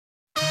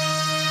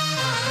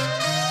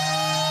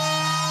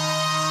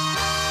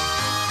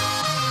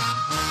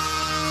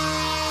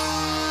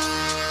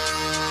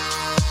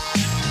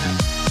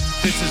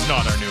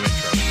not our new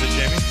intro, is it,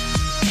 Jamie?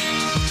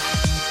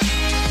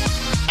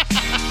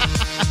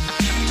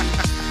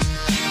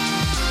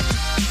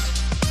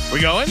 We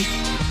going?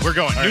 We're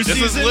going. Right,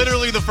 this is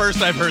literally the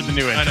first I've heard the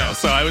new intro. I know.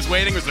 So I was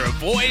waiting. Was there a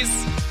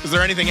voice? Was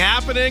there anything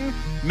happening?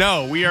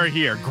 No, we are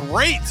here.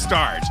 Great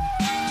start.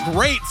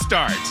 Great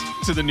start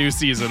to the new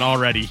season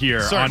already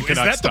here on Canucks Is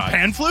that the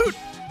pan flute?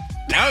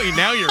 Now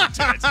you're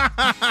into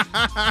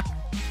it.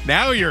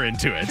 Now you're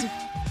into it.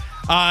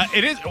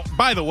 It is,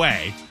 by the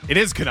way, it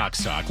is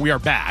Canucks Talk. We are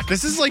back.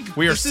 This is like...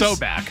 We are so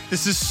back.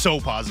 This is so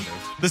positive.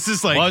 This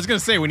is like... Well, I was going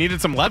to say, we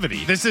needed some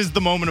levity. This is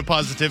the moment of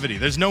positivity.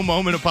 There's no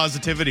moment of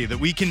positivity that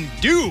we can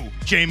do,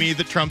 Jamie,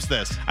 that trumps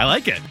this. I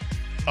like it.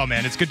 Oh,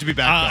 man, it's good to be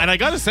back. And I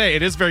got to say,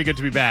 it is very good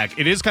to be back.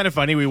 It is kind of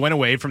funny. We went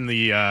away from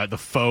the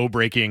faux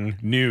breaking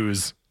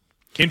news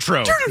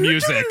intro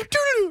music.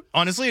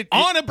 Honestly,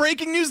 on a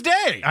breaking news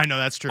day. I know,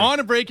 that's true. On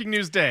a breaking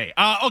news day.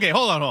 Okay,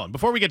 hold on.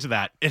 Before we get to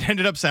that. It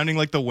ended up sounding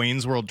like the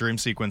Wayne's World dream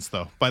sequence,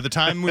 though. By the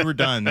time we were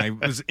done, I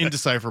was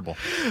indecipherable.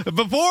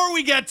 Before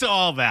we get to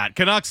all that,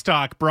 Canucks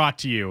Talk brought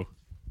to you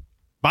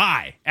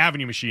by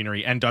Avenue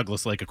Machinery and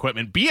Douglas Lake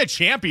Equipment. Be a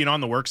champion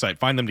on the worksite.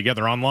 Find them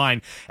together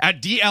online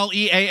at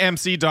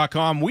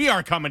dleamc.com. We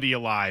are coming to you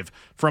live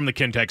from the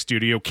Kintec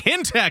studio.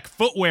 Kintec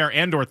Footwear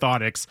and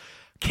Orthotics,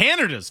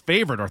 Canada's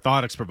favorite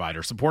orthotics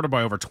provider, supported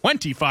by over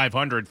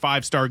 2,500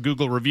 five-star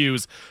Google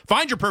reviews.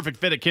 Find your perfect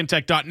fit at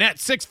kintec.net.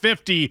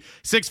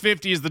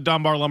 650 is the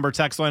Dunbar Lumber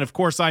text line. Of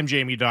course, I'm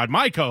Jamie Dodd.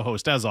 My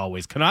co-host, as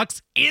always,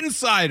 Canucks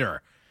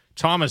Insider,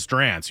 Thomas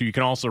Drance, who you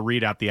can also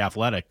read at The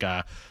Athletic.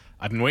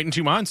 I've been waiting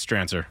 2 months,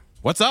 Drancer.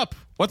 What's up?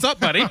 What's up,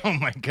 buddy? Oh,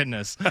 my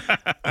goodness.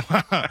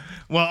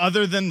 Well,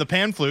 other than the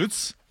pan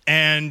flutes...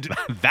 And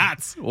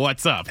that's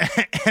what's up.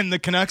 And the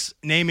Canucks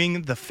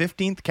naming the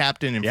 15th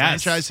captain in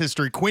franchise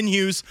history, Quinn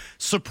Hughes.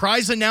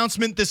 Surprise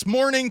announcement this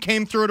morning,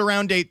 came through at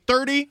around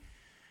 8:30.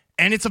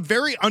 And it's a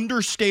very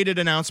understated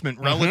announcement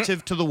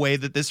relative to the way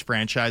that this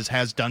franchise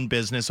has done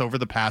business over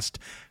the past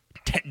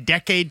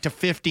decade to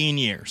 15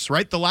 years,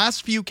 right? The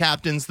last few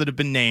captains that have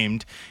been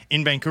named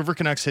in Vancouver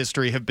Canucks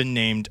history have been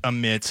named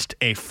amidst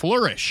a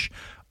flourish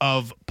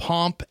of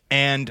pomp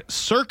and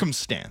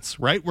circumstance,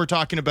 right? We're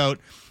talking about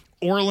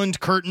Orland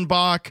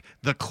Kurtenbach,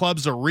 the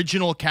club's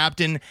original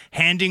captain,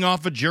 handing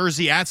off a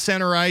jersey at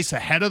center ice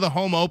ahead of the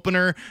home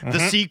opener. The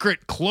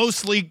secret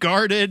closely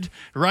guarded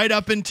right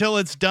up until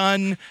it's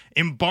done.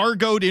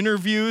 Embargoed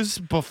interviews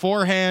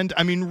beforehand.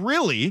 I mean,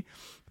 really,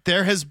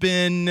 there has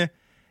been,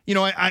 you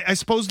know, I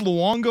suppose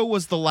Luongo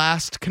was the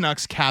last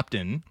Canucks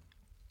captain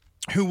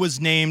who was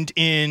named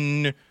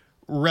in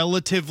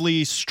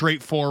relatively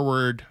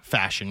straightforward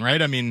fashion,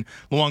 right? I mean,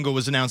 Luongo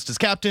was announced as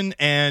captain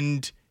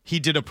and he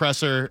did a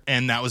presser,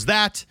 and that was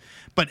that.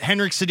 But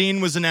Henrik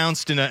Sedin was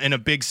announced in a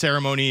big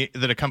ceremony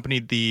that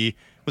accompanied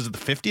was it the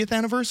 50th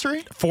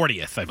anniversary?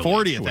 40th, I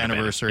believe. 40th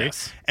anniversary.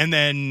 Yes. And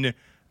then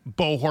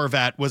Bo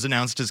Horvat was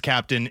announced as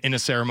captain in a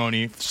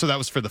ceremony, so that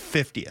was for the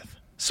 50th.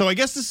 So I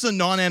guess this is a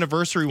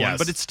non-anniversary one,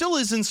 but it still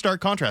is in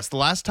stark contrast. The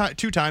last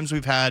 2 times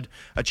we've had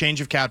a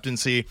change of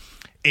captaincy,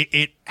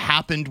 it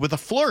happened with a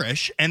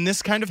flourish, and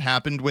this kind of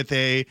happened with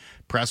a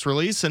press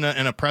release and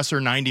a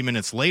presser 90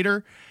 minutes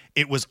later.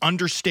 It was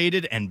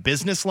understated and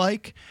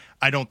businesslike.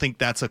 I don't think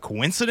that's a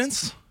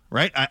coincidence,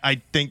 right?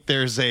 I think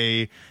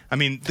the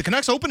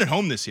Canucks opened at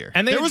home this year.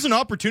 And there was an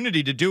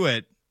opportunity to do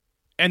it.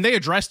 And they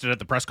addressed it at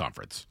the press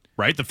conference,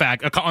 right? The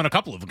fact, on a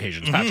couple of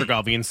occasions, Patrick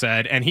Allvin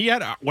said, and he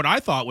had what I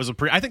thought was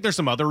I think there's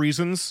some other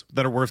reasons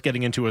that are worth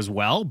getting into as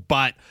well,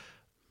 but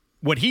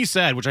what he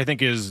said, which I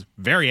think is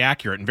very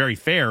accurate and very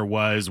fair,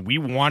 was we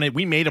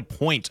made a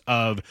point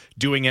of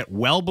doing it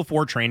well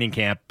before training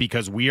camp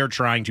because we are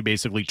trying to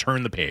basically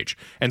turn the page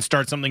and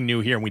start something new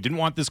here. And we didn't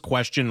want this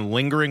question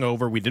lingering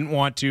over. We didn't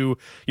want to,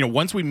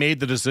 once we made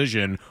the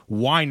decision,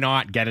 why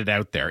not get it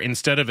out there?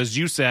 Instead of, as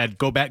you said,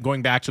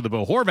 going back to the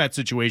Bo Horvat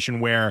situation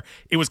where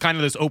it was kind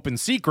of this open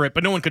secret,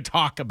 but no one could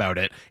talk about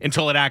it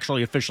until it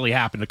actually officially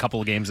happened a couple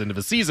of games into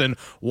the season.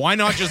 Why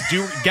not just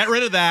get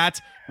rid of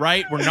that?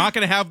 Right? We're not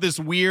going to have this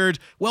weird,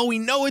 well, we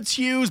know it's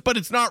Hughes, but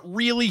it's not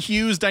really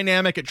Hughes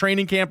dynamic at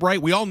training camp,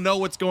 right? We all know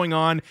what's going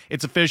on.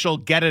 It's official.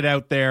 Get it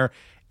out there.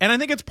 And I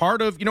think it's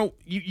part of, you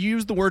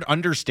use the word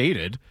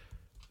understated.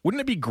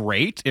 Wouldn't it be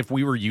great if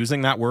we were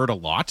using that word a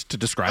lot to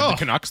describe the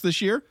Canucks this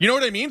year? You know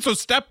what I mean? So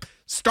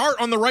start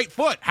on the right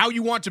foot, how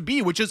you want to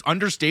be, which is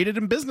understated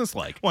and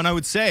businesslike. Well, and I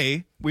would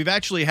say we've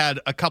actually had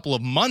a couple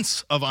of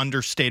months of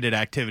understated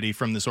activity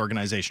from this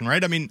organization,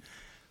 right? I mean,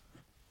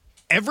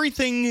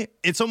 everything,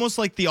 it's almost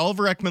like the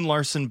Oliver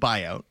Ekman-Larsson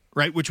buyout,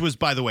 right? Which was,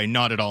 by the way,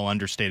 not at all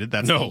understated.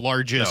 That's the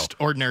largest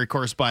ordinary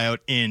course buyout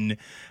in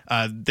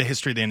the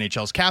history of the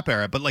NHL's cap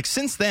era. But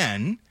since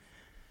then,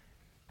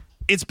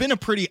 it's been a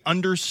pretty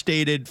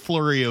understated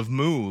flurry of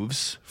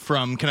moves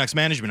from Canucks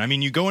management. I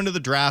mean, you go into the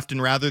draft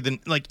and rather than,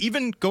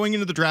 even going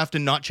into the draft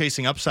and not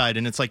chasing upside,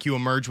 and it's like you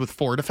emerge with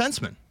 4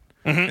 defensemen.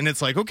 And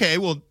it's like, okay,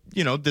 well,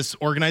 this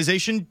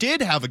organization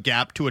did have a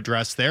gap to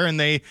address there, and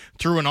they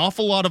threw an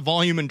awful lot of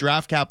volume and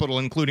draft capital,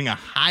 including a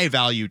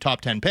high-value top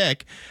 10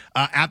 pick,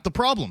 at the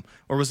problem.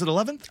 Or was it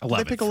 11th? 11th. Did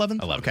they pick 11th?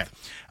 11th. Okay.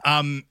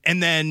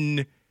 And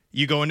then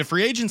you go into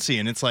free agency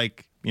and it's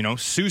like,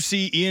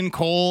 Soucy, Ian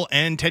Cole,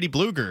 and Teddy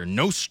Bluger.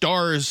 No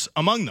stars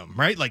among them,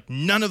 right? Like,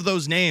 none of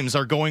those names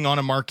are going on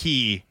a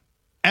marquee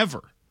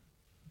ever.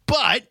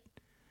 But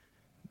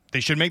they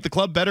should make the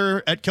club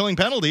better at killing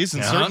penalties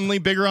and certainly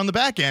bigger on the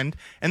back end.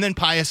 And then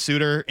Pius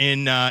Suter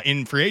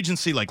in free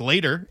agency, like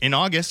later in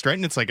August, right?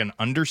 And it's like an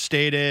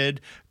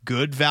understated,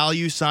 good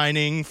value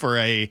signing for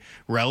a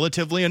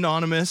relatively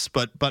anonymous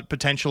but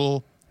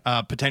potential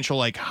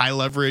like high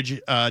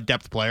leverage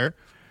depth player.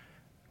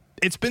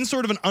 It's been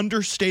sort of an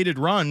understated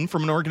run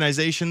from an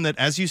organization that,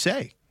 as you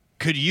say,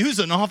 could use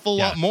an awful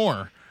lot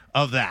more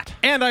of that.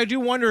 And I do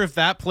wonder if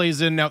that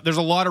plays in. Now, there's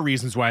a lot of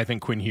reasons why I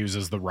think Quinn Hughes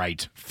is the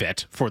right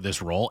fit for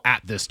this role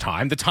at this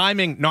time. The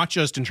timing, not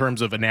just in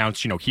terms of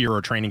announced, here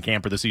or training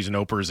camp or the season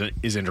openers,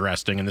 is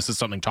interesting. And this is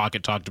something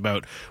Talkit talked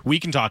about, we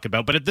can talk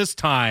about. But at this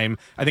time,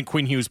 I think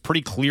Quinn Hughes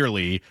pretty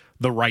clearly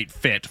the right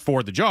fit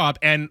for the job.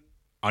 And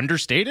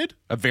understated,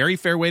 a very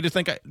fair way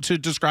to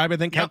describe, I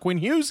think, how Quinn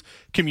Hughes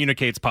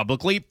communicates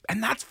publicly.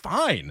 And that's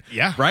fine.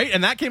 Yeah. Right?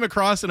 And that came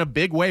across in a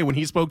big way when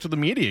he spoke to the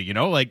media,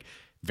 like,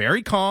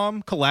 very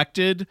calm,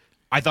 collected.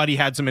 I thought he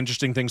had some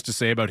interesting things to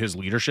say about his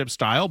leadership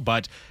style.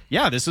 But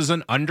yeah, this is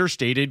an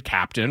understated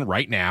captain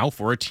right now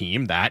for a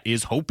team that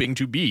is hoping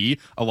to be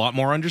a lot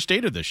more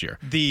understated this year.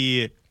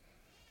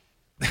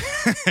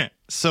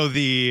 So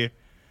the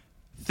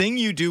thing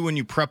you do when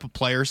you prep a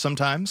player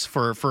sometimes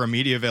for a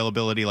media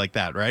availability like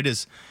that, right,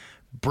 is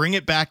bring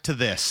it back to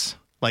this.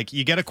 Like,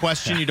 you get a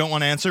question you don't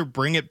want to answer,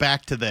 bring it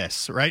back to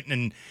this, right?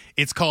 And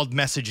it's called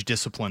message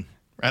discipline.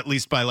 At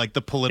least by like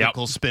the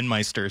political spin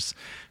meisters.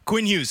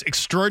 Quinn Hughes,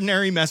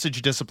 extraordinary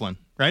message discipline,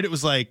 right? It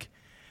was like,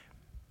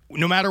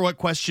 no matter what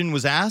question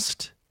was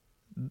asked,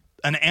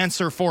 an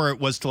answer for it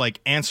was to like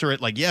answer it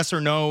like yes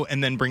or no,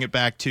 and then bring it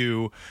back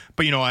to,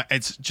 but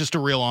it's just a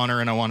real honor,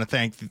 and I want to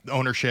thank the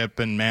ownership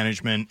and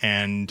management,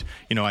 and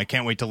I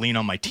can't wait to lean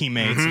on my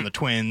teammates and the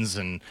Twins,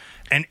 and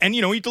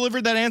he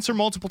delivered that answer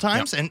multiple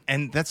times,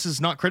 and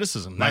that's not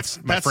criticism.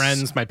 That's my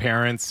friends, my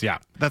parents,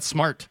 that's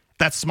smart.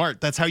 That's smart.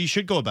 That's how you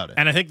should go about it.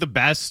 And I think the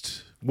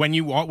best, when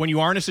you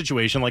are in a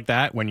situation like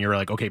that, when you're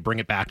like, okay, bring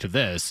it back to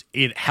this,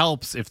 it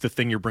helps if the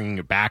thing you're bringing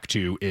it back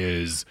to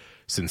is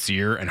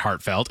sincere and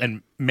heartfelt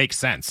and makes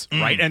sense,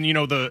 right? And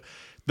the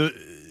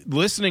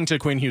listening to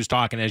Quinn Hughes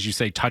talk, and as you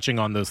say, touching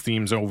on those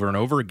themes over and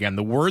over again,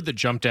 the word that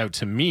jumped out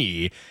to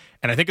me,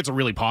 and I think it's a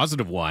really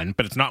positive one,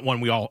 but it's not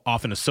one we all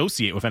often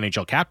associate with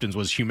NHL captains,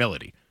 was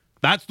humility.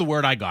 That's the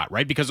word I got,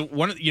 right? Because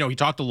he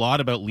talked a lot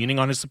about leaning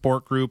on his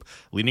support group,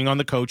 leaning on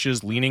the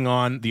coaches, leaning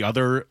on the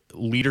other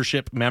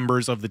leadership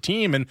members of the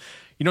team. And,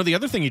 the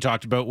other thing he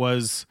talked about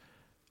was,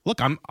 look,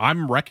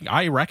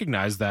 I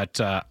recognize that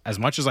as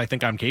much as I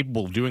think I'm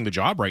capable of doing the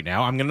job right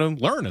now, I'm going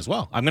to learn as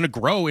well. I'm going to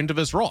grow into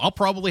this role. I'll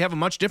probably have a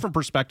much different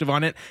perspective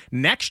on it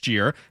next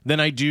year than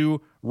I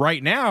do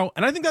right now.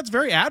 And I think that's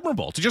very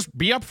admirable to just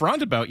be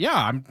upfront about,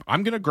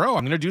 I'm going to grow.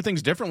 I'm going to do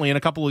things differently in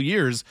a couple of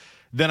years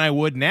than I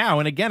would now.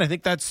 And again, I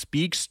think that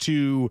speaks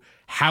to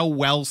how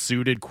well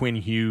suited Quinn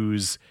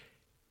Hughes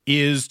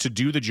is to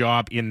do the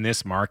job in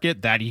this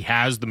market, that he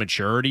has the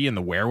maturity and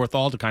the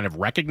wherewithal to kind of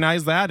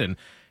recognize that and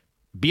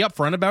be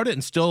upfront about it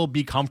and still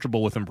be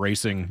comfortable with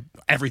embracing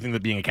everything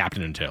that being a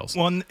captain entails.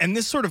 Well, and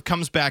this sort of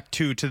comes back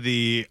to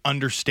the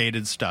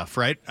understated stuff,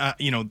 right?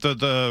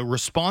 The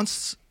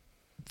response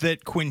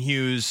that Quinn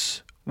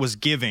Hughes was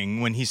giving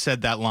when he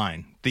said that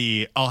line,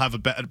 I'll have a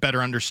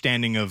better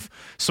understanding of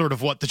sort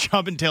of what the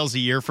job entails a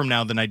year from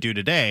now than I do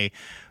today,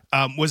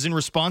 was in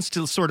response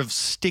to sort of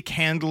stick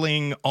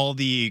handling all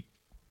the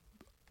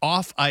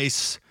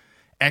off-ice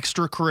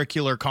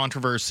extracurricular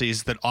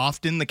controversies that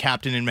often the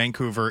captain in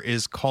Vancouver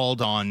is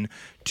called on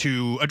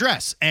to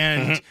address.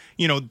 And,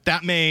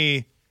 that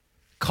may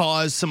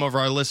cause some of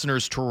our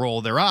listeners to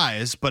roll their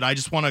eyes, but I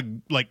just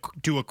want to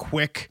do a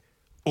quick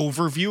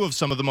overview of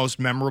some of the most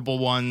memorable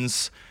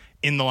ones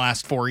in the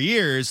last 4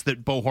 years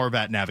that Bo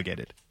Horvat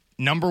navigated.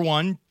 Number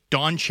one,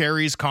 Don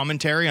Cherry's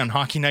commentary on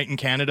Hockey Night in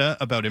Canada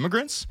about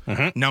immigrants.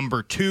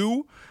 Number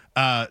two,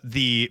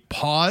 the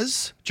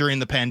pause during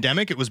the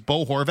pandemic. It was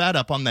Bo Horvat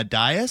up on the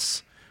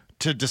dais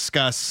to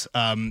discuss,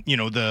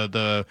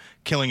 the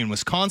killing in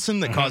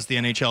Wisconsin that caused the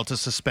NHL to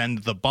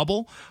suspend the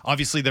bubble.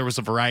 Obviously, there was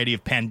a variety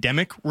of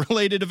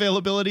pandemic-related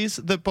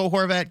availabilities that Bo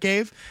Horvat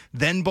gave.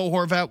 Then Bo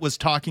Horvat was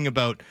talking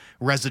about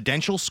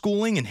residential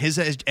schooling and his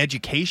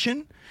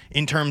education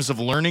in terms of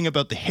learning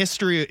about the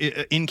history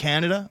in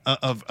Canada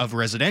of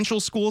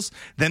residential schools.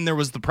 Then there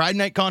was the Pride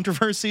Night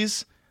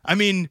controversies. I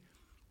mean,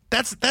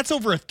 that's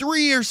over a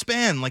 3-year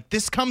span. Like,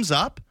 this comes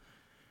up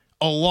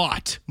a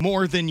lot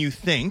more than you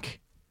think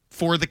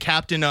for the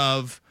captain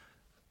of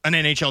an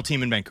NHL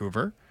team in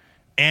Vancouver.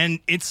 And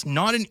it's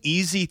not an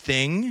easy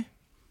thing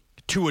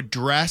to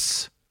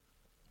address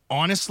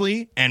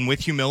honestly and with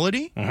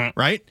humility,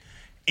 right?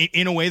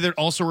 In a way that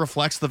also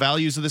reflects the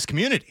values of this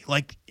community.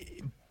 Like,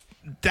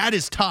 that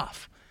is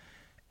tough.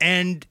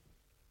 And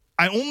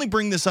I only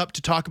bring this up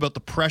to talk about the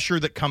pressure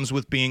that comes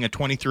with being a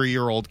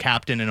 23-year-old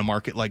captain in a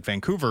market like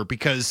Vancouver,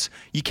 because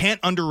you can't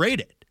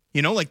underrate it.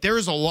 There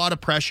is a lot of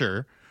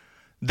pressure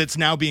that's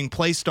now being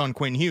placed on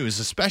Quinn Hughes,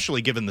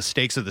 especially given the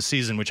stakes of the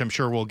season, which I'm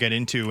sure we'll get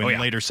into in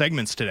later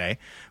segments today.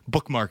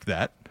 Bookmark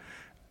that.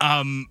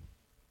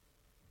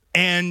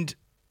 And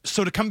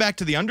so to come back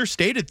to the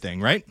understated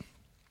thing, right?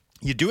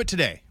 You do it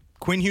today.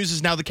 Quinn Hughes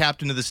is now the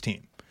captain of this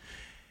team.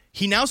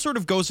 He now sort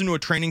of goes into a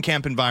training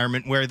camp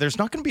environment where there's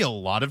not going to be a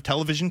lot of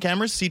television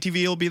cameras.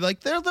 CTV will be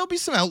like, there'll be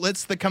some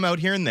outlets that come out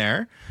here and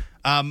there.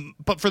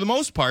 But for the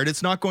most part,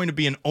 it's not going to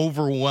be an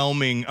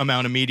overwhelming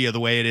amount of media the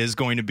way it is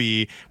going to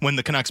be when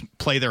the Canucks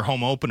play their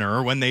home opener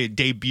or when they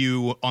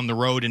debut on the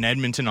road in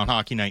Edmonton on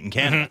Hockey Night in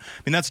Canada.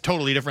 I mean, that's a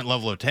totally different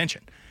level of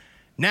attention.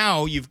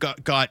 Now you've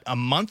got a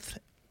month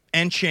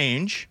and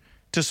change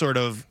to sort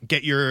of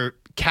get your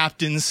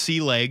captain's sea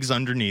legs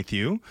underneath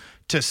you,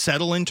 to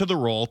settle into the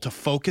role, to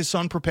focus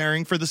on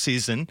preparing for the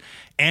season,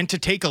 and to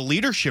take a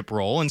leadership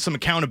role and some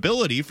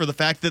accountability for the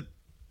fact that,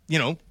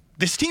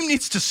 this team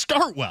needs to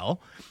start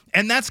well.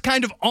 And that's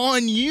kind of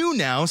on you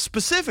now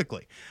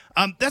specifically.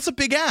 That's a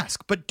big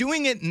ask, but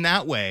doing it in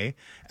that way,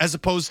 as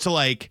opposed to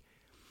like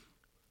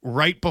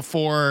right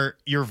before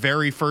your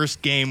very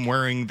first game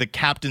wearing the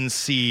captain's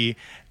C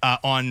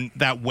on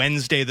that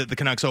Wednesday that the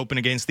Canucks open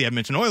against the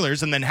Edmonton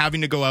Oilers, and then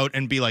having to go out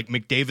and be like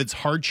McDavid's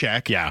hard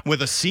check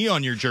with a C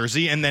on your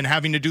jersey, and then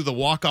having to do the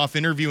walk-off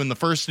interview in the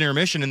first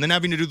intermission, and then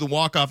having to do the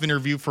walk-off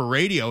interview for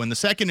radio in the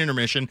second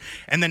intermission,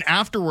 and then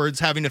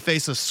afterwards having to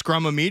face a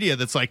scrum of media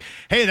that's like,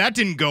 hey, that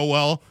didn't go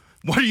well.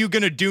 What are you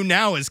going to do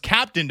now as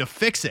captain to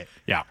fix it?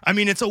 Yeah. I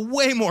mean, it's a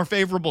way more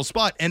favorable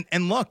spot.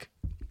 And look,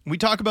 we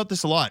talk about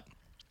this a lot.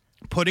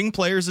 Putting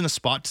players in a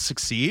spot to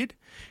succeed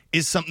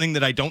is something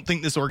that I don't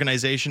think this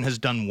organization has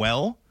done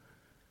well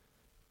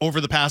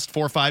over the past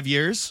 4 or 5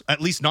 years,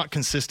 at least not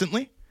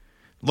consistently.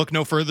 Look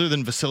no further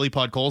than Vasily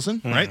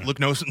Podkolzin, right? Look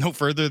no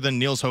further than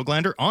Niels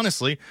Höglander.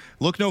 Honestly,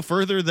 look no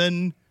further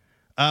than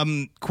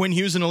Quinn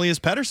Hughes and Elias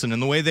Pettersson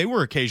and the way they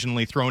were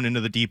occasionally thrown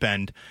into the deep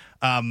end.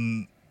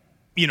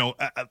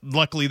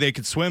 Luckily they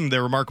could swim.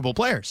 They're remarkable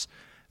players.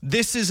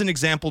 This is an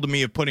example to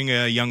me of putting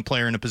a young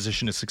player in a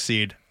position to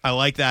succeed. I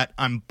like that.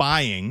 I'm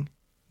buying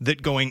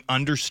that going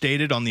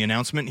understated on the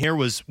announcement here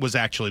was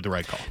actually the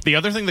right call. The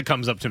other thing that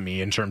comes up to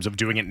me in terms of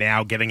doing it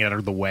now, getting it out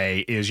of the way,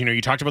 is,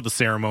 you talked about the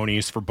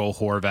ceremonies for Bo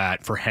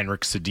Horvat, for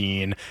Henrik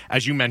Sedin.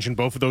 As you mentioned,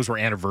 both of those were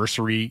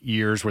anniversary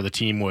years where the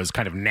team was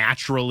kind of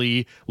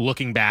naturally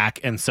looking back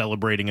and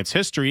celebrating its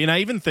history. And I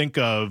even think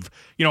of,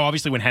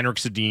 obviously when Henrik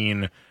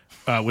Sedin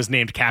was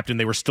named captain,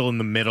 they were still in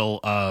the middle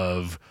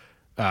of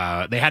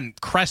they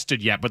hadn't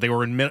crested yet, but they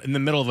were in the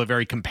middle of a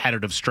very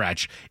competitive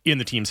stretch in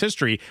the team's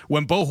history.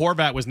 When Bo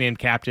Horvat was named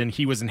captain,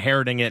 he was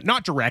inheriting it,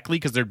 not directly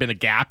because there'd been a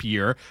gap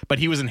year, but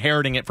he was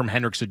inheriting it from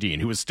Henrik Sedin,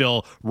 who was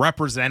still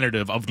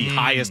representative of the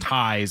highest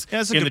highs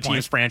in the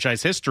team's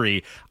franchise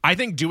history. I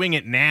think doing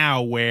it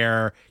now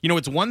where,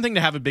 it's one thing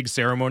to have a big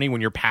ceremony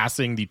when you're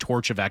passing the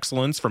torch of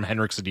excellence from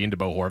Henrik Sedin to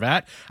Bo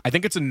Horvat. I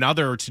think it's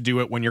another to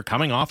do it when you're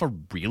coming off a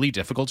really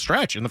difficult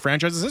stretch in the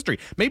franchise's history.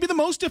 Maybe the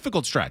most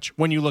difficult stretch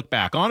when you look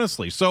back,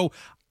 honestly. So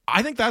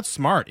I think that's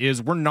smart,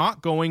 is we're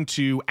not going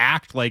to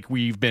act like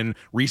we've been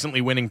recently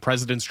winning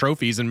President's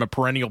trophies and a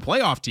perennial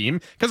playoff team,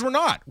 because we're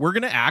not. We're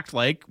going to act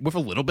like with a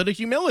little bit of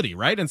humility,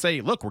 right? And say,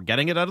 look, we're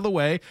getting it out of the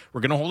way.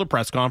 We're going to hold a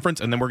press conference,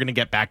 and then we're going to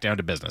get back down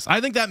to business. I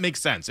think that makes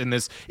sense in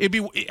this.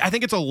 I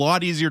think it's a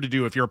lot easier to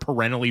do if you're a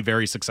perennially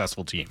very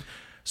successful team.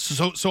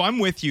 So I'm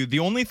with you. The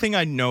only thing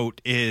I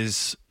note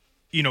is,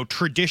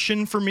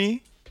 tradition for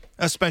me,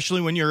 especially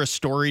when you're a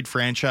storied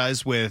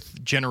franchise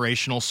with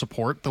generational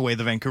support, the way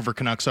the Vancouver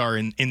Canucks are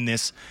in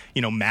this,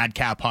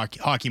 madcap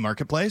hockey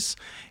marketplace,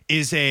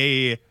 is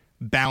a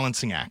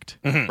balancing act,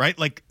 right?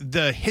 Like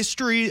the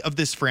history of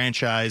this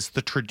franchise,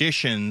 the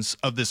traditions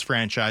of this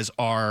franchise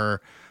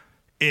are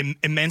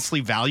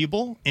immensely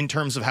valuable in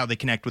terms of how they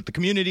connect with the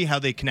community, how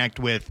they connect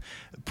with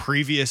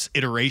previous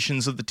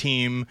iterations of the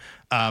team,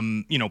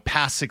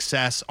 past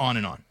success, on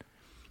and on.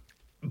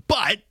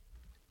 But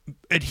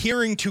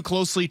adhering too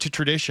closely to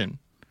tradition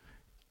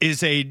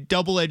is a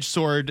double-edged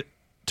sword,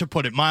 to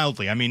put it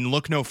mildly. I mean,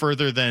 look no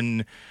further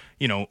than,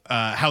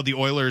 how the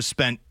Oilers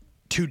spent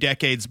 2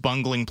 decades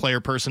bungling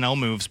player personnel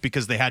moves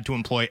because they had to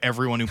employ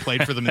everyone who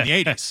played for them in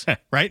the 80s,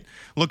 right?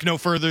 Look no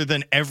further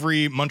than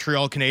every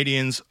Montreal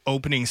Canadiens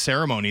opening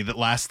ceremony that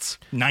lasts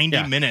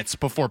 90 minutes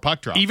before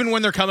puck drop. Even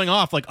when they're coming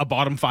off like a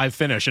bottom 5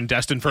 finish and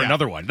destined for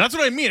another one. That's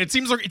what I mean. It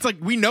seems like it's like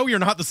we know you're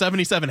not the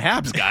 77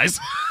 Habs, guys.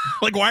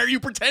 Like, why are you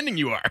pretending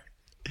you are?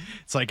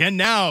 It's like, and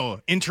now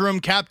interim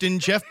captain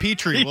Jeff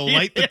Petrie will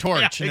light the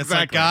torch. And it's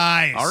like,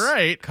 guys, all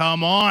right,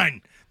 come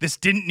on. This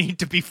didn't need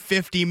to be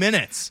 50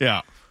 minutes.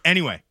 Yeah.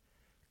 Anyway,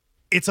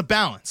 it's a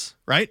balance,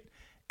 right?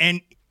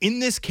 And in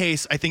this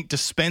case, I think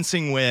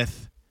dispensing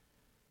with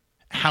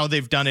how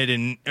they've done it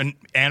in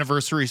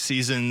anniversary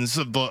seasons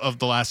of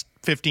the last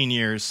 15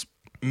 years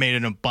made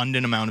an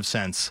abundant amount of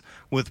sense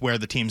with where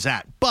the team's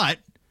at. But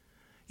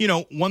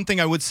one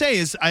thing I would say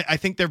is I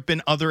think there have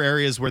been other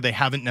areas where they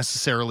haven't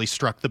necessarily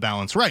struck the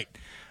balance right.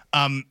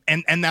 And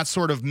that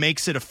sort of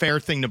makes it a fair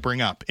thing to bring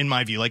up, in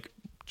my view. Like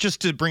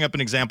just to bring up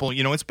an example,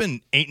 it's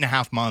been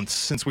 8.5 months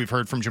since we've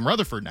heard from Jim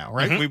Rutherford now,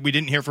 right? Mm-hmm. We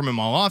didn't hear from him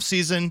all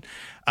offseason.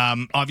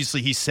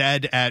 Obviously, he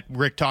said at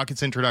Rick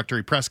Tocchet's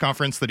introductory press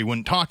conference that he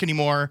wouldn't talk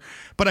anymore.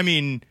 But, I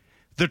mean,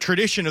 the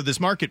tradition of this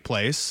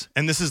marketplace,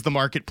 and this is the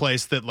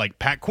marketplace that, like,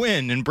 Pat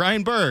Quinn and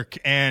Brian Burke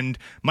and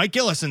Mike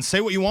Gillis, and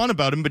say what you want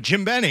about him, but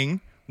Jim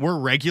Benning were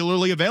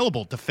regularly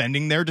available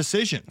defending their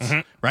decisions,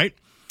 right?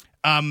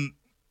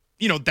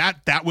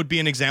 That would be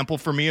an example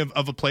for me of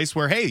a place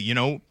where, hey,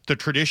 the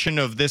tradition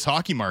of this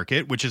hockey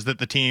market, which is that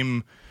the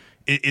team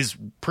is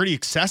pretty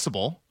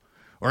accessible,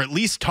 or at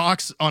least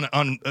talks on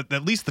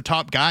at least the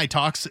top guy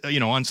talks,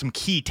 on some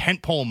key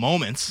tentpole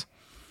moments.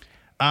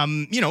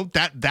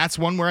 That's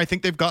one where I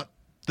think they've got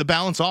the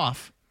balance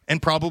off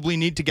and probably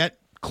need to get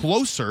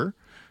closer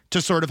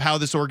to sort of how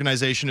this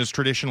organization is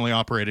traditionally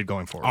operated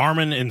going forward.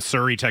 Armin in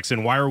Surrey texts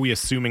in, why are we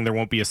assuming there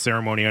won't be a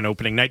ceremony on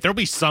opening night? There'll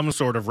be some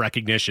sort of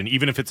recognition,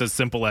 even if it's as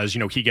simple as,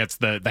 he gets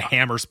the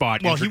hammer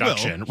spot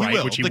introduction, he right?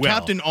 will. Which he the will.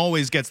 captain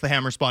always gets the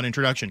hammer spot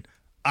introduction.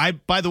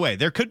 By the way,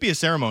 there could be a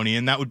ceremony,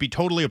 and that would be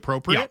totally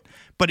appropriate,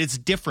 but it's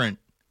different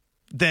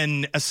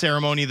than a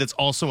ceremony that's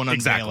also an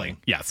unveiling.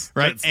 Yes.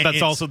 Right?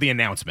 That's also the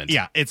announcement.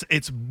 Yeah,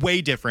 it's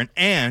way different.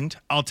 And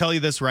I'll tell you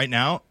this right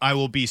now, I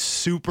will be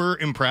super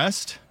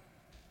impressed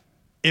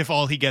if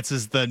all he gets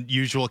is the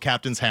usual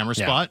captain's hammer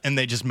spot and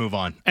they just move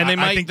on. And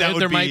I think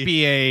there might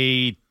be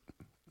a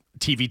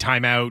TV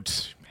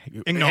timeout.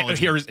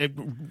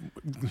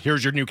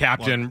 Here's your new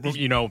captain,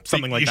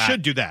 something like that. You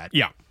should do that.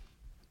 Yeah.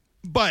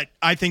 But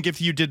I think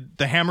if you did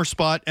the hammer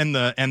spot and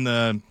the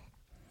 1-1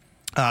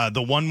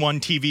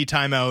 TV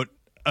timeout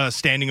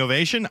standing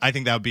ovation, I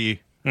think that would be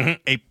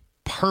a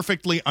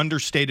perfectly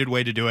understated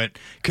way to do it,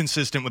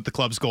 consistent with the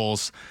club's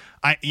goals.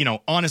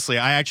 Honestly,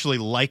 I actually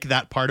like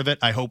that part of it.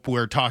 I hope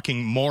we're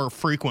talking more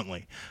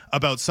frequently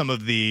about some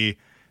of the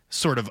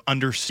sort of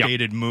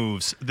understated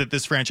moves that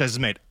this franchise has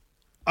made.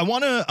 I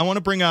want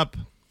to bring up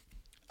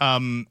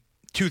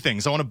two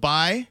things. I want to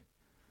buy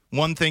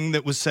one thing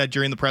that was said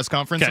during the press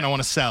conference, and I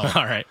want to sell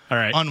all right.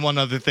 on one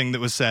other thing that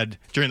was said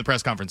during the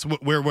press conference.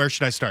 Where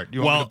should I start? Do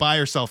you want me to buy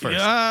or sell first?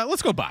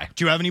 Let's go buy.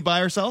 Do you have any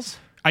buy or sells?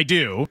 I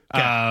do.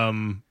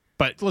 Okay.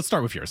 But let's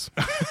start with yours.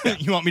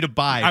 You want me to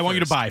buy I want you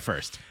to buy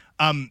first.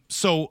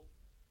 So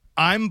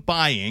I'm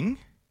buying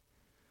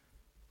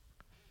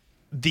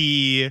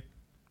the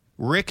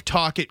Rick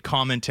Tocchet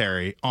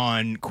commentary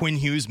on Quinn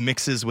Hughes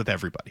mixes with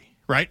everybody,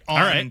 right? All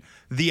right.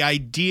 The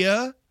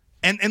idea,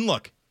 and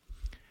look,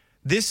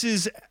 this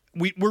is,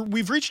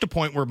 we've reached a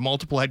point where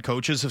multiple head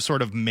coaches have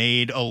sort of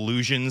made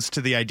allusions to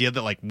the idea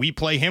that, like, we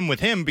play him with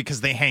him because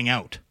they hang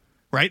out,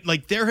 right?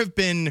 Like, there have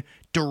been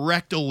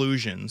direct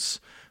allusions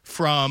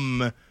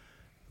from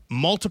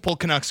multiple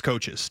Canucks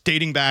coaches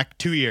dating back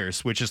 2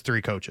 years, which is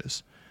 3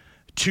 coaches,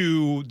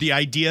 to the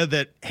idea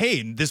that,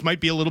 hey, this might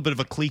be a little bit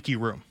of a cliquey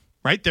room,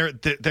 right?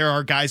 There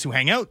are guys who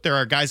hang out. There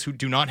are guys who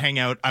do not hang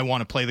out. I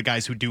want to play the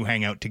guys who do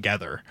hang out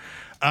together,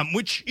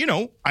 which,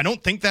 I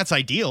don't think that's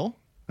ideal.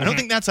 I don't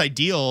think that's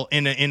ideal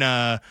in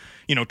a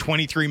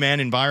 23-man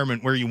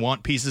environment where you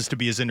want pieces to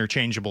be as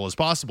interchangeable as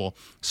possible.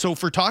 So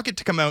for Tocchet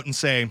to come out and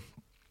say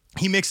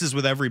he mixes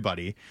with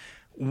everybody,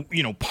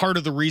 part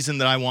of the reason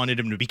that I wanted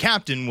him to be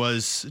captain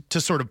was to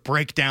sort of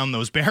break down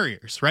those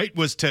barriers, right?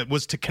 Was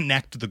to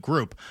connect the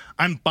group.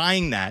 I'm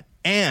buying that,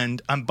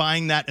 and I'm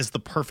buying that as the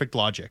perfect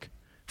logic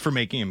for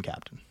making him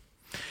captain.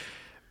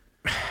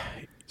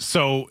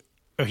 So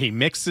he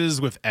mixes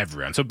with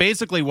everyone. So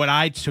basically what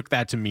I took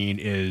that to mean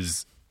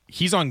is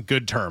he's on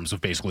good terms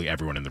with basically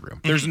everyone in the room.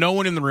 There's no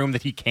one in the room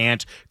that he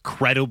can't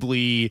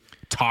credibly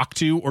talk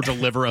to or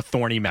deliver a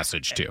thorny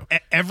message to.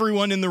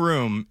 Everyone in the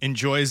room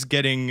enjoys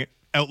getting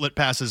outlet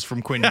passes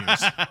from Quinn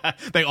Hughes.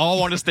 They all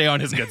want to stay on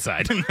his good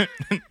side.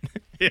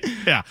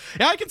 Yeah,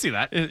 I can see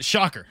that.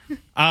 Shocker.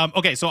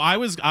 Okay, so I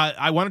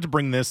wanted to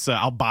bring this.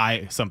 I'll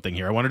buy something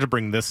here. I wanted to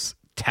bring this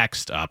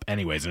text up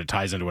anyways, and it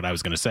ties into what I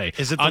was going to say.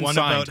 Is it the one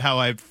about how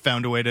I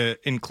found a way to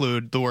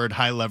include the word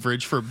high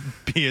leverage for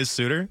be his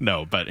suitor?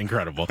 No, but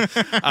incredible.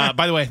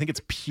 By the way, I think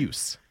it's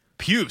Puce.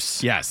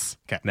 Puce. Yes.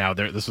 Okay. Now,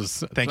 this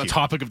was a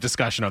topic of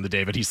discussion on the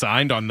day that he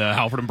signed on the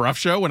Halford and Bruff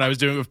show when I was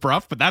doing it with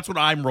Bruff, but that's what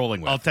I'm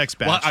rolling with. I'll text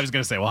Batch. Well, I was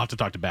going to say, we'll have to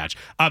talk to Batch.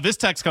 This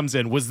text comes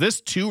in, was this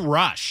too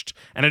rushed?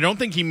 And I don't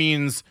think the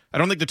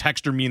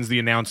texter means the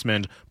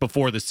announcement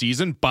before the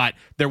season, but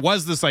there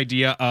was this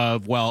idea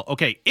of, well,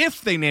 okay,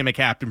 if they name a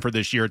captain for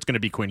this year, it's going to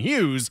be Quinn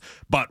Hughes,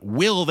 but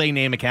will they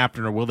name a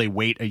captain or will they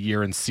wait a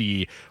year and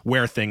see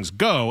where things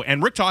go?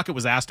 And Rick Tocchet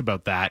was asked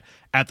about that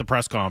at the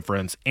press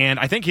conference, and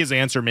I think his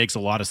answer makes a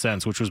lot of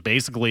sense, which was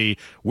basically,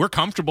 we're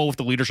comfortable with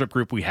the leadership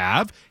group we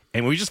have,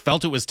 and we just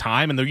felt it was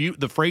time, and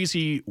the phrase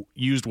he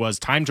used was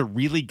time to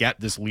really get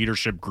this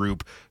leadership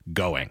group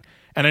going.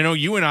 And I know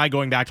you and I,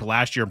 going back to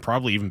last year and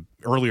probably even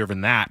earlier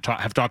than that,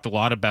 have talked a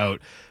lot about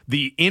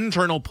the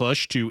internal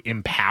push to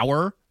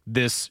empower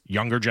this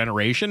younger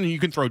generation. And you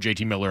can throw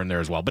JT Miller in there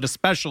as well, but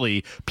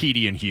especially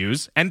PD and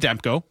Hughes and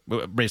Demko,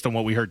 based on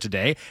what we heard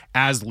today,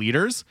 as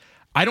leaders.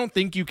 I don't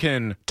think you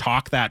can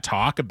talk that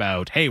talk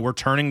about, hey, we're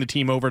turning the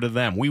team over to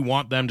them. We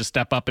want them to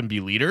step up and be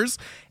leaders.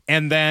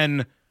 And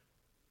then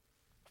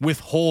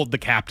withhold the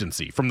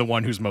captaincy from the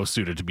one who's most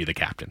suited to be the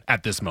captain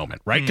at this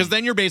moment, right? Because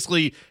then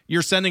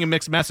you're sending a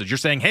mixed message. You're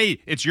saying,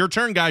 hey, it's your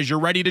turn, guys. You're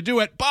ready to do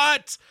it,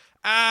 but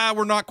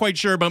we're not quite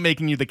sure about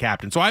making you the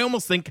captain. So I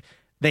almost think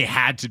they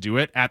had to do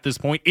it at this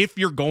point. If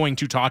you're going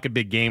to talk a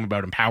big game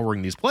about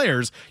empowering these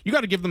players, you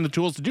got to give them the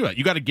tools to do it.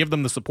 You got to give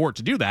them the support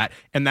to do that,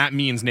 and that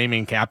means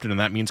naming a captain, and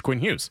that means Quinn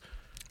Hughes.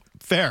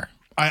 Fair.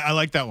 I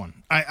like that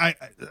one. I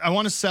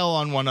want to sell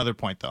on one other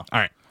point, though. All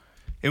right.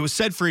 It was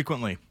said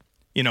frequently,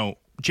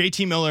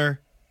 JT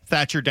Miller,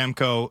 Thatcher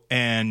Demko,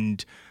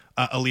 and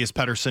Elias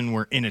Pettersson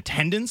were in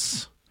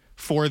attendance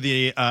for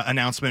the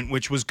announcement,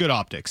 which was good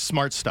optics,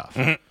 smart stuff.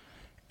 Mm-hmm.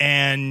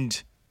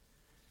 And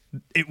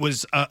it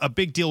was a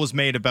big deal was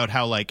made about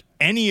how, like,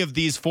 any of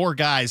these four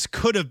guys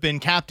could have been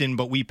captain,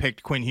 but we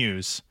picked Quinn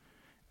Hughes.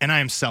 And I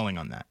am selling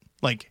on that.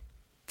 Like,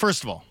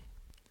 first of all,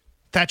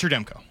 Thatcher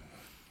Demko.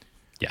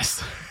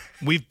 Yes.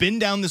 We've been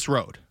down this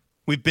road.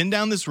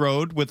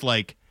 With,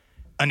 like,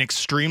 an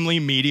extremely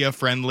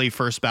media-friendly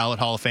first ballot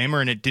Hall of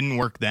Famer, and it didn't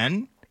work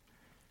then.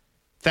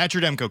 Thatcher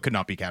Demko could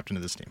not be captain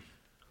of this team.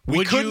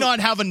 We could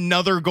not have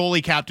another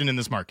goalie captain in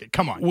this market.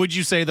 Come on. Would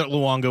you say that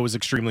Luongo was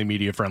extremely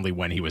media-friendly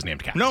when he was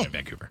named captain in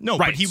Vancouver? No,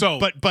 right.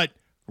 But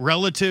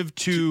relative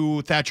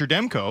to Thatcher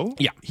Demko,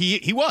 yeah,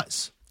 he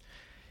was.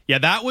 Yeah,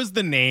 that was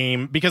the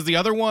name, because the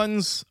other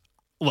ones,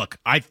 look,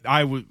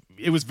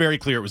 it was very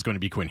clear it was going to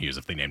be Quinn Hughes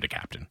if they named a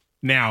captain.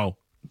 Now,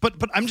 but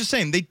I'm just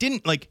saying, they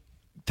didn't, like,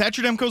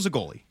 Thatcher Demko's a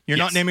goalie. You're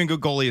not naming a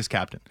goalie as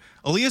captain.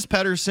 Elias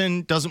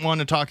Pettersson doesn't want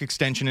to talk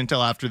extension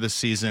until after this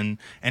season,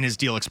 and his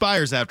deal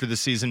expires after this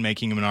season,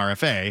 making him an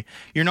RFA.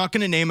 You're not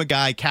going to name a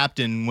guy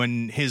captain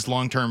when his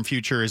long-term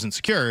future isn't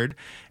secured.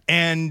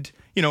 And,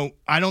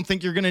 I don't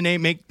think you're going to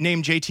name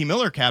JT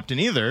Miller captain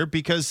either,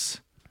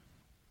 because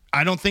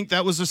I don't think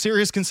that was a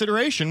serious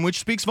consideration, which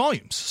speaks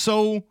volumes.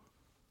 So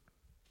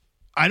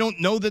I don't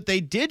know that they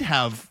did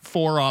have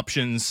four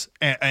options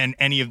and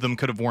any of them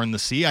could have worn the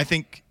C. I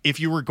think if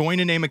you were going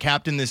to name a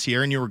captain this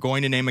year and you were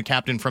going to name a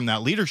captain from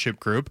that leadership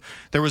group,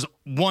 there was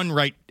one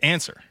right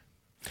answer.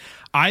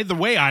 The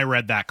way I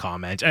read that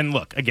comment, and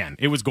look, again,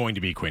 it was going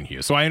to be Quinn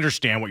Hughes, so I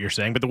understand what you're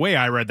saying, but the way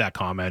I read that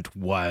comment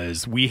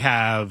was we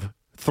have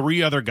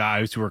three other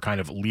guys who are kind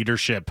of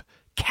leadership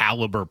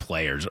caliber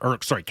players,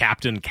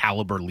 captain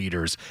caliber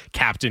leaders,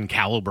 captain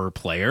caliber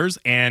players.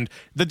 And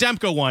the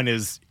Demko one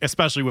is,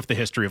 especially with the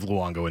history of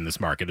Luongo in this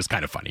market, is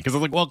kind of funny because I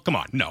was like, well, come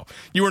on, no,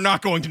 you were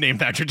not going to name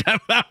Thatcher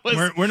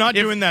Demko. We're not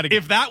doing that again.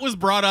 If that was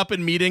brought up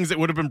in meetings, it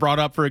would have been brought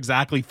up for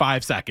exactly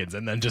 5 seconds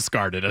and then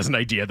discarded as an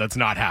idea that's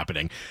not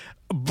happening.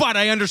 But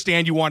I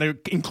understand you want to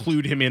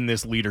include him in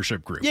this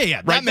leadership group. Yeah,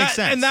 right? That makes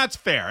sense. And that's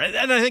fair.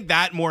 And I think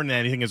that more than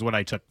anything is what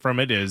I took from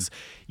it is,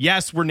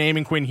 yes, we're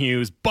naming Quinn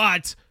Hughes,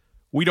 but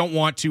we don't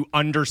want to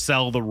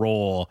undersell the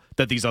role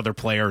that these other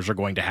players are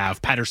going to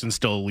have. Pettersson's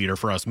still a leader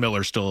for us.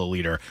 Miller's still a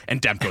leader.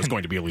 And Demko's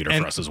going to be a leader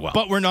for us as well.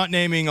 But we're not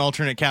naming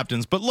alternate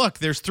captains. But look,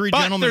 there's three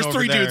gentlemen over there. There's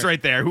three dudes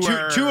right there.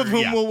 Two of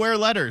whom will wear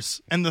letters.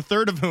 And the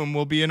third of whom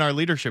will be in our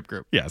leadership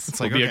group. Yes,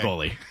 it's like, be a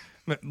goalie.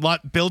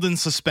 Building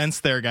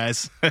suspense there,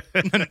 guys.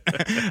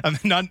 I'm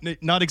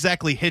not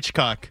exactly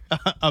Hitchcock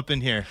up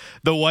in here.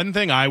 The one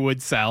thing I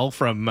would sell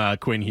from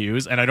Quinn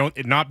Hughes, and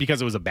not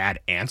because it was a bad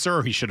answer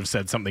or he should have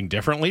said something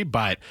differently,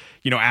 but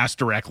asked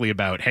directly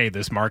about, hey,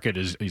 this market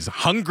is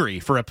hungry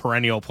for a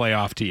perennial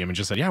playoff team, and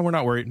just said, yeah, we're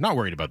not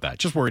worried about that.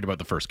 Just worried about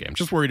the first game.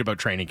 Just worried about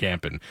training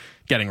camp and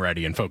getting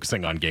ready and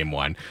focusing on game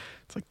one.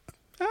 It's like,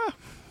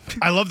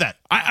 I love that.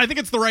 I think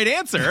it's the right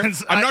answer.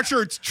 I'm not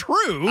sure it's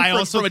true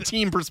from a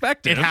team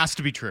perspective. It has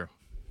to be true.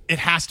 It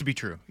has to be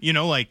true.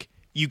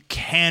 You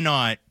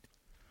cannot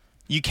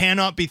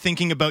be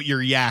thinking about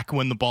your yak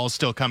when the ball's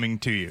still coming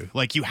to you.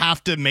 Like, you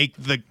have to make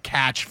the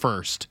catch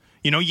first.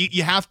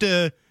 You have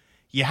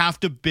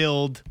to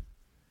build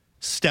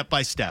step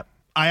by step.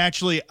 I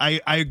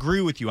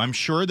agree with you. I'm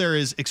sure there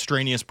is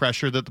extraneous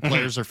pressure that the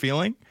players are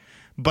feeling,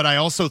 but I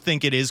also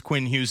think it is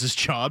Quinn Hughes'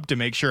 job to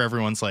make sure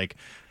everyone's like,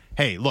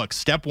 hey, look,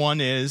 step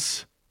one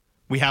is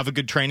we have a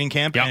good training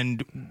camp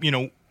and,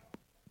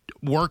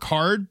 work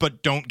hard,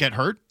 but don't get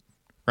hurt,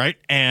 right?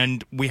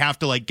 And we have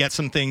to, get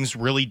some things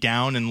really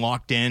down and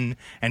locked in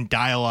and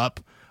dial up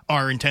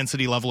our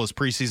intensity level as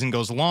preseason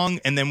goes along.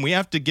 And then we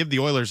have to give the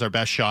Oilers our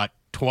best shot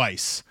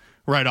twice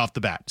right off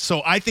the bat.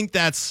 So I think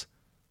that's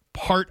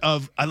part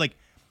of, I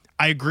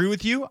agree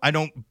with you. I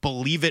don't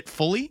believe it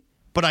fully.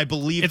 But I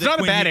believe it's not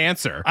a bad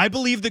answer. I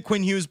believe that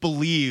Quinn Hughes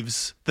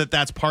believes that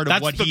that's part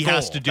of what he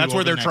has to do. That's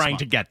where they're trying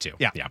to get to.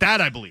 Yeah, that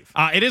I believe.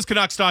 It is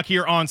Canucks Talk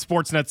here on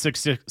Sportsnet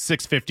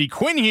 650.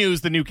 Quinn Hughes,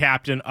 the new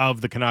captain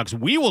of the Canucks.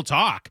 We will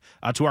talk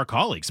to our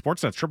colleague,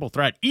 Sportsnet's Triple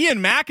Threat, Ian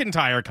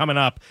McIntyre, coming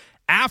up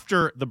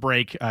after the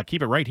break.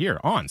 Keep it right here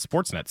on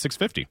Sportsnet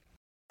 650.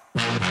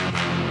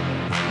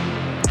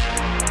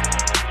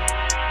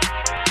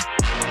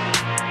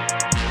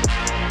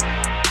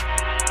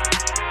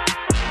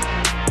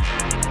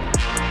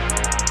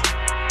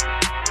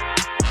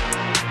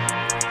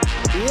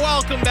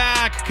 Welcome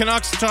back,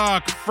 Canucks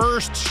Talk.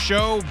 First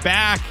show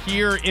back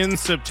here in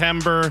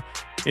September.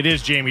 It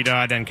is Jamie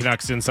Dodd and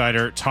Canucks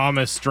insider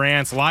Thomas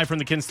Strantz live from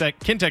the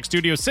Kintec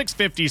studio.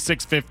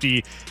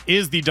 650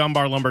 is the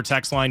Dunbar Lumber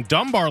text line.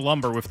 Dunbar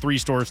Lumber with 3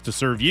 stores to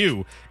serve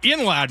you in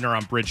Ladner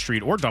on Bridge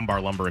Street, or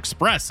Dunbar Lumber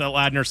Express at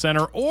Ladner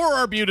Center, or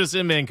Arbutus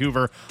in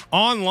Vancouver,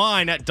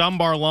 online at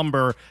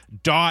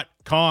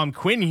dunbarlumber.com.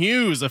 Quinn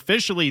Hughes,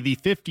 officially the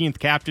 15th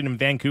captain in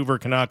Vancouver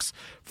Canucks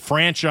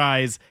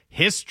franchise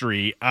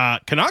history.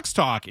 Canucks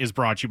Talk is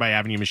brought to you by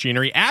Avenue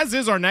Machinery, as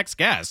is our next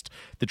guest,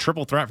 the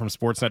triple threat from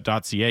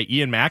Sportsnet.ca,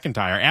 Ian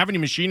McIntyre. Avenue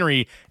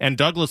Machinery and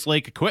Douglas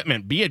Lake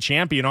Equipment. Be a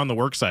champion on the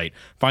worksite.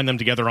 Find them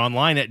together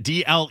online at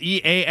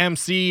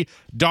dleamc.com.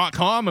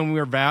 And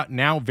we're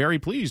now very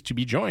pleased to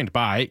be joined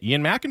by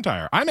Ian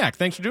McIntyre. Mac,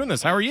 thanks for doing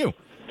this. How are you?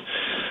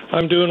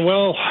 I'm doing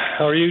well.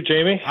 How are you,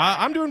 Jamie?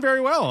 I'm doing very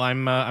well.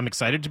 I'm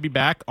excited to be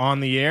back on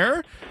the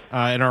air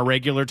in our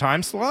regular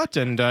time slot,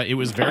 and it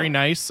was very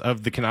nice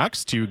of the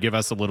Canucks to give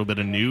us a little bit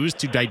of news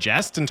to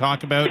digest and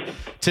talk about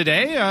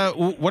today.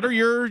 What are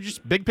your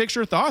just big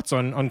picture thoughts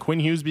on Quinn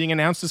Hughes being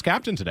announced as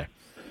captain today?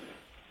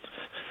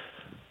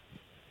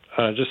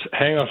 Just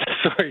hang on.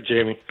 Sorry,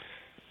 Jamie.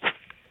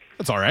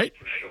 That's all right.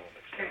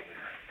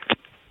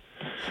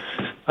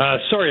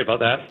 Sorry about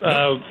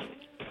that.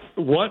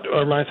 What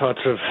are my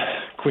thoughts of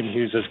Quinn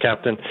Hughes as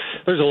captain?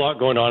 There's a lot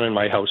going on in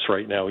my house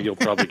right now. You'll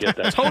probably get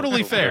that.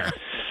 Totally fair.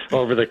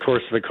 Over the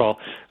course of the call.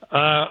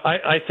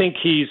 I think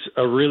he's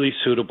a really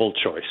suitable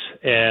choice,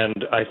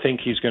 and I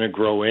think he's going to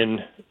grow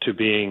into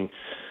being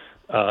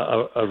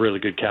a really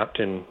good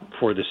captain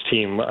for this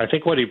team. I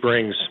think what he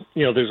brings,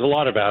 there's a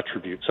lot of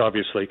attributes,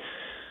 obviously.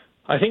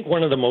 I think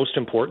one of the most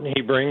important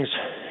he brings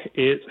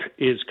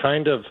is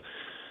kind of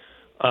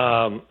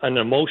an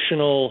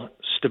emotional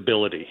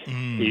stability.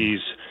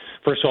 He's,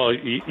 first of all,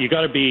 you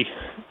got to be,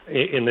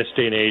 in this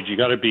day and age, you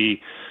got to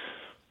be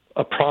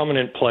a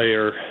prominent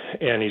player,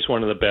 and he's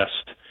one of the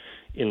best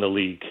in the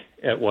league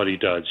at what he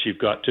does. You've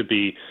got to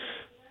be,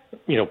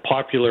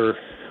 popular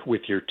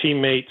with your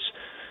teammates.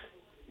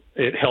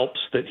 It helps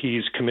that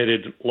he's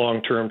committed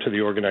long-term to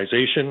the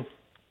organization.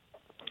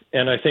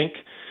 And I think,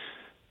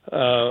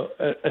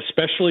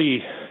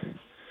 especially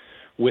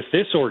with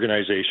this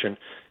organization,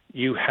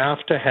 you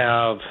have to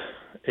have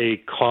a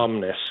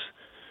calmness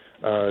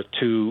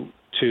to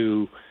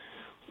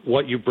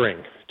what you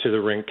bring to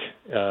the rink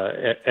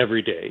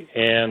every day.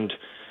 And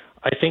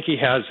I think he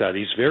has that.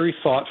 He's very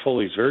thoughtful.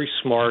 He's very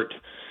smart.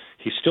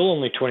 He's still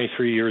only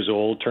 23 years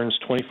old, turns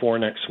 24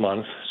 next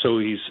month. So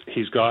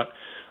he's got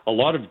a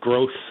lot of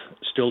growth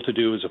still to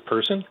do as a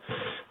person.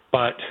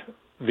 But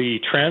the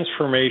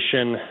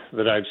transformation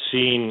that I've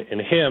seen in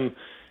him,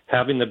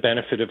 having the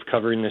benefit of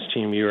covering this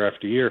team year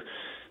after year,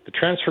 the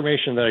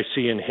transformation that I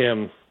see in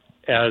him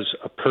as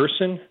a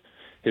person,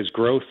 his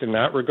growth in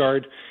that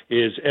regard,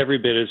 is every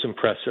bit as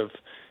impressive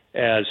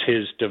as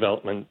his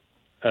development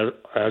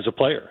as a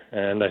player.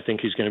 And I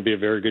think he's going to be a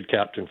very good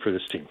captain for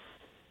this team.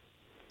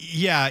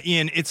 Yeah,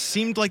 Ian, it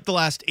seemed like the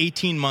last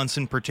 18 months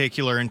in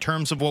particular, in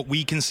terms of what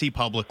we can see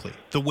publicly,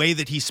 the way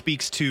that he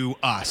speaks to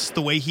us,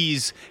 the way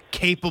he's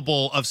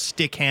capable of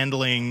stick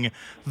handling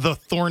the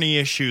thorny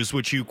issues,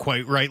 which you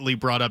quite rightly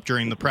brought up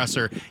during the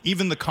presser,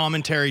 even the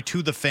commentary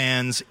to the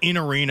fans in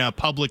arena,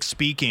 public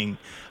speaking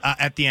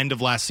at the end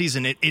of last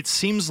season. It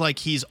seems like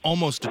he's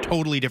almost a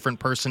totally different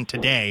person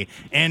today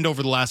and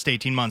over the last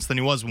 18 months than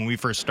he was when we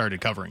first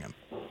started covering him.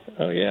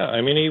 Oh, yeah.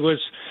 I mean, he was...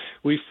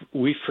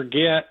 We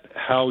forget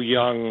how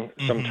young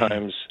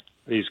sometimes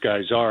these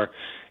guys are.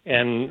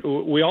 And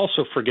we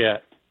also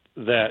forget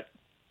that,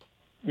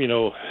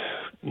 more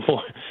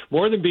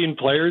than being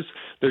players,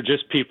 they're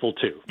just people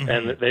too.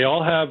 And they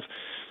all have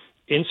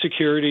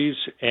insecurities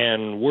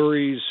and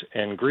worries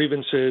and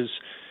grievances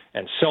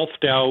and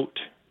self-doubt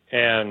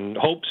and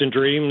hopes and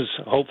dreams.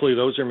 Hopefully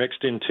those are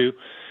mixed in too.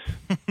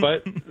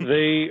 But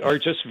they are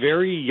just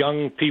very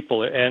young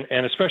people,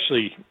 and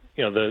especially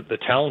the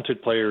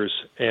talented players,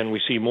 and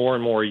we see more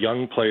and more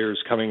young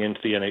players coming into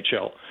the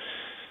NHL,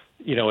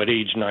 at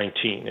age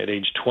 19, at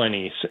age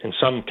 20, in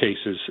some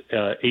cases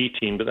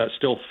 18, but that's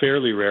still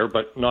fairly rare,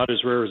 but not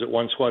as rare as it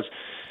once was.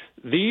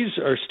 These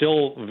are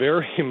still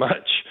very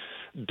much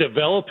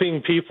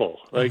developing people.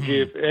 Like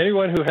if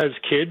anyone who has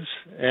kids,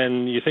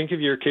 and you think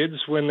of your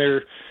kids when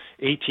they're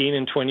 18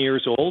 and 20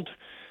 years old,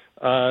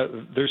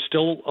 there's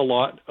still a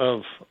lot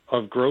of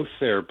growth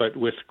there. But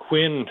with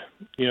Quinn,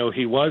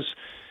 he was...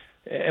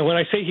 And when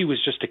I say he was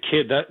just a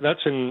kid,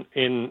 that's in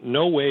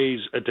no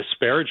ways a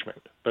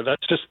disparagement, but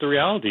that's just the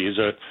reality.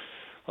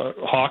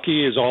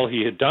 Hockey is all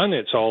he had done.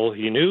 It's all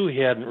he knew. He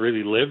hadn't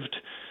really lived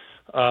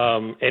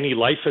any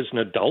life as an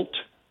adult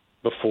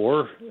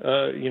before,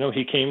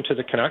 he came to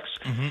the Canucks.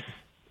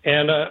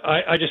 And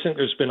I just think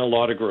there's been a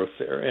lot of growth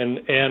there.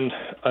 And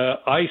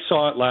I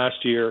saw it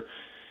last year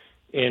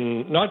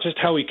in not just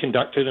how he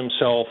conducted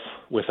himself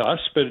with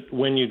us, but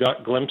when you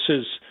got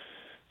glimpses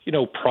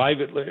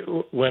privately,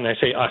 when I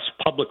say us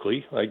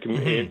publicly, like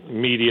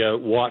media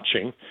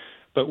watching,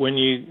 but when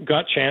you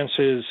got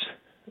chances,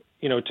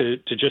 to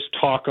just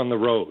talk on the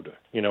road,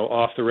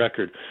 off the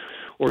record,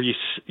 or you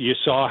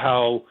saw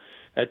how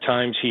At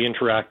times he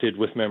interacted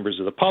with members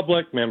of the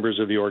public, members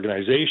of the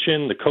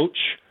organization, the coach.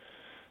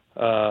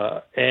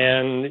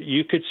 And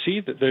you could see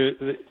that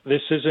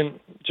this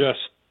isn't just,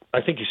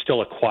 I think he's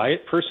still a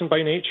quiet person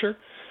by nature,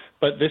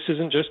 but this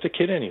isn't just a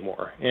kid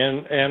anymore.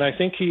 And I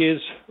think he is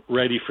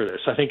ready for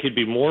this. I think he'd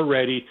be more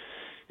ready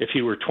if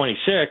he were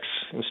 26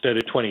 instead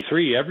of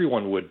 23.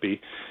 Everyone would be.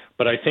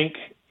 But I think,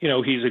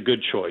 he's a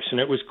good choice. And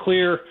it was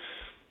clear,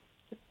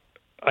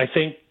 I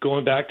think,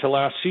 going back to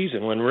last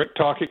season when Rick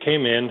Tocchet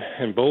came in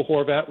and Bo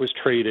Horvat was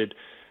traded,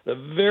 the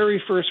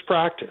very first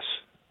practice,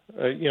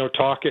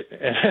 Tocchet,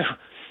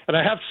 and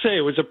I have to say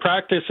it was a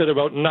practice at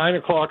about 9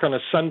 o'clock on a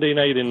Sunday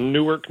night in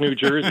Newark, New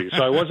Jersey,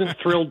 so I wasn't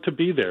thrilled to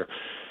be there.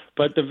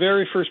 But the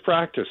very first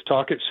practice,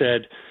 Tocchet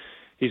said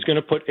he's going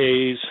to put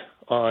A's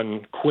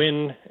on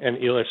Quinn and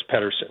Elias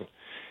Pettersson.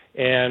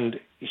 And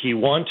he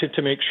wanted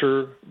to make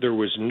sure there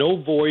was no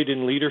void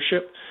in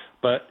leadership,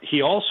 but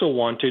he also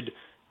wanted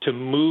to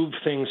move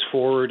things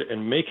forward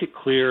and make it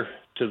clear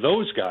to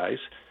those guys,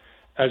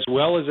 as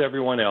well as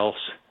everyone else,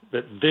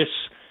 that this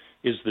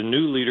is the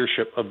new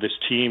leadership of this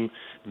team.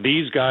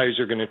 These guys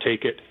are going to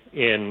take it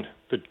in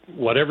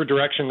whatever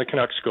direction the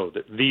Canucks go,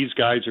 that these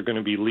guys are going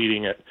to be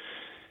leading it.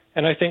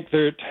 And I think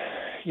that,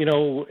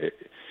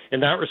 in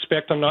that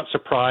respect, I'm not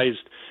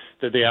surprised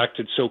that they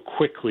acted so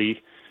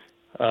quickly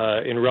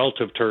in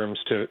relative terms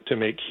to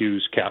make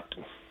Hughes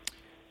captain.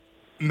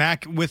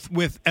 Mac,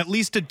 with at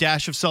least a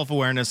dash of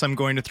self-awareness, I'm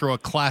going to throw a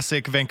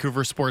classic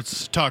Vancouver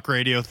sports talk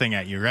radio thing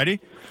at you.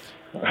 Ready?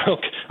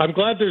 Okay. I'm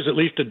glad there's at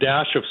least a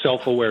dash of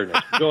self-awareness.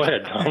 Go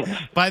ahead, Thomas.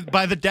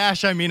 By the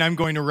dash, I mean I'm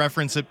going to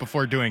reference it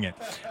before doing it.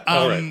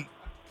 All right.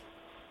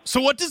 So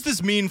what does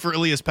this mean for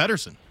Elias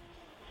Pettersson?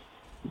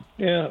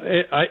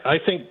 Yeah, I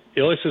think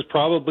Elias is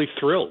probably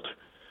thrilled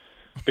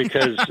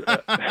because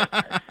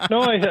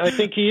I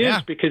think he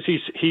is because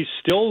he's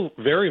still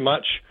very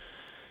much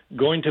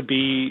going to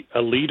be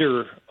a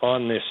leader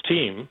on this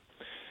team,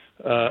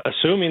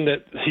 assuming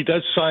that he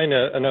does sign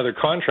another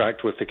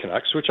contract with the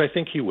Canucks, which I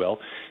think he will.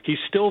 He's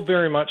still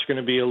very much going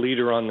to be a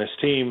leader on this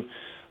team,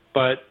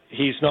 but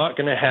he's not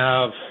going to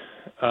have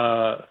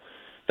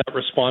that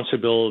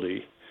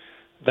responsibility,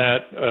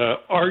 that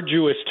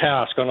arduous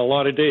task on a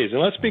lot of days.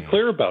 And let's be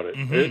clear about it.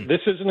 Mm-hmm.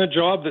 This isn't a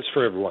job that's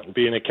for everyone,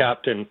 being a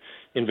captain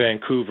in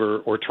Vancouver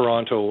or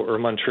Toronto or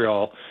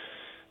Montreal.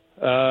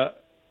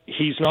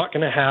 He's not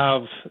going to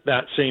have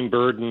that same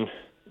burden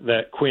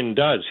that Quinn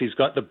does. He's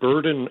got the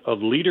burden of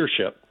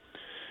leadership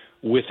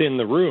within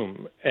the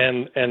room,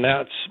 and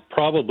that's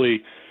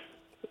probably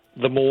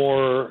the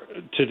more,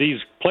 to these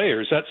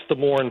players, that's the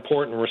more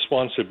important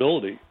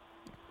responsibility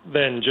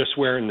than just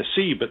wearing the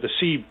C. But the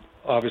C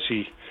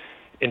obviously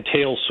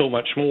entails so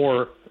much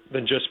more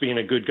than just being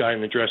a good guy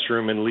in the dressing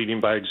room and leading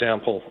by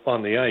example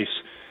on the ice.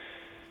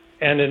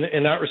 And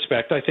in that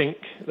respect, I think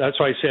that's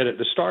why I said at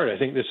the start, I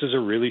think this is a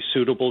really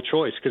suitable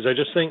choice, because I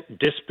just think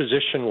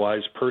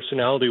disposition-wise,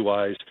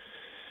 personality-wise,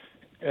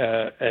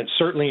 and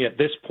certainly at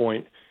this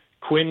point,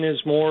 Quinn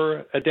is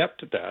more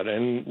adept at that.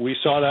 And we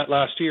saw that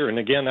last year. And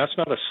again, that's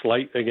not a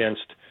slight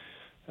against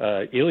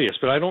Elias,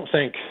 but I don't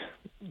think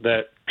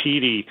that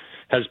Petey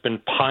has been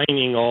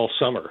pining all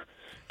summer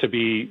to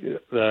be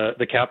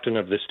the captain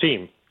of this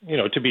team.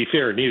 To be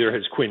fair, neither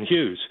has Quinn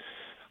Hughes.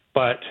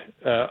 But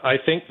I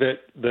think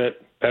that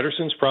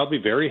Pettersson's probably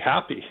very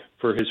happy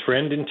for his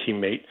friend and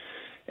teammate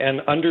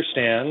and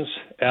understands,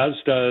 as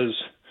does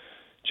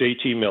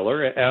JT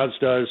Miller, as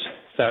does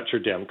Thatcher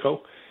Demko,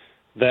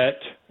 that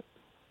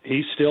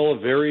he's still a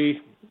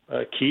very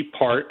key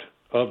part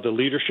of the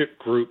leadership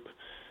group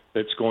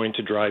that's going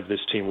to drive this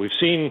team. We've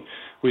seen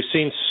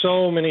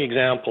so many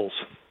examples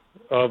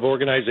of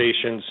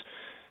organizations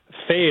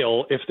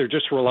fail if they're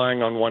just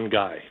relying on one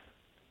guy.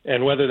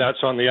 And whether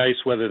that's on the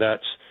ice, whether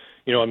that's,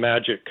 a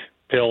magic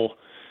pill,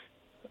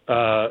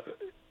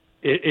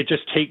 it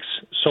just takes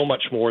so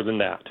much more than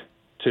that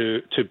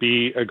to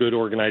be a good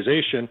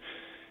organization.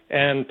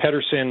 And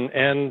Pettersson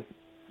and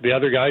the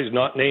other guys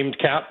not named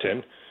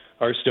captain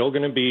are still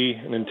going to be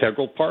an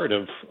integral part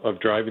of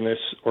driving this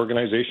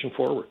organization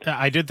forward.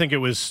 I did think it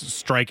was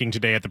striking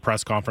today at the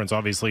press conference.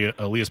 Obviously,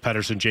 Elias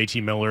Pettersson,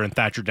 JT Miller, and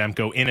Thatcher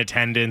Demko in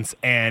attendance.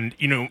 And,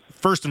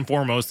 first and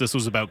foremost, this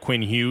was about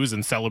Quinn Hughes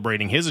and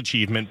celebrating his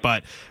achievement.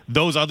 But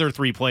those other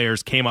three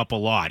players came up a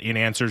lot in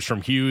answers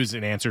from Hughes,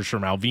 in answers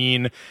from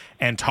Alvin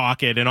and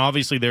Tocchet. And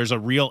obviously, there's a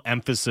real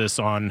emphasis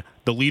on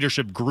the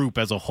leadership group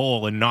as a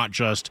whole and not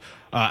just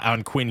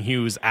on Quinn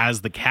Hughes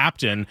as the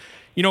captain.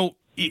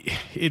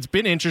 It's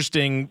been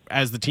interesting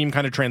as the team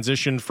kind of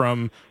transitioned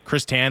from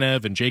Chris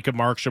Tanev and Jacob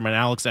Markstrom and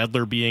Alex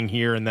Edler being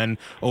here, and then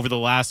over the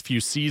last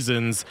few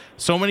seasons,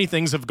 so many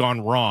things have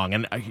gone wrong.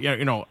 And,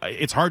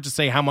 it's hard to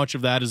say how much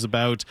of that is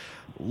about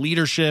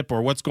leadership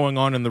or what's going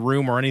on in the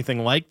room or anything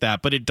like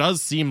that, but it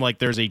does seem like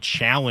there's a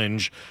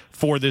challenge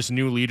for this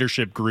new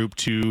leadership group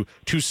to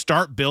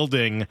start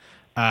building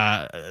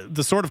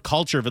the sort of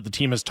culture that the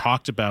team has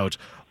talked about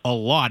a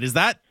lot. Is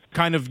that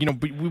kind of,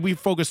 we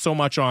focus so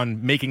much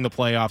on making the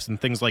playoffs and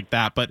things like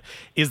that, but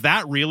is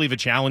that really the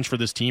challenge for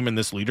this team and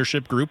this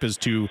leadership group, is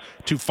to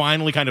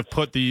finally kind of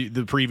put the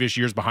previous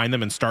years behind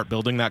them and start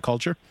building that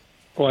culture?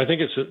 Well, I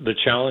think it's the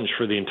challenge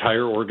for the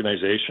entire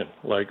organization,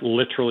 like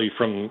literally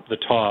from the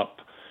top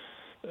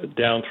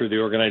down through the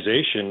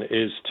organization,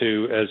 is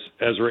to,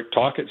 as Rick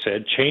Tocchet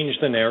said, change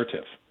the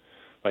narrative.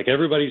 Like,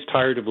 everybody's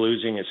tired of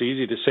losing. It's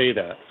easy to say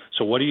that.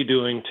 So what are you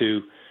doing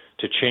to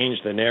change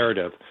the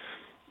narrative?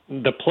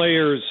 The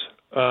players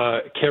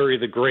carry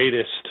the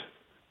greatest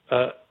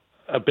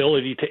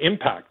ability to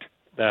impact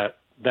that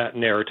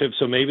narrative.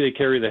 So maybe they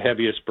carry the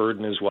heaviest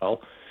burden as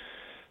well.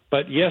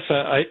 But yes,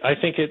 I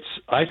think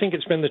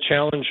it's been the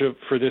challenge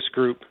for this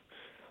group,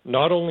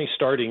 not only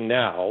starting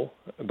now,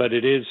 but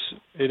it is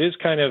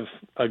kind of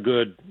a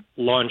good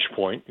launch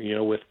point.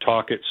 With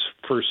Tocchet's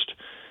first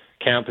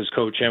camp as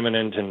coach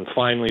eminent, and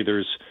finally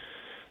there's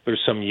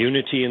some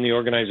unity in the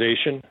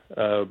organization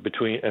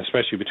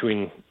especially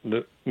between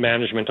the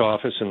management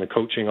office and the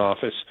coaching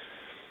office.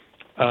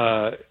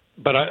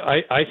 But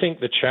I think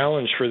the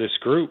challenge for this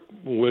group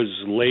was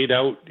laid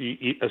out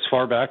as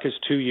far back as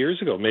 2 years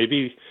ago,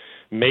 maybe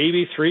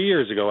 3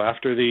 years ago,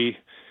 after the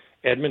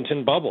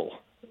Edmonton bubble,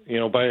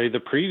 by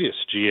the previous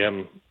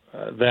GM,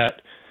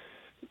 that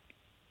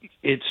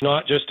it's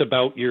not just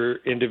about your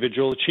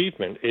individual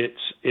achievement.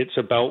 It's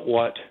about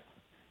what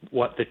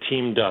the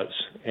team does.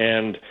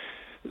 And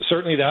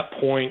certainly that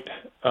point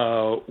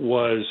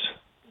was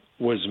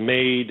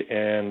made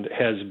and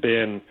has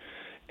been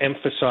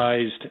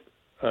emphasized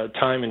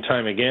time and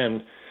time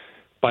again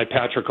by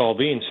Patrick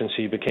Allvin since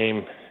he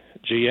became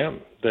GM.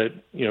 That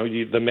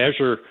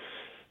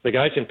the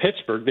guys in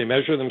Pittsburgh, they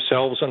measure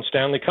themselves on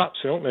Stanley Cups.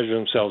 They don't measure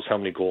themselves how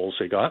many goals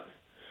they got.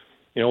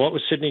 What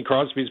was Sidney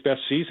Crosby's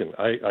best season?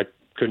 I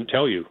couldn't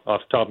tell you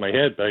off the top of my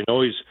head, but I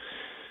know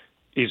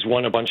he's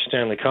won a bunch of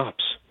Stanley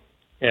Cups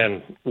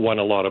and won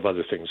a lot of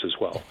other things as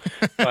well.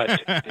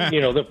 But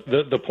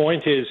the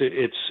point is,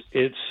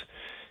 it's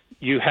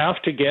you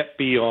have to get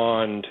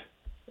beyond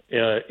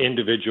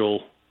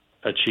individual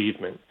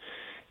achievement.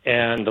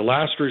 And the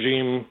last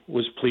regime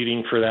was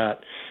pleading for that.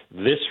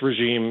 This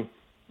regime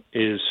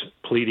is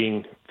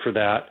pleading for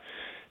that.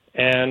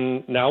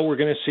 And now we're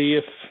going to see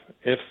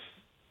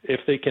if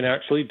they can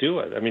actually do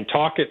it. I mean,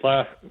 Tocchet,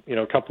 a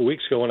couple of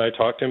weeks ago when I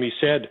talked to him, he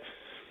said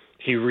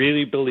he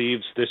really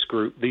believes this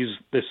group,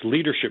 this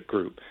leadership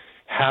group,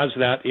 has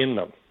that in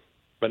them.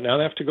 But now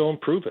they have to go and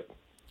prove it.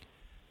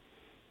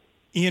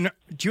 Ian,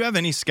 do you have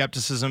any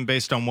skepticism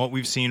based on what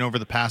we've seen over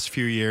the past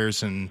few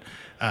years and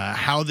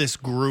how this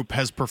group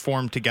has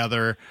performed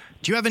together?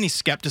 Do you have any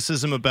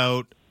skepticism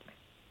about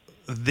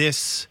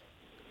this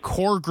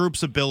core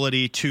group's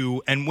ability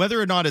to, and whether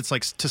or not it's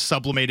like to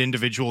sublimate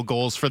individual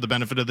goals for the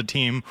benefit of the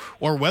team,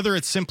 or whether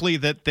it's simply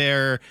that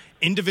their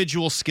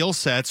individual skill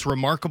sets,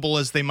 remarkable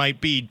as they might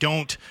be,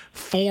 don't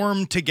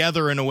form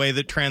together in a way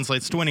that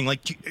translates to winning?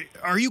 Like,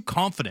 are you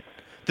confident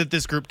that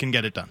this group can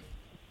get it done?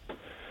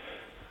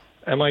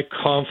 Am I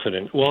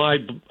confident? Well,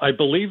 I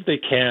believe they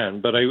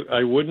can, but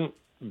I wouldn't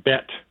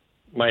bet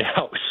my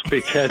house,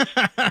 because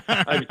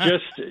I've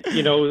just,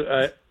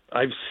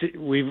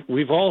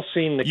 we've all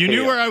seen the chaos. You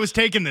knew where I was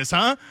taking this,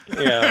 huh?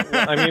 Yeah,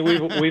 I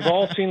mean, we've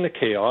all seen the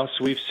chaos.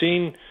 We've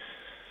seen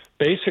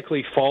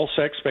basically false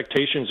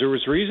expectations. There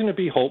was reason to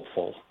be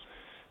hopeful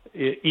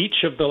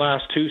each of the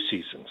last two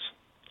seasons.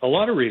 A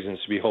lot of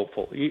reasons to be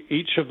hopeful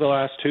each of the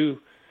last two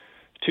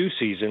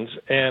seasons,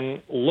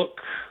 and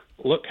look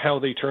how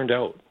they turned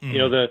out.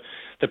 Mm.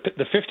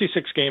 The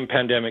 56 game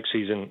pandemic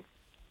season,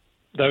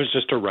 that was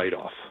just a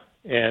write-off,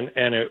 and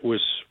it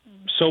was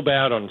so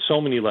bad on so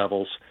many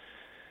levels.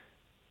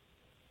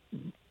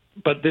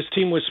 But this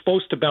team was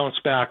supposed to bounce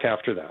back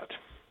after that,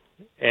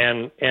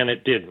 and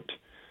it didn't.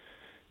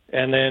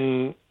 And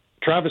then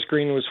Travis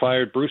Green was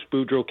fired, Bruce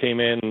Boudreau came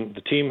in,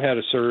 the team had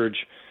a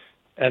surge,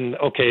 and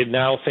okay,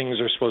 now things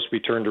are supposed to be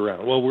turned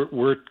around. Well,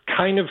 we're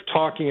kind of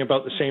talking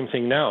about the same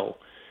thing now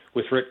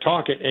with Rick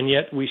Tocchet, and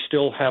yet we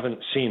still haven't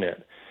seen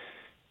it.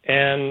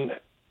 And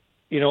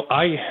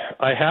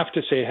I have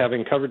to say,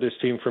 having covered this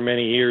team for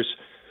many years,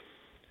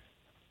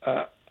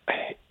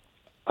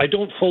 I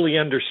don't fully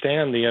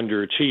understand the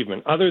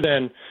underachievement, other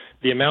than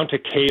the amount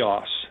of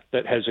chaos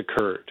that has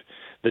occurred,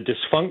 the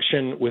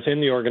dysfunction within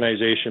the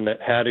organization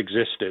that had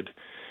existed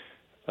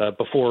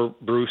before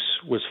Bruce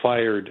was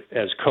fired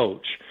as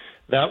coach.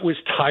 That was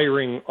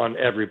tiring on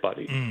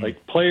everybody.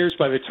 Like, players,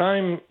 by the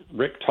time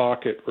Rick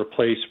Tocchet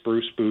replaced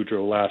Bruce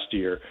Boudreau last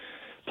year,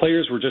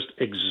 players were just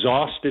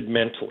exhausted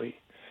mentally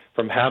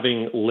from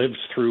having lived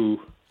through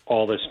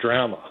all this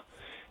drama.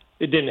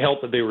 It didn't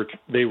help that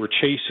they were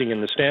chasing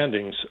in the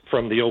standings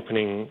from the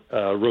opening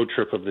road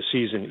trip of the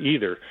season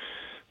either.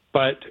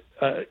 But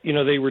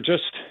they were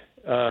just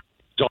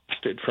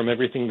exhausted from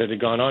everything that had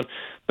gone on.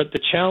 But the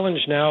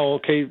challenge now,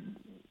 okay,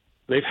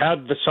 they've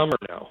had the summer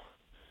now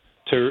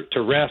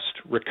to rest,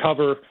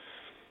 recover,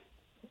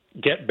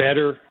 get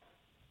better,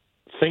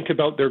 think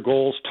about their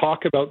goals,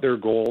 talk about their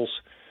goals.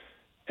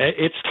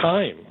 It's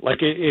time.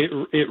 Like,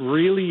 it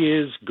really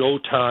is go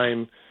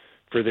time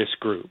for this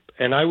group.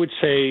 And I would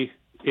say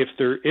if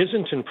there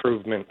isn't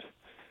improvement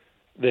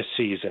this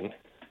season,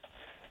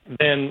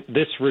 then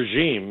this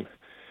regime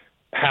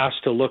has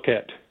to look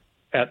at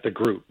the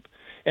group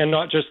and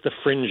not just the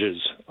fringes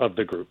of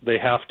the group. They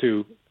have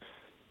to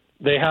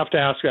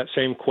ask that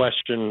same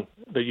question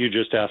that you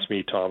just asked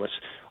me, Thomas.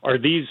 Are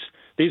these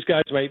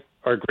guys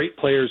are great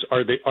players?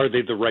 Are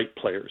they the right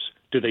players?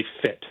 Do they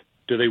fit?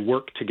 Do they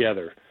work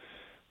together?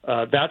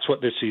 That's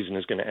what this season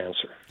is going to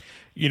answer.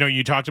 You know,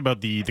 you talked about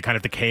the kind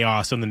of the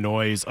chaos and the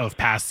noise of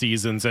past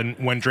seasons, and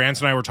when Drance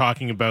and I were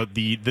talking about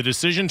the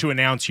decision to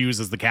announce Hughes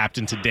as the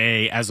captain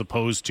today as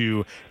opposed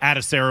to at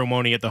a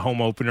ceremony at the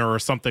home opener or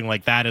something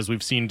like that, as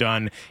we've seen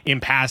done in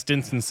past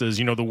instances,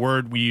 you know, the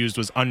word we used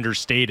was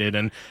understated,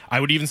 and I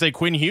would even say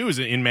Quinn Hughes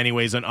in many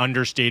ways an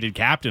understated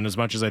captain, as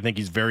much as I think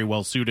he's very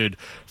well suited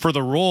for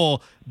the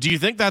role. Do you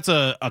think that's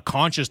a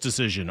conscious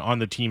decision on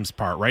the team's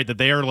part, right? That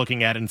they are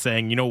looking at it and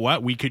saying, you know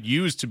what, we could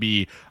use to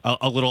be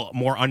a little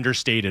more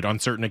understated on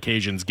certain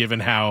occasions, given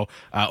how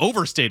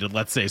overstated,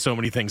 let's say, so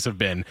many things have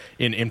been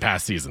in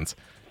past seasons?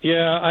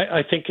 Yeah,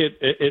 I think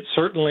it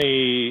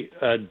certainly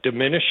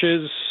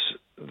diminishes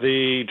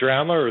the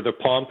drama or the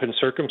pomp and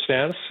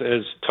circumstance,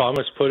 as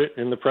Thomas put it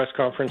in the press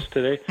conference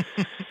today.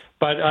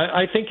 But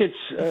I think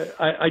it's,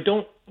 I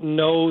don't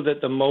know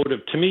that the motive,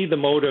 to me, the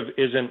motive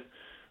isn't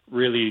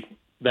really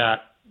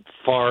that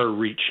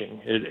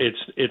far-reaching.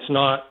 It's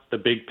not the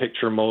big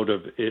picture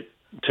motive.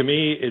 To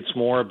me, it's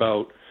more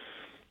about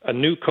a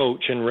new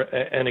coach,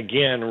 and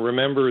again,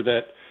 remember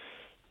that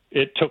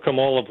it took them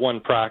all of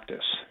one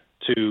practice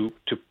to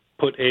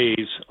put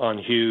A's on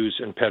Hughes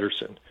and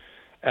Pettersson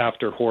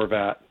after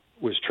Horvat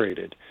was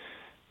traded.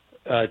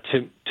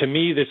 To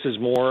me, this is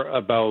more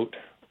about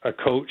a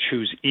coach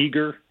who's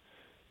eager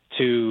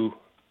to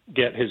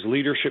get his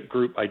leadership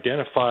group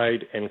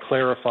identified and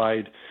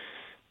clarified,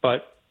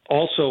 but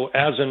also,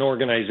 as an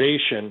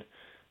organization,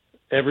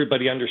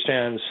 everybody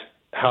understands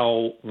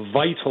how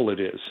vital it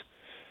is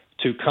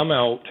to come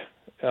out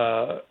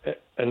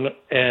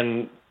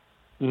and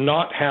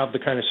not have the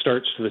kind of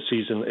starts to the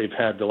season they've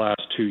had the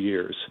last 2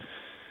 years.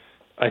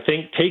 I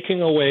think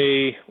taking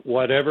away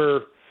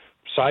whatever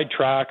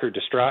sidetrack or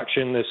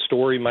distraction this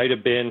story might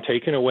have been,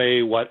 taking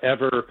away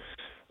whatever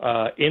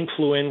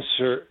influence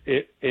or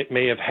it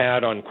may have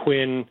had on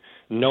Quinn,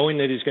 knowing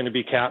that he's going to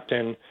be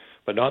captain,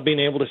 but not being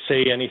able to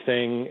say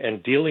anything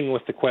and dealing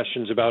with the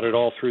questions about it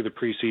all through the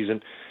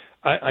preseason.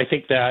 I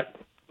think that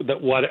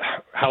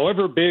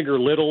however big or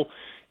little,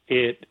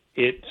 it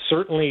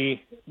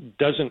certainly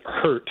doesn't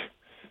hurt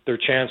their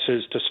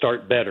chances to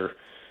start better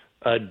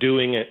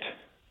doing it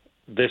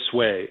this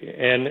way.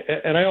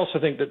 And I also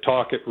think that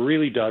Tocchet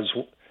really does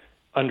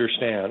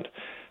understand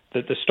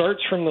that the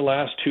starts from the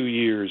last 2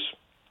 years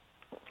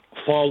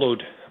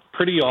followed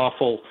pretty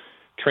awful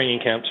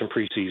training camps and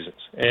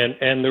preseasons.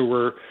 And there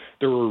were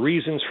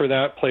reasons for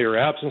that: player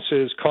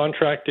absences,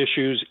 contract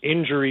issues,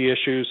 injury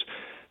issues,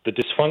 the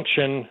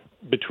dysfunction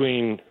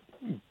between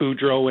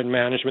Boudreau and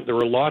management. There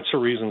were lots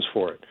of reasons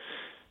for it.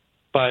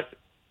 But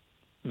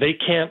they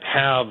can't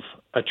have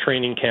a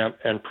training camp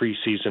and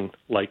preseason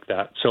like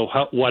that. So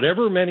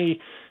whatever many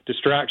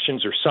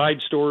distractions or side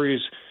stories,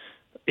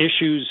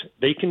 issues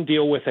they can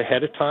deal with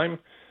ahead of time,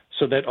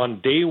 so that on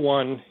day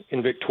one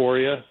in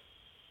Victoria,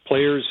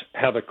 players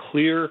have a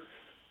clear,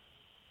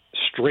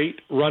 straight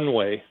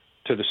runway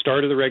to the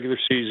start of the regular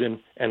season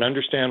and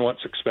understand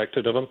what's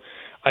expected of them.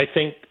 I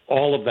think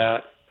all of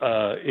that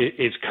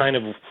is kind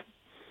of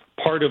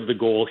part of the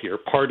goal here,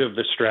 part of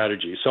the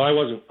strategy. So I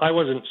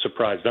wasn't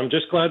surprised. I'm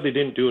just glad they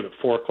didn't do it at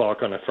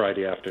 4:00 on a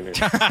Friday afternoon.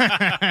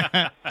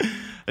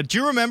 Do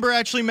you remember,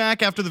 actually,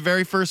 Mac, after the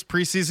very first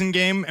preseason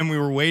game and we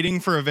were waiting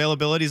for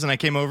availabilities and I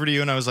came over to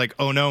you and I was like,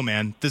 oh no,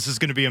 man, this is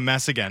going to be a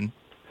mess again.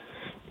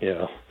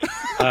 Yeah,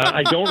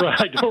 I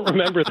don't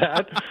remember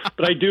that,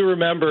 but I do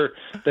remember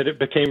that it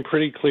became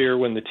pretty clear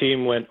when the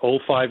team went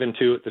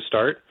 0-5-2 at the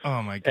start.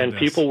 Oh my goodness! And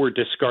people were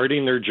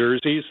discarding their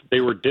jerseys.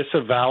 They were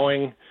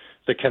disavowing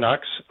the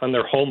Canucks on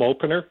their home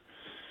opener.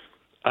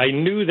 I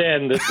knew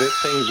then that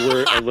things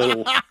were a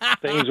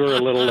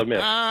little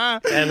amiss,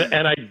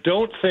 and I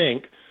don't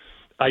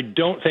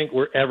think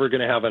we're ever going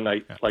to have a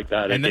night like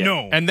that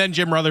again. And then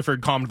Jim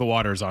Rutherford calmed the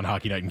waters on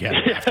Hockey Night in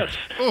Canada.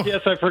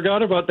 Yes, I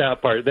forgot about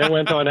that part. Then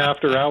went on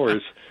after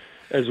hours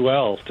as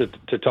well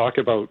to talk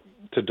about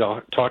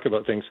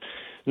things.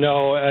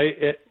 No,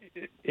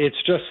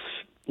 it's just,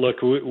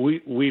 look,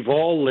 we've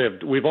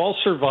all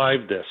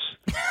survived this,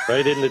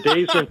 right? In the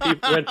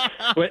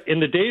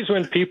days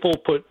when people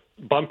put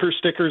bumper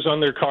stickers on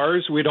their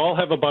cars, we'd all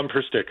have a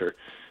bumper sticker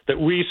that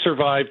we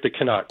survived the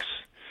Canucks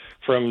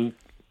from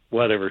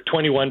whatever,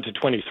 21 to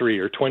 23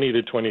 or 20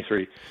 to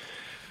 23.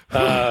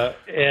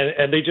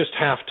 And they just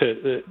have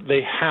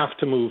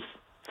to move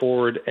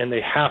forward, and they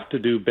have to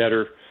do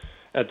better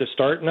at the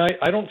start. And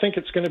I don't think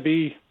it's going to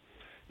be,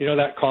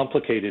 that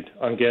complicated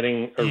on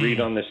getting a read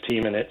on this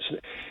team. And it's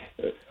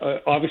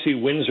obviously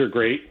wins are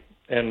great.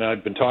 And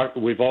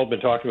we've all been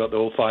talking about the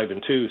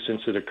 0-5-2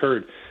 since it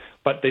occurred,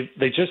 but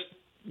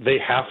they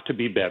have to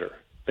be better.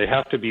 They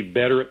have to be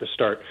better at the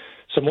start.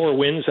 Some more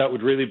wins, that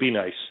would really be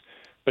nice,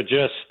 but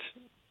just,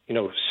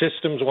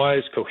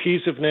 systems-wise,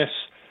 cohesiveness,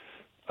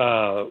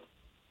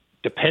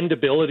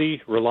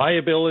 dependability,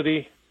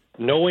 reliability,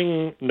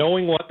 knowing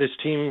what this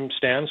team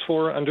stands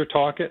for under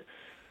Tocchet.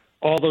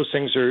 All those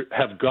things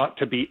have got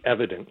to be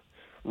evident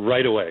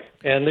right away.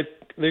 And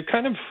they're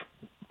kind of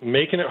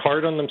making it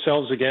hard on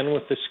themselves again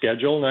with the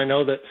schedule. And I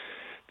know that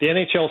the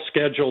NHL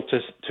schedule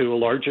to a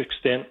large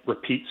extent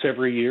repeats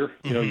every year.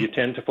 You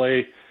tend to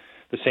play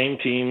the same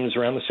teams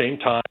around the same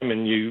time,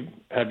 and you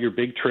have your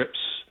big trips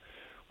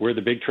where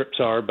the big trips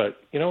are.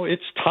 But,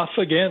 it's tough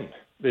again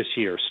this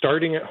year,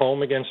 starting at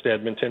home against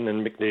Edmonton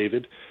and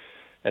McDavid,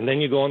 and then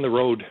you go on the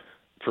road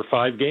for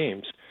 5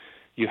 games.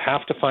 You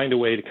have to find a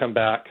way to come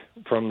back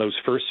from those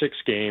first 6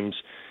 games,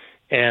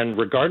 and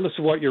regardless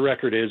of what your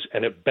record is,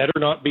 and it better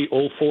not be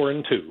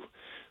 0-4-2,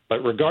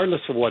 but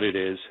regardless of what it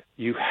is,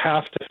 you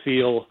have to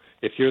feel,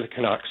 if you're the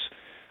Canucks,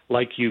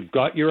 like you've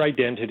got your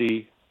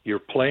identity, you're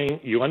playing,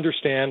 you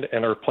understand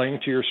and are playing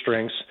to your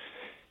strengths,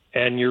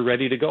 and you're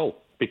ready to go.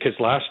 Because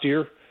last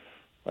year,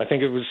 I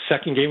think it was the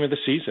second game of the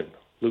season,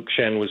 Luke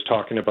Schenn was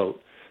talking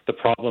about the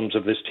problems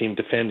of this team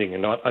defending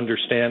and not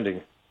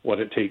understanding what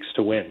it takes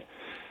to win.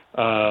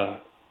 I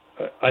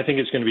think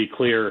it's going to be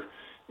clear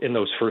in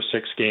those first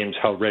 6 games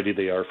how ready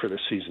they are for this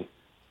season.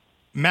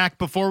 Mac,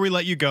 before we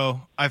let you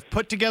go, I've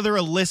put together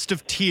a list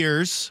of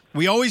tiers.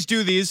 We always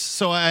do these,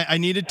 so I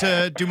needed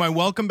to do my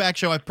welcome back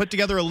show. I've put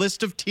together a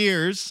list of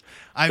tiers.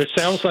 It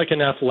sounds like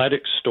an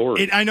athletic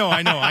story. I know.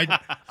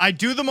 I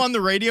do them on the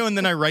radio, and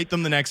then I write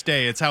them the next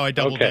day. It's how I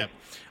double dip.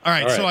 All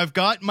right, so I've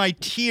got my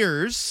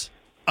tiers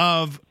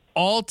of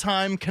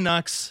all-time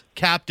Canucks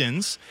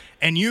captains,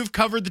 and you've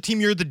covered the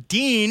team. You're the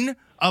dean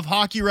of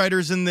hockey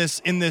writers in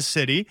this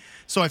city,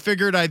 so I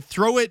figured I'd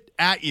throw it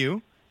at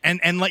you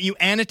and let you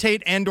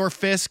annotate and or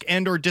fisk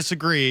and or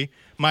disagree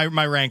my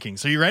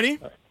rankings. Are you ready?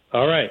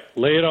 All right,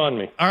 lay it on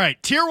me. All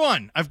right, tier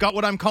 1. I've got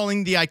what I'm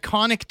calling the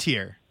iconic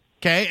tier,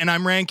 okay? And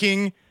I'm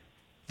ranking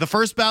the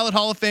first ballot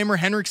Hall of Famer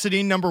Henrik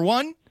Sedin number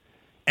 1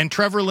 and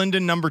Trevor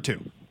Linden number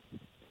 2.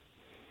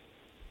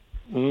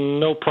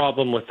 No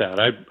problem with that.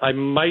 I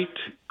might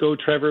go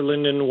Trevor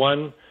Linden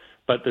 1,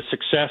 but the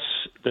success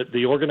that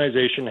the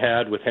organization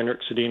had with Henrik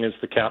Sedin as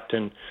the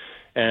captain,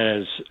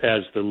 as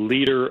the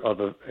leader of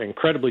an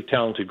incredibly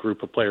talented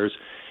group of players,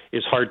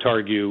 is hard to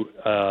argue.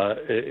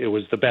 It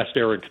was the best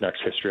era in Canucks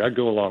history. I'd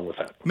go along with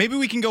that. Maybe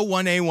we can go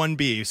 1A,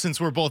 1B, since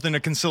we're both in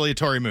a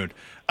conciliatory mood.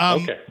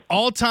 Okay.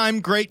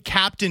 All-time great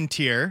captain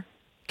tier.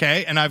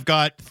 Okay, and I've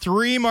got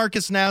 3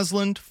 Marcus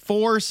Naslund,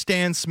 4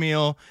 Stan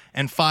Smeel,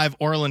 and 5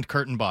 Orland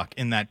Kurtenbach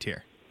in that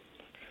tier.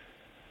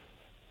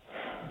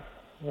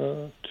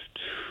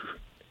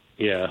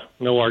 Yeah,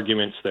 no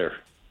arguments there.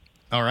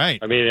 All right.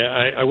 I mean,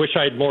 I wish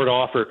I had more to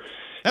offer.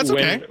 That's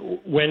okay.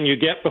 When you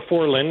get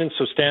before Linden,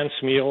 so Stan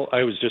Smeel,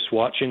 I was just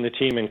watching the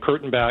team, and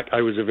Kurtenbach,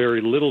 I was a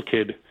very little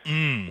kid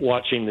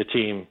watching the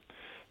team.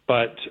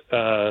 But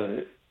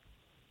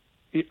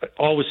he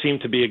always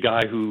seemed to be a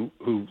guy who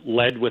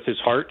led with his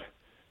heart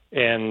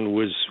and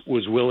was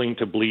willing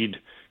to bleed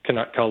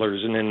Canuck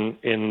colors. And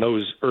in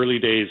those early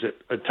days,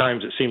 at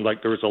times it seemed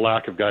like there was a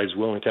lack of guys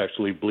willing to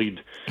actually bleed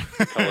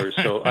colors.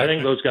 So I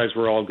think those guys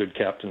were all good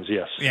captains,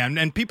 yes. Yeah,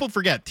 and people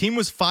forget, team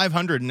was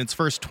 500 in its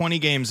first 20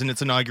 games in its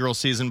inaugural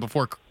season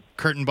before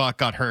Kurtenbach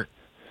got hurt.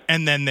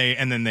 And then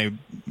they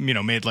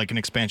made like an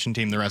expansion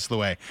team the rest of the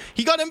way.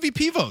 He got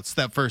MVP votes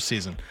that first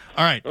season.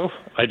 All right. Oh,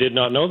 I did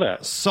not know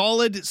that.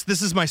 Solid.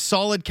 This is my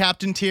solid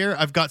captain tier.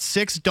 I've got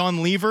 6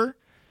 Don Lever,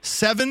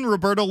 7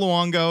 Roberto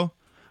Luongo.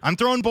 I'm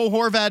throwing Bo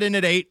Horvat in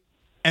at 8,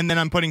 and then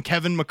I'm putting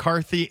Kevin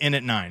McCarthy in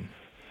at 9.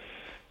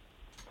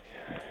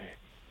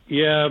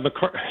 Yeah,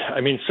 I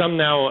mean, some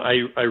now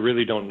I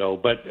really don't know,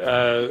 but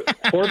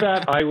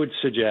Horvat I would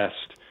suggest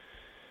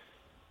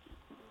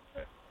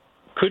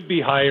could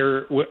be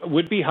higher,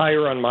 would be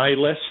higher on my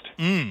list,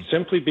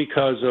 simply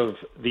because of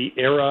the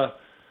era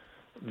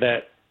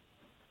that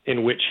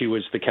in which he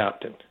was the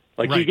captain.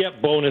 Like right. you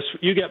get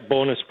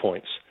bonus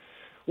points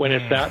when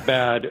it's that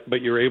bad,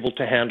 but you're able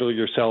to handle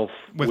yourself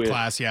with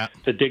class, yeah.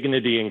 The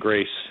dignity and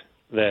grace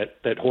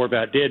that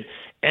Horvat did,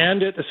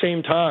 and at the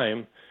same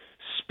time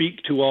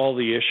speak to all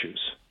the issues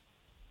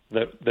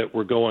that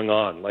were going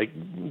on. Like,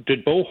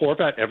 did Bo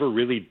Horvat ever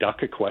really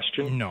duck a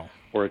question? No.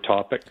 Or a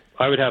topic?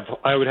 I would have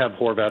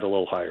Horvat a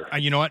little higher.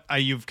 You know what?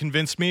 You've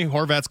convinced me.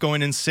 Horvat's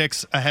going in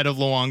 6 ahead of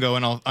Luongo,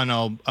 and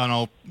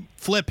I'll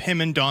flip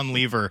him and Don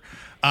Lever.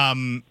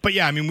 But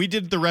yeah, I mean, we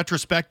did the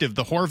retrospective.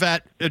 The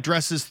Horvat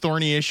addresses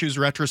thorny issues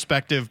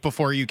retrospective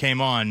before you came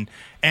on,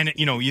 and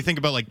you think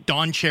about like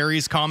Don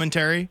Cherry's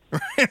commentary,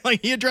 right?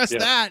 Like he addressed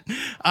that.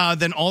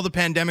 Then all the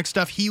pandemic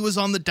stuff. He was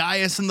on the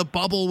dais in the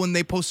bubble when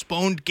they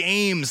postponed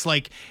games.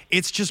 Like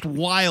it's just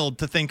wild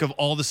to think of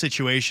all the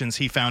situations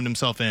he found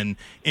himself in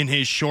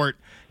his short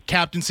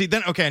captaincy.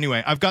 Then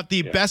anyway, I've got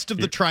the best of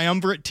the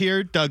triumvirate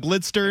tier, Doug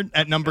Lidster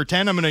at number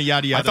 10. I'm going to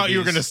yada yada. I thought you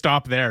were going to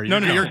stop there. No,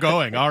 you're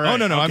going. All right. Oh,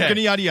 no. Okay. I'm going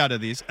to yada yada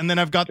these. And then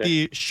I've got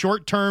the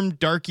short-term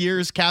dark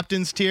years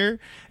captains tier,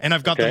 and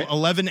I've got the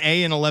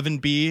 11A and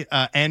 11B,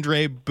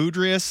 Andre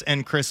Boudreas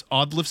and Chris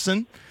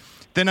Odlifson.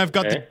 Then I've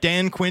got the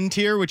Dan Quinn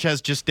tier, which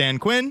has just Dan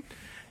Quinn.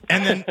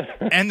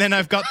 And then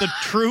I've got the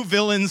true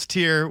villains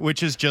tier,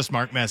 which is just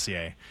Mark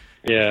Messier.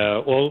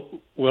 Yeah,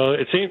 well,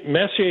 it seems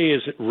Messier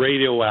is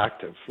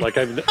radioactive. Like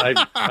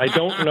I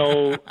don't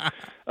know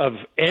of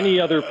any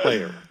other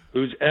player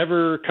who's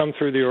ever come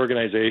through the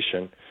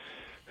organization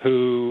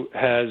who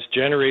has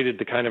generated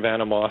the kind of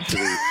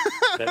animosity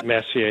that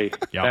Messier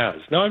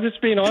has. No, I'm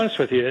just being honest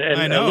with you,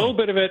 and a little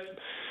bit of it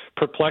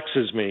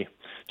perplexes me,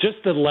 just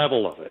the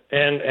level of it.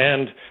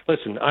 And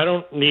listen, I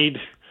don't need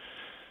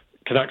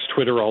Canucks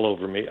Twitter all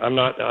over me. I'm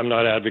not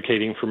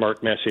advocating for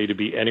Mark Messier to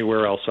be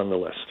anywhere else on the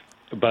list.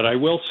 But I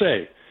will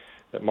say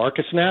that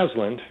Marcus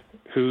Naslund,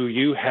 who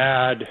you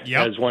had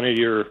as one of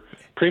your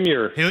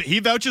premier... He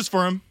vouches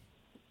for him.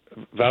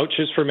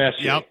 Vouches for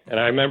Messier. Yep. And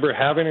I remember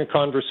having a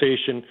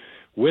conversation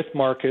with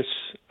Marcus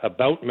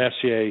about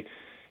Messier,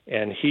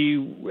 and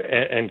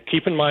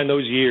keep in mind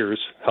those years,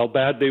 how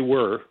bad they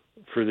were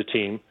for the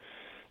team.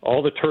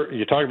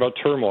 You talk about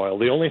turmoil.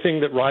 The only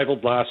thing that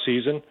rivaled last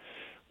season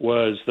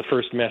was the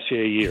first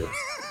Messier year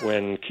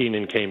when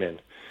Keenan came in.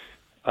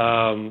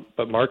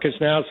 But Marcus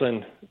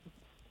Naslund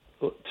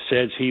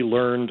says he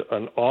learned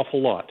an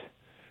awful lot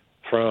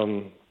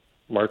from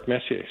Mark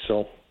Messier.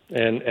 So,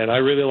 and I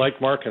really like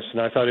Marcus,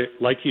 and I thought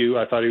he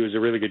was a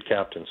really good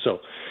captain.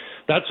 So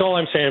that's all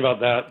I'm saying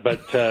about that.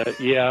 But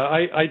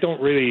I don't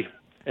really,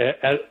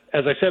 as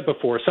I said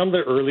before, some of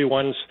the early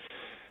ones,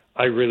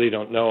 I really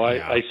don't know.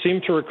 I seem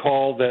to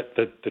recall that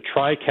the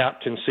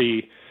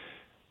tri-captaincy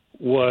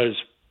was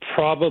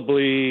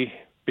probably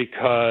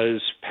because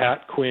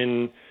Pat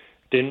Quinn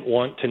didn't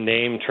want to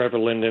name Trevor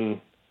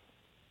Linden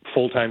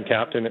full-time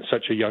captain at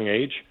such a young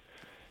age.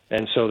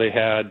 And so they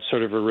had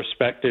sort of a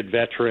respected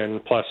veteran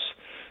plus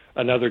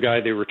another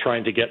guy they were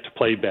trying to get to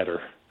play better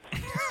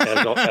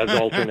as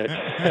alternate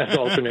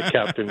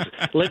captains.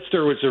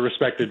 Lister was a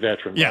respected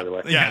veteran, by the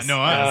way. Yeah,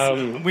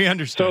 no, we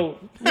understand. So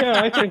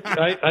I think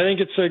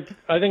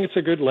it's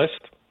a good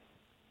list.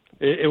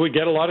 It would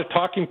get a lot of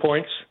talking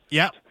points.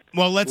 Yeah.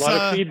 Well, a lot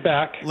of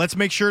feedback. Let's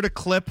make sure to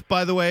clip,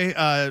 by the way,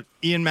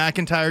 Ian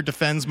McIntyre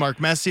defends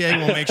Mark Messier.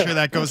 We'll make sure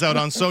that goes out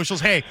on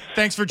socials. Hey,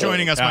 thanks for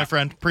joining us, my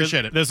friend.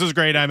 Appreciate it. This is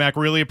great, IMAC.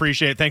 Really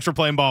appreciate it. Thanks for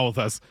playing ball with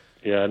us.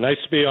 Yeah, nice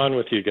to be on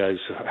with you guys.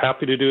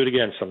 Happy to do it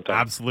again sometime.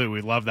 Absolutely.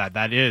 We love that.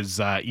 That is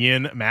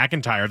Ian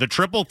McIntyre, the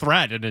triple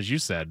threat. And as you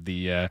said,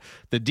 the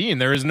Dean,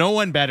 there is no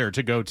one better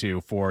to go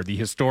to for the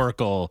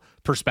historical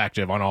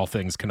perspective on all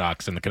things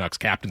Canucks and the Canucks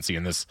captaincy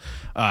in this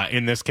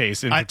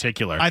case in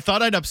particular. I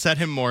thought I'd upset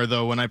him more,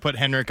 though, when I put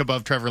Henrik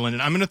above Trevor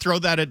Linden. I'm going to throw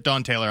that at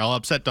Don Taylor. I'll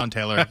upset Don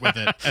Taylor with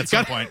it at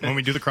some point when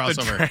we do the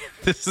crossover.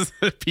 This is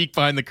a peek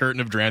behind the curtain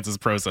of Drance's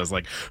process.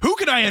 Like, who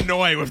can I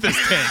annoy with this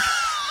take?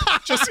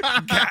 Just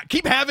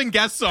keep having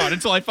guests on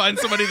until I find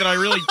somebody that I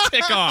really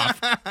tick off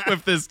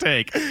with this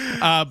take.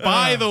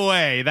 By the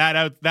way,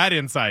 that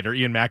insider,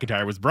 Ian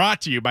McIntyre, was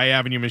brought to you by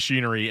Avenue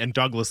Machinery and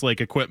Douglas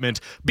Lake Equipment.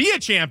 Be a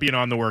champion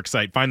on the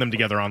worksite. Find them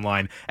together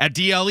online at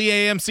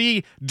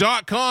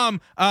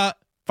dleamc.com.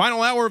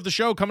 Final hour of the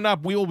show coming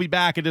up. We will be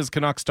back. It is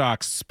Canucks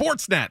Talk,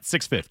 Sportsnet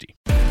 650.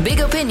 Big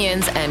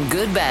opinions and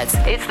good bets.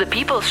 It's the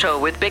People's Show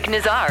with Bick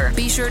Nazar.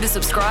 Be sure to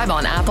subscribe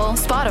on Apple,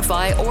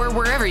 Spotify, or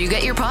wherever you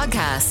get your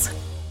podcasts.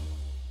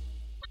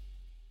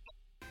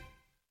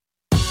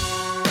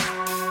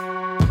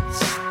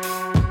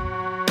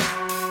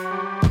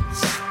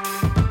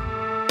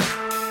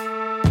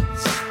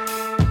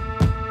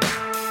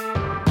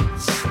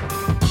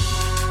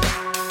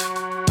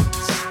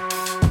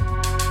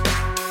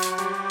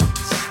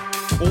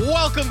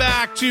 Welcome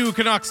back to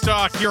Canucks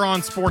Talk here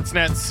on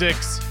Sportsnet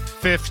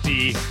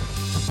 650.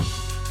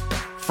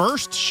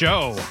 First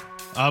show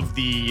of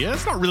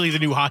it's not really the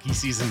new hockey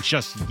season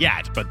just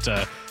yet, but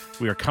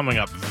we are coming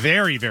up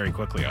very, very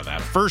quickly on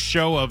that. First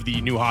show of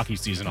the new hockey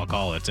season, I'll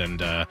call it,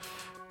 and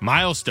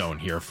milestone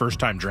here. First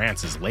time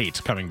Drance is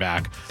late coming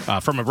back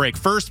from a break.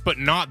 First, but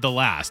not the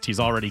last. He's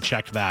already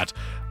checked that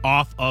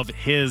off of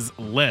his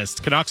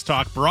list. Canucks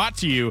Talk brought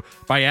to you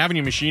by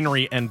Avenue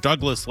Machinery and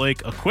Douglas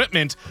Lake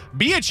Equipment.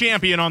 Be a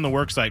champion on the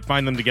worksite.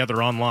 Find them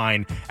together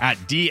online at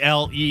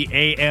dleamc.com.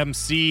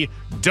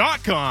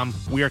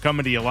 We are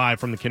coming to you live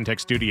from the Kintec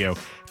studio.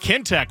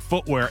 Kintec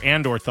Footwear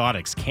and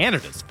Orthotics,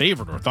 Canada's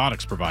favorite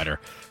orthotics provider.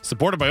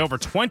 Supported by over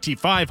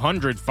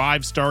 2,500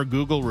 five-star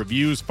Google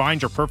reviews.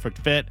 Find your perfect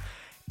fit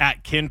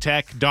at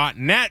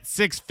kintec.net.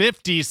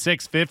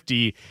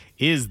 650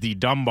 is the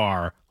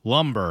Dunbar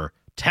Lumber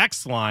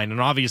text line, and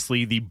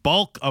obviously the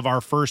bulk of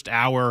our first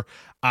hour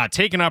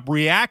taken up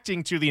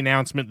reacting to the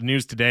announcement, the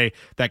news today,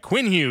 that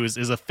Quinn Hughes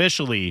is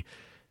officially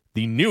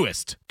the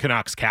newest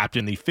Canucks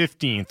captain, the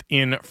 15th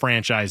in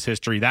franchise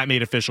history. That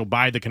made official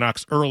by the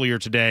Canucks earlier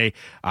today.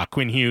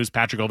 Quinn Hughes,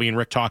 Patrick Ovi, and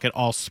Rick Tocchet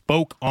all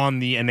spoke on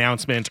the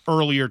announcement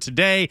earlier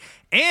today,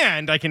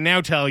 and I can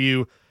now tell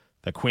you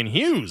that Quinn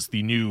Hughes,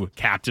 the new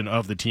captain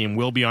of the team,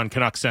 will be on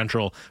Canucks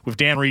Central with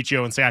Dan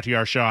Riccio and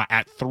Satyar Shah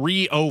at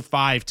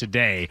 3:05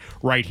 today,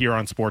 right here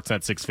on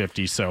Sportsnet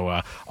 650.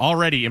 So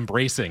already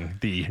embracing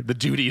the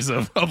duties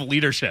of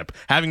leadership,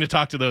 having to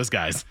talk to those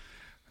guys.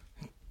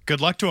 Good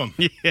luck to him.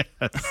 Yes.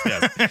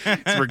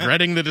 He's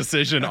regretting the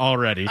decision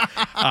already.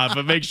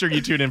 But make sure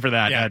you tune in for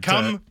that. Yeah,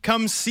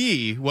 come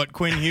see what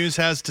Quinn Hughes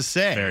has to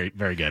say. Very,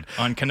 very good.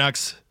 On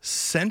Canucks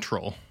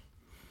Central.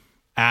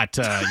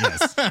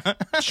 Yes,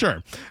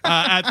 sure.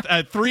 At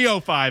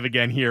 3:05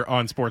 again here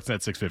on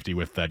Sportsnet 650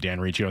 with Dan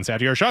Riccio and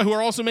Satyar Shah, who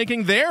are also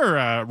making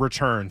their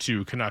return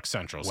to Canucks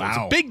Central. So It's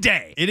a big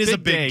day. It is a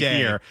big day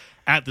here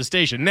at the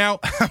station. Now,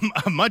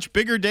 a much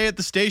bigger day at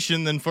the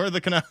station than for the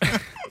Canucks.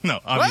 No,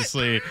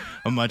 obviously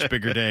a much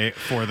bigger day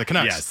for the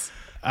Canucks.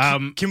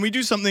 Yes. Can we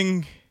do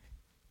something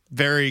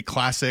very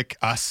classic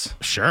us?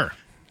 Sure.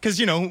 Because,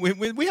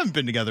 we haven't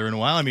been together in a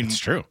while. I mean, it's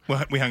true.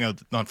 We hung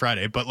out on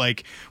Friday, but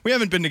we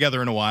haven't been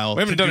together in a while.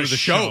 We haven't done a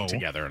show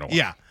together in a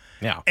while.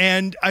 Yeah.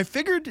 And I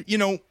figured,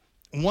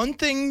 one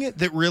thing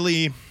that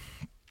really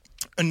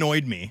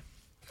annoyed me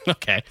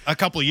a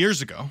couple of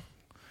years ago,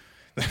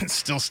 that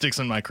still sticks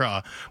in my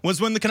craw, was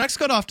when the Canucks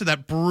got off to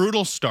that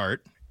brutal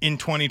start in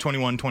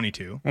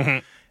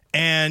 2021-22,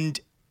 and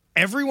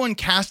everyone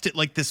cast it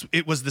like this.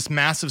 It was this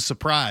massive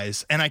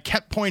surprise, and I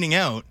kept pointing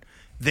out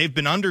they've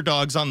been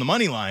underdogs on the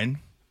money line.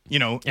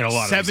 In a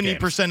lot of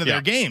 70% of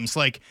their games.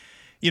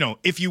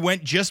 If you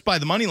went just by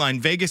the money line,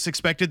 Vegas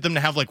expected them to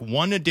have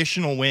one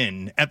additional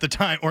win at the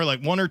time, or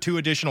one or two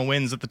additional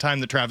wins at the time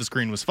that Travis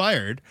Green was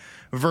fired,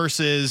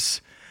 versus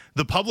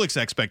the public's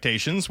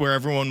expectations where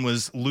everyone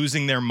was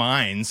losing their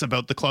minds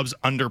about the club's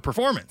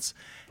underperformance.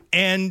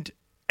 And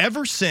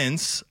ever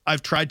since,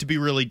 I've tried to be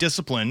really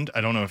disciplined,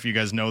 I don't know if you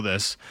guys know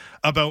this,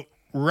 about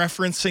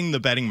referencing the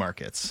betting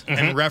markets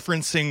and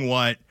referencing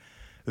what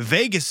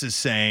Vegas is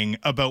saying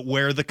about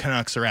where the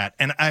Canucks are at.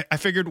 And I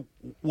figured,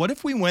 what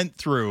if we went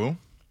through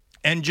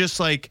and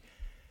just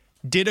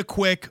did a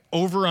quick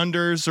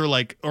over-unders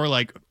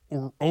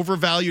or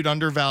overvalued,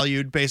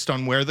 undervalued based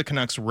on where the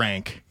Canucks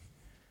rank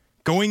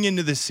going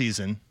into this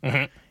season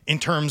in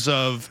terms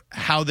of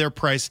how they're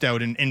priced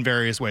out in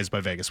various ways by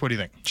Vegas. What do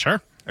you think?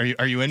 Sure. Are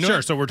you into it?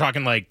 Sure. So we're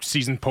talking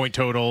season point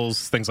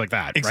totals, things like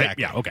that.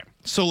 Exactly. Right? Yeah. Okay.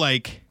 So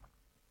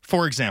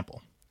for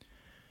example,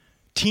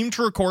 team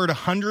to record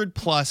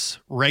 100+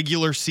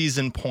 regular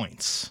season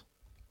points,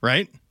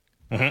 right?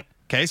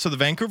 Okay, so the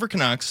Vancouver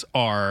Canucks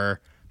are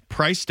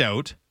priced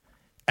out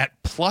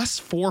at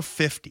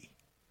 +450.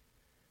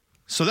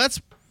 So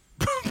that's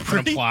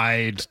pretty...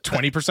 Implied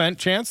 20%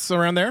 chance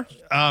around there?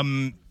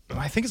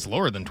 I think it's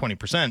lower than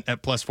 20%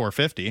 at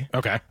 +450.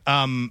 Okay.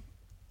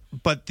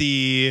 But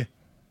the...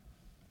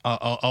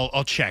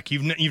 I'll check.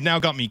 You've now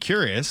got me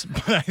curious,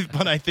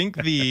 but I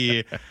think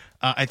the...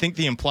 I think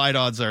the implied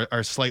odds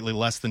are slightly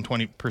less than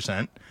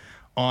 20%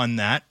 on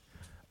that.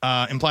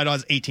 Implied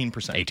odds 18%.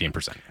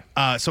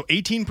 18%. So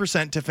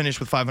 18% to finish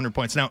with 500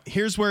 points. Now,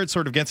 here's where it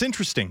sort of gets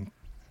interesting.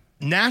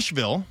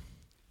 Nashville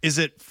is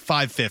at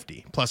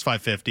 550,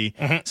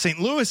 +550. St.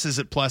 Louis is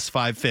at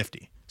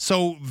 +550.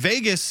 So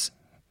Vegas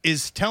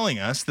is telling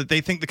us that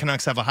they think the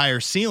Canucks have a higher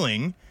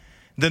ceiling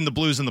than the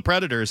Blues and the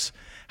Predators.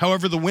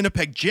 However, the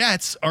Winnipeg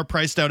Jets are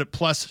priced out at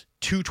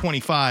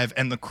 +225,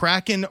 and the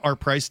Kraken are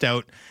priced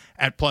out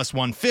at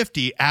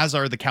 +150, as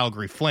are the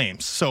Calgary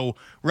Flames. So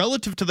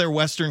relative to their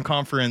Western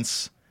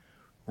Conference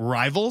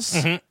rivals,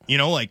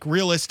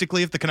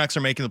 realistically, if the Canucks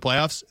are making the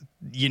playoffs,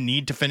 you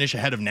need to finish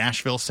ahead of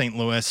Nashville, St.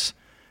 Louis,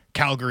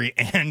 Calgary,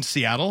 and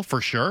Seattle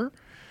for sure.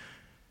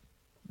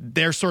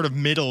 They're sort of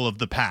middle of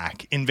the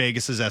pack in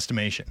Vegas's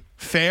estimation.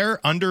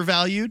 Fair,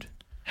 undervalued?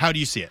 How do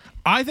you see it?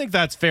 I think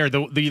that's fair.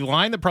 The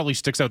line that probably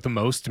sticks out the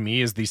most to me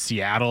is the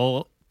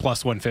Seattle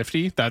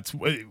 +150. That's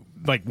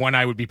one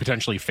I would be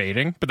potentially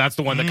fading, but that's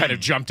the one that kind of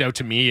jumped out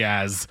to me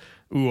as,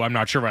 ooh, I'm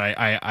not sure what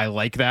I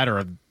like that, or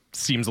it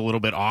seems a little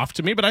bit off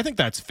to me, but I think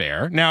that's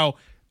fair. Now,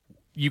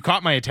 you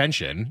caught my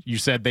attention. You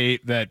said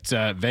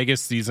that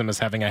Vegas sees them as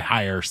having a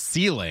higher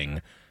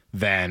ceiling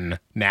than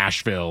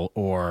Nashville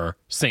or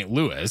St.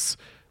 Louis.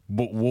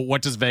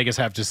 What does Vegas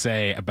have to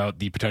say about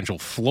the potential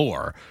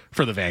floor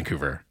for the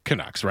Vancouver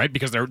Canucks, right?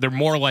 Because they're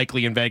more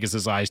likely in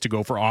Vegas's eyes to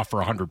go for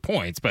 100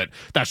 points, but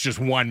that's just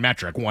one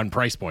metric, one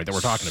price point that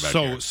we're talking about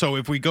here. So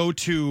if we go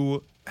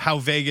to how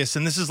Vegas,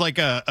 and this is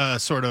a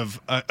sort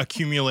of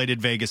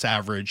accumulated Vegas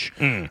average,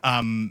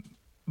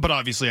 but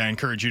obviously I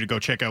encourage you to go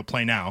check out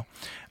Play Now.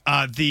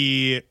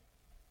 If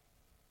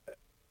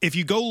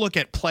you go look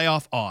at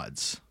playoff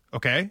odds,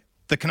 okay,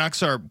 the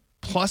Canucks are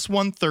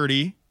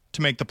 +130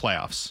 to make the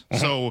playoffs.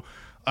 So,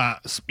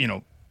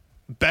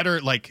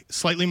 better,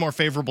 slightly more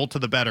favorable to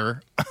the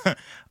better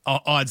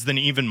odds than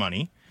even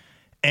money,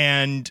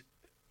 and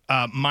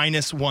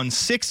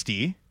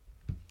 -160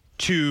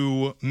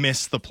 to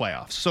miss the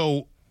playoffs.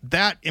 So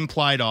that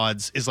implied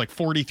odds is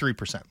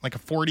 43%, a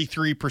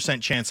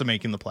 43% chance of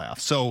making the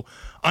playoffs. So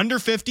under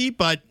 50,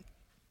 but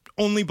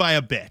only by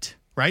a bit,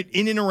 right?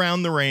 In and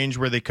around the range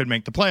where they could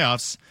make the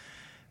playoffs.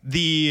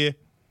 The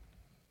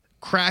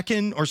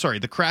Kraken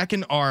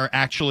are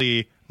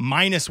actually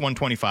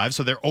 -125,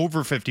 so they're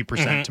over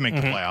 50% to make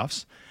the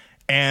playoffs.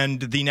 And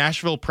the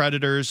Nashville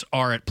Predators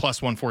are at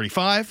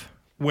 +145,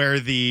 where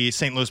the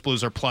St. Louis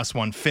Blues are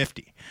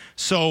 +150.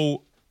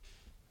 So,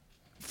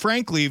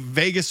 frankly,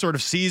 Vegas sort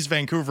of sees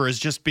Vancouver as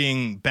just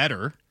being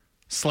better,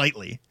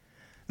 slightly,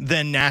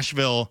 than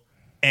Nashville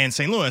and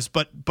St. Louis,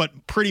 but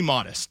pretty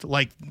modest.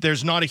 Like,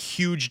 there's not a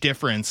huge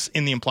difference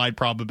in the implied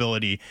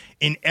probability.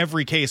 In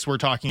every case, we're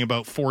talking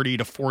about 40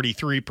 to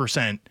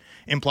 43%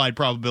 implied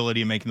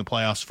probability of making the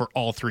playoffs for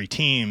all three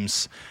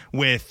teams,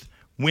 with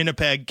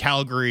Winnipeg,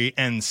 Calgary,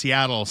 and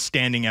Seattle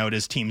standing out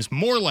as teams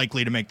more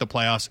likely to make the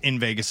playoffs in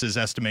Vegas's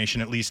estimation,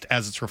 at least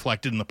as it's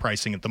reflected in the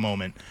pricing at the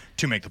moment,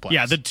 to make the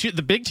playoffs. Yeah,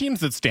 the big teams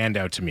that stand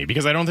out to me,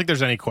 because I don't think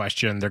there's any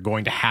question they're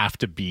going to have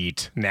to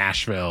beat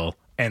Nashville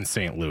and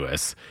St.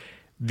 Louis.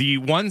 The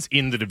ones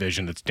in the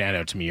division that stand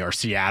out to me are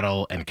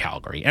Seattle and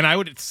Calgary. And I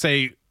would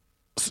say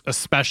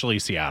especially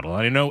Seattle.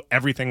 And I know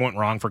everything went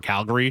wrong for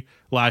Calgary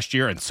last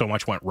year and so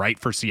much went right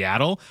for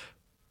Seattle.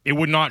 It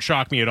would not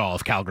shock me at all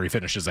if Calgary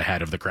finishes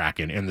ahead of the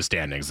Kraken in the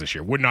standings this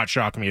year. Would not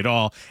shock me at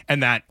all.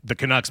 And that the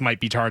Canucks might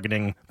be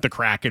targeting the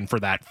Kraken for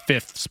that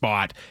 5th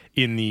spot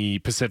in the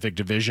Pacific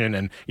Division.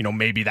 And,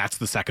 maybe that's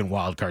the second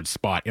wildcard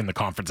spot in the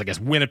conference. I guess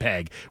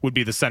Winnipeg would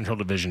be the Central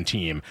Division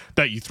team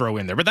that you throw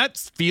in there. But that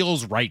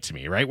feels right to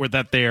me, right?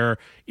 Where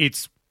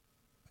it's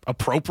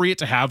appropriate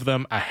to have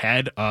them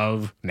ahead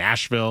of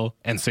Nashville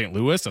and St.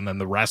 Louis, and then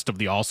the rest of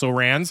the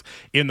also-rans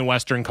in the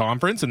Western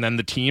Conference. And then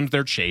the teams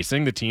they're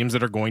chasing, the teams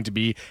that are going to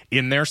be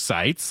in their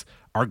sights,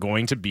 are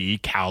going to be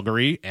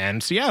Calgary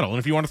and Seattle. And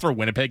if you want to throw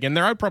Winnipeg in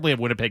there, I'd probably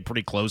have Winnipeg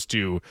pretty close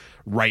to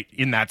right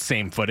in that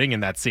same footing, in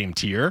that same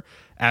tier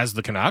as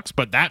the Canucks.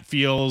 But that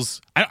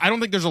feels... I don't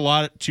think there's a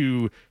lot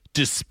to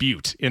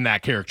dispute in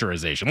that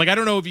characterization. Like, I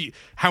don't know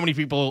how many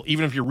people,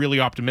 even if you're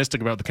really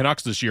optimistic about the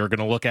Canucks this year, are going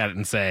to look at it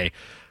and say,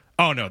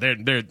 oh, no,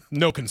 they're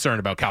no concern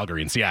about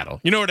Calgary and Seattle.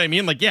 You know what I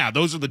mean? Like, yeah,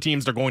 those are the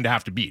teams they're going to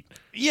have to beat.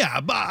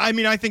 Yeah, but I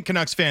mean, I think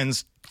Canucks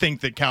fans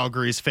think that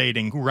Calgary is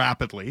fading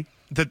rapidly,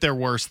 that they're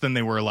worse than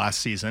they were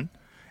last season.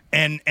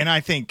 And I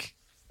think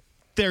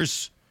there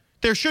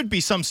should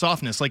be some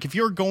softness. Like, if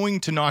you're going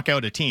to knock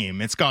out a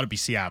team, it's got to be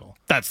Seattle.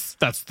 That's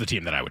the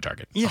team that I would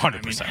target. Yeah, 100%. I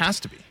mean, it has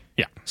to be.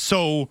 Yeah.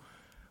 So,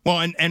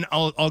 well, and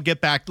I'll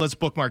get back. Let's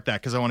bookmark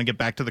that because I want to get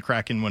back to the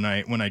Kraken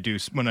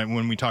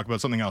when we talk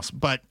about something else.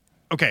 But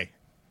okay.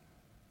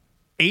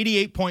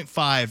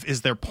 88.5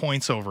 is their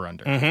points over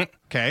under. Mm-hmm.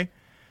 Okay.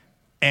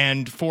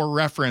 And for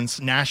reference,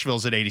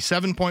 Nashville's at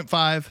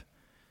 87.5,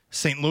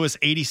 St. Louis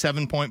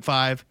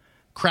 87.5,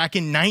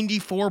 Kraken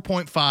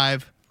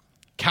 94.5,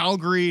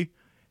 Calgary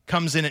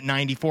comes in at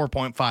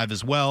 94.5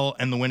 as well,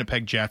 and the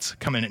Winnipeg Jets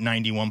come in at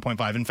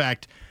 91.5. In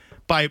fact,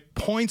 by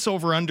points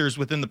over unders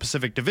within the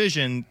Pacific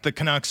Division, the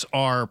Canucks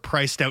are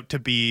priced out to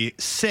be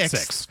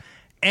sixth.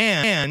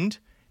 And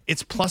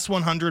it's plus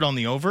 100 on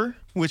the over,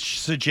 which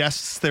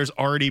suggests there's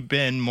already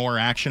been more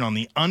action on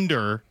the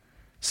under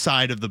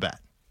side of the bet.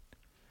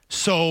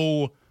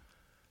 So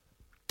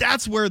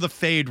that's where the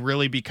fade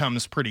really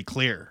becomes pretty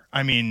clear.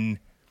 I mean,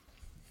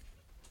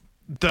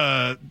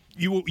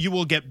 you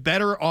will get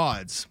better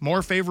odds,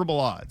 more favorable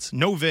odds,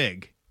 no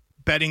vig,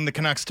 betting the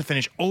Canucks to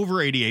finish over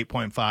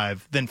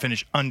 88.5 than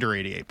finish under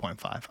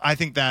 88.5. I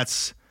think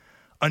that's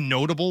a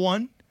notable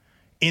one,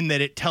 in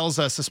that it tells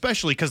us,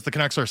 especially because the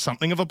Canucks are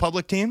something of a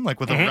public team, like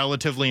with a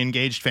relatively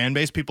engaged fan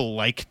base, people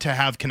like to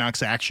have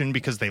Canucks action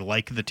because they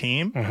like the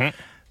team.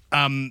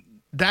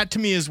 That to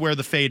me is where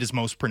the fade is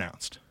most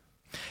pronounced.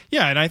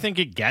 Yeah, and I think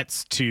it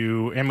gets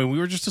to, I mean, we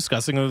were just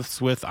discussing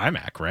this with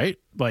IMAC, right?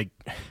 Like,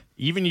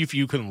 even if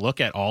you can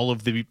look at all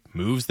of the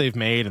moves they've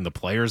made and the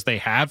players they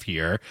have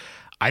here,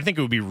 I think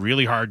it would be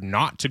really hard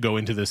not to go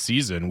into this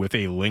season with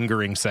a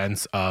lingering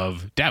sense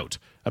of doubt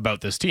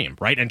about this team,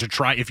 right? And to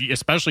try,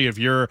 especially if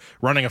you're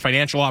running a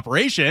financial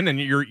operation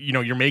and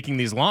you're making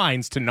these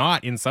lines, to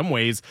not in some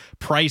ways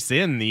price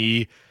in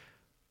the,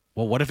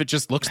 well, what if it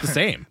just looks the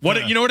same?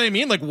 You know what I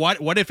mean? Like,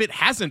 what if it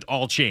hasn't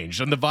all changed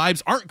and the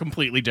vibes aren't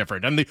completely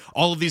different and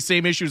all of these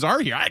same issues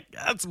are here?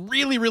 That's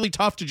really, really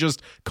tough to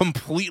just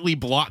completely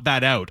blot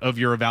that out of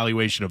your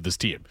evaluation of this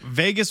team.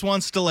 Vegas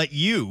wants to let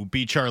you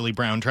be Charlie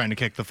Brown trying to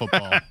kick the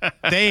football.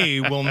 They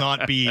will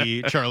not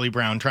be Charlie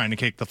Brown trying to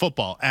kick the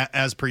football,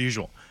 as per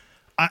usual.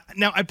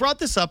 Now, I brought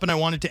this up and I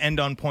wanted to end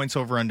on points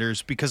over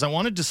unders because I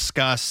want to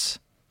discuss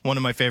one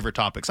of my favorite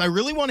topics. I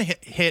really want to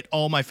hit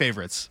all my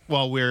favorites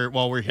while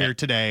we're here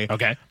today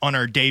on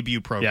our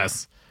debut program.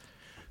 Yes.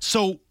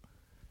 So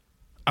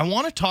I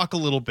want to talk a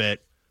little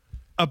bit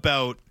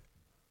about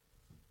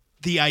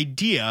the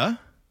idea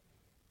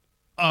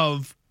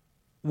of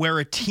where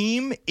a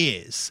team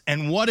is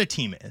and what a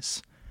team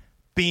is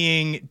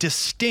being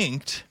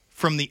distinct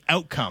from the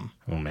outcome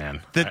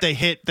that they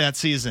hit that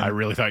season. I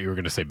really thought you were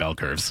going to say bell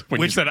curves when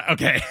you said,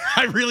 okay,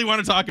 I really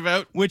want to talk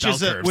about which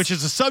is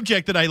a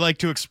subject that I like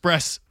to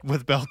express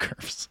with bell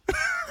curves.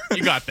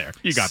 You got there.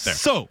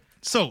 So,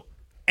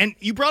 and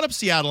you brought up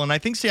Seattle, and I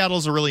think Seattle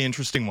is a really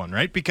interesting one,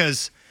 right?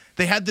 Because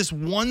they had this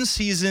one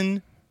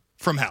season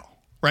from hell,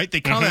 right?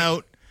 They come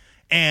out,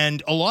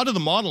 and a lot of the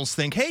models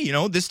think, hey,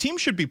 this team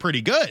should be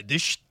pretty good.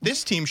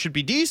 This team should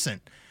be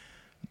decent.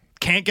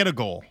 Can't get a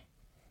goal.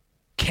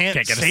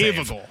 Can't save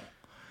a goal.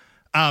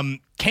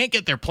 Can't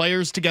get their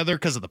players together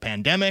because of the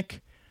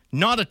pandemic.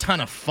 Not a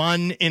ton of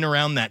fun in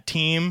around that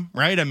team,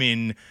 right? I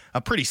mean, a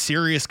pretty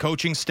serious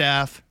coaching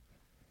staff.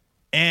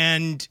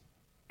 And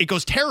it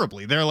goes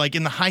terribly. They're like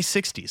in the high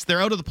 60s. They're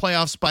out of the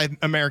playoffs by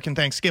American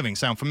Thanksgiving.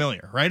 Sound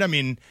familiar, right? I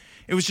mean,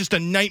 it was just a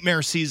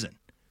nightmare season,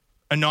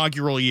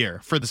 inaugural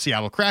year for the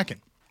Seattle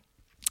Kraken.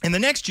 And the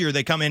next year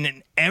they come in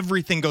and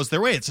everything goes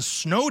their way. It's a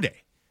snow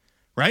day,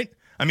 right?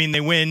 I mean,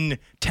 they win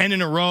 10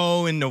 in a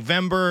row in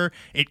November.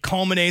 It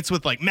culminates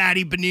with like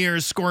Matty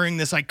Beniers scoring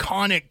this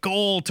iconic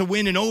goal to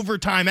win in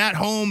overtime at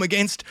home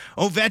against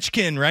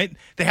Ovechkin, right?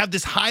 They have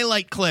this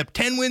highlight clip,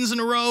 10 wins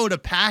in a row to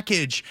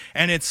package.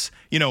 And it's,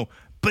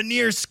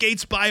 Beniers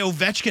skates by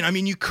Ovechkin. I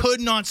mean, you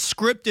could not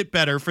script it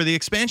better for the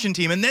expansion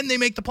team. And then they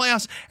make the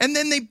playoffs and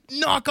then they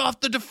knock off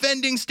the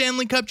defending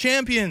Stanley Cup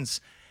champions.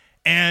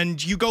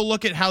 And you go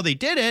look at how they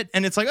did it,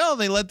 and it's like, oh,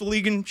 they led the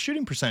league in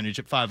shooting percentage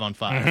at 5-on-5.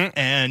 Mm-hmm.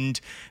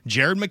 And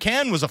Jared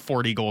McCann was a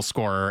 40-goal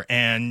scorer.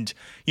 And,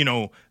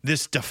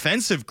 this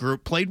defensive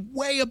group played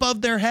way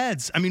above their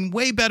heads. I mean,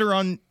 way better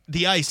on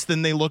the ice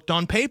than they looked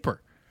on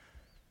paper.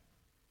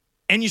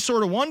 And you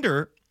sort of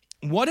wonder,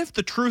 what if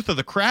the truth of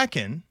the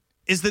Kraken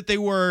is that they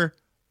were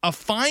a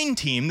fine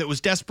team that was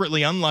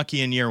desperately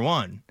unlucky in year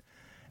one,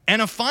 and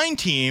a fine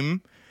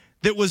team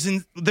that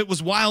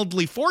was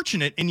wildly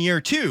fortunate in year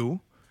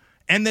two,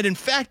 and that, in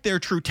fact, their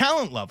true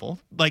talent level,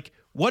 like,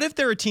 what if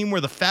they're a team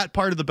where the fat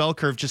part of the bell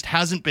curve just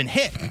hasn't been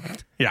hit?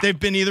 Yeah. They've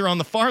been either on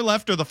the far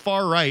left or the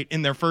far right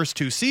in their first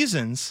two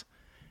seasons.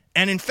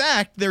 And, in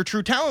fact, their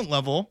true talent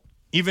level,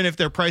 even if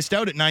they're priced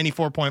out at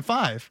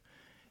 94.5,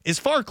 is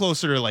far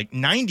closer to, like,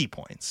 90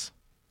 points.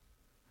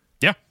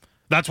 Yeah.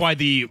 That's why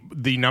the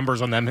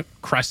numbers on them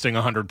cresting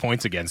 100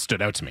 points again stood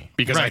out to me,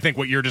 because right. I think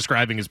what you're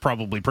describing is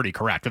probably pretty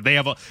correct. They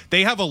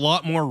have a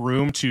lot more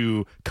room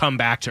to come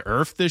back to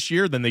earth this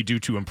year than they do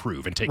to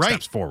improve and take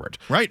steps forward.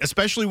 Right,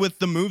 especially with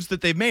the moves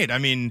that they've made. I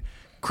mean,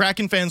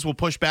 Kraken fans will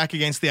push back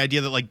against the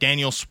idea that like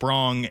Daniel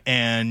Sprong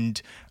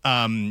and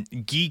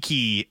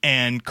Geeky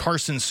and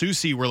Carson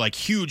Soucy were like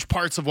huge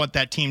parts of what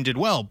that team did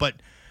well. But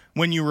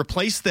when you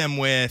replace them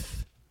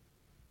with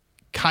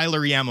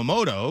Kyler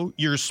Yamamoto,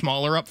 you're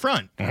smaller up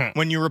front. Mm-hmm.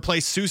 When you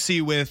replace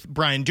Soucy with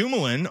Brian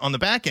Dumoulin on the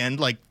back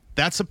end, like,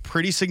 that's a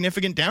pretty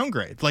significant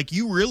downgrade. Like,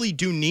 you really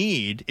do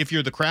need, if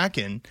you're the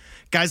Kraken,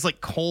 guys like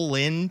Cole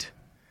Lind,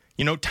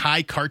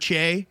 Ty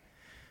Cartier,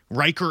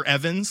 Riker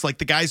Evans, like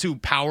the guys who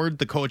powered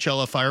the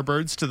Coachella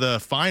Firebirds to the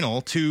final,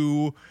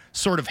 to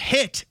sort of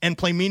hit and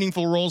play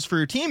meaningful roles for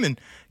your team.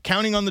 And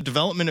counting on the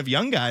development of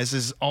young guys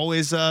is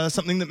always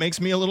something that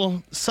makes me a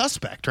little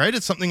suspect, right?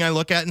 It's something I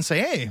look at and say,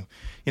 hey,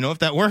 if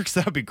that works,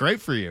 that would be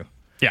great for you.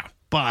 Yeah.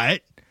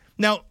 But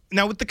now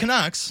with the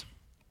Canucks,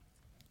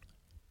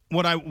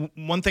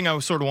 one thing I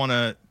sort of want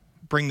to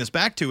bring this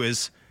back to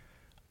is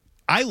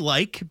I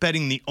like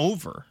betting the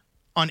over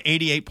on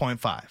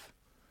 88.5.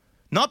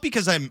 Not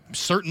because I'm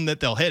certain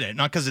that they'll hit it,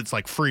 not because it's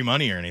like free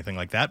money or anything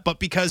like that, but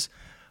because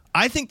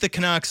I think the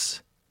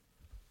Canucks'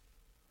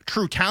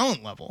 true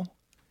talent level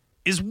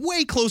is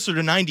way closer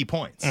to 90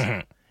 points. Mm-hmm.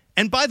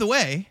 And by the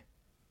way,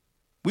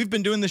 we've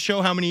been doing this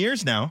show how many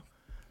years now?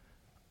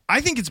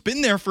 I think it's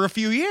been there for a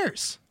few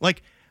years.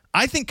 Like,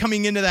 I think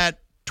coming into that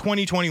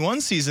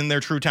 2021 season, their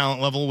true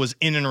talent level was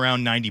in and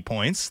around 90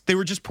 points. They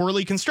were just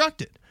poorly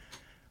constructed.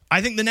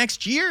 I think the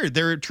next year,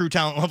 their true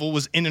talent level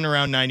was in and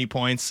around 90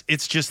 points.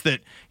 It's just that,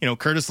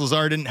 Curtis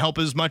Lazar didn't help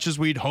as much as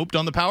we'd hoped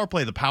on the power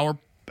play, the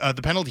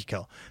penalty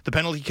kill. The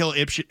penalty kill,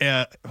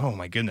 oh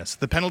my goodness.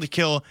 The penalty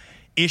kill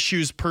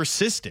issues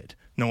persisted.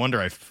 No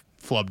wonder I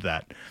flubbed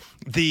that.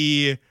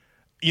 The,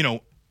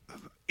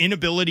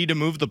 inability to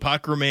move the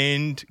puck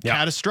remained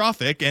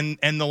catastrophic, and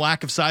the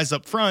lack of size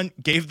up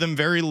front gave them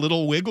very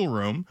little wiggle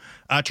room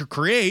to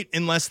create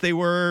unless they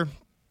were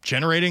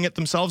generating it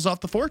themselves off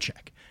the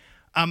forecheck.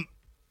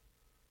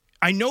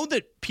 I know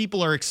that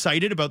people are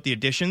excited about the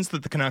additions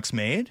that the Canucks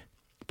made,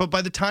 but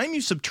by the time you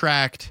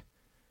subtract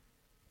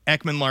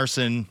Ekman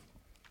Larsson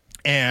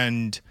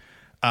and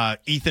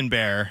Ethan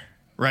Bear,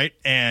 right,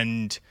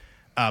 and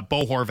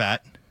Bo Horvat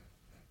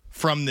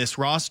from this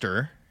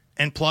roster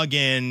and plug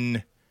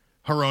in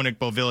Hronek,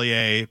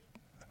 Beauvillier,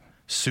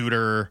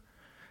 Suter,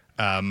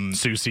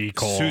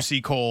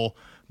 Soucy, Cole,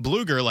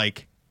 Bluger,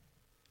 like,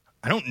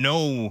 I don't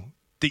know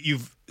that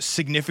you've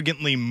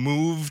significantly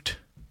moved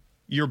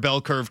your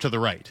bell curve to the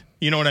right.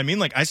 You know what I mean?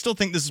 Like, I still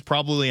think this is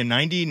probably a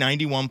 90,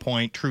 91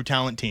 point true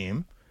talent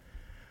team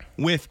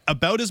with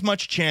about as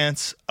much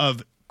chance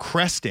of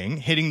cresting,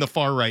 hitting the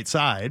far right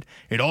side.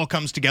 It all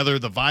comes together.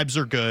 The vibes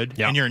are good.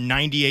 Yep. And you're a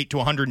 98 to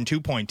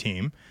 102 point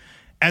team,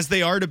 as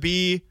they are to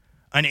be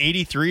an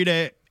 83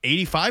 to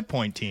 85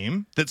 point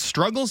team that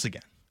struggles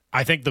again.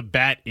 I think the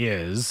bet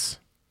is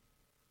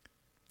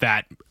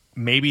that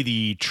maybe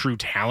the true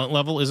talent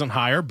level isn't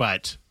higher,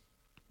 but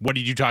what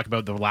did you talk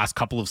about the last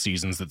couple of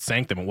seasons that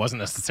sank them? It wasn't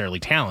necessarily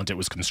talent, it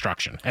was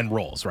construction and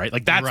roles, right?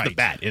 Like, that's the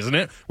bet, isn't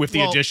it? With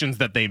the additions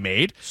that they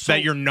made,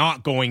 that you're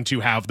not going to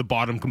have the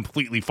bottom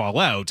completely fall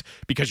out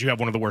because you have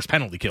one of the worst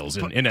penalty kills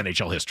in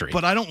NHL history.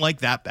 But I don't like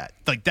that bet.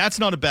 Like, that's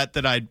not a bet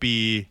that I'd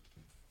be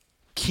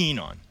keen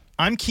on.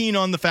 I'm keen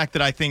on the fact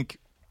that I think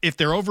if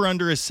their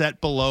over-under is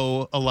set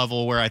below a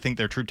level where I think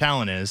their true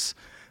talent is,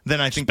 then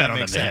I think that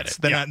makes sense.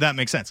 Then that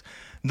makes sense.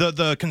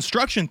 The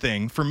construction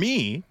thing, for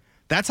me,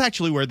 that's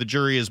actually where the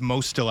jury is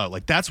most still out.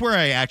 Like, that's where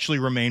I actually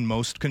remain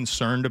most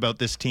concerned about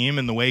this team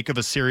in the wake of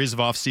a series of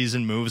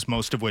offseason moves,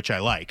 most of which I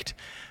liked.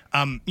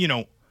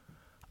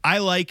 I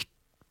like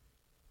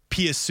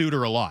Pius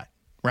Suter a lot,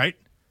 right?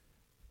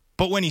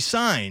 But when he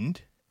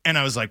signed, and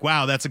I was like,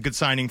 wow, that's a good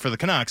signing for the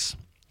Canucks,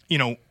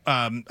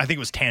 I think it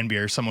was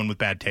Tanbeer, someone with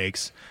bad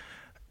takes,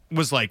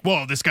 was like,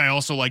 whoa, this guy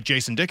also liked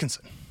Jason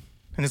Dickinson.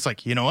 And it's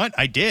like, you know what?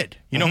 I did.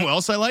 You know who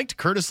else I liked?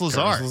 Curtis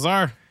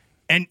Lazar.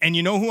 And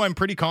you know who I'm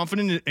pretty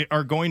confident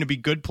are going to be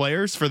good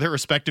players for their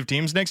respective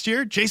teams next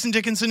year? Jason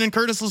Dickinson and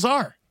Curtis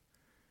Lazar.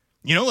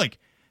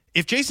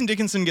 If Jason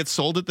Dickinson gets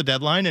sold at the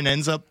deadline and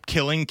ends up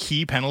killing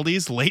key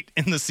penalties late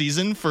in the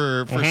season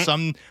for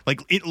some,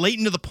 late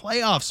into the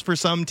playoffs for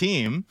some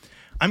team,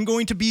 I'm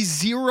going to be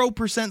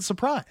 0%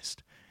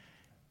 surprised.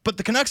 But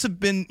the Canucks have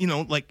been,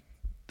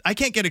 I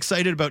can't get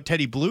excited about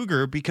Teddy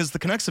Blueger because the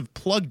Canucks have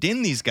plugged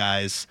in these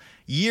guys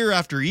year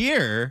after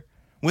year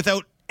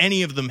without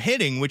any of them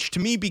hitting, which to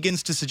me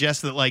begins to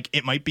suggest that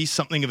it might be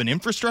something of an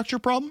infrastructure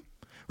problem,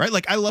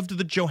 right? I loved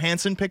the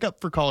Johansson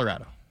pickup for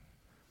Colorado,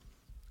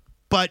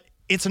 but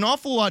it's an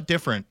awful lot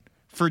different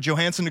for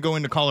Johansson to go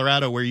into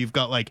Colorado where you've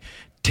got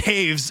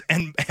Taves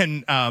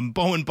and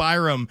Bowen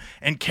Byram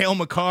and Cale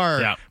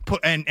Makar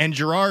and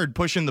Gerard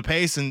pushing the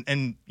pace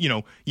and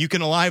you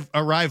can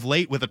arrive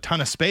late with a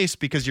ton of space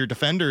because your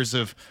defenders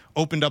have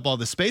opened up all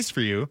the space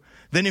for you,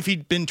 than if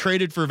he'd been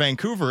traded for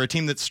Vancouver, a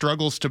team that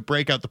struggles to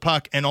break out the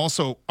puck and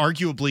also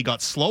arguably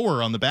got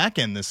slower on the back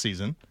end this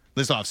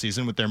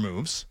offseason with their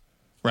moves,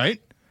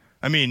 right?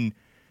 I mean,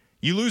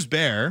 you lose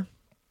Bear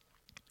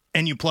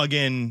and you plug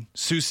in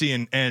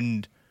Soucy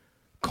and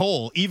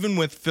Cole, even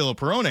with Filip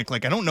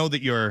Hronek, I don't know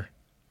that you're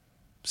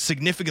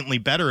significantly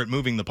better at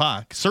moving the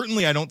puck.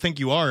 Certainly, I don't think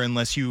you are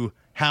unless you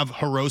have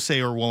Hirose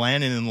or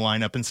Wolanin in the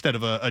lineup instead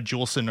of a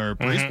Juleson or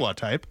Brisebois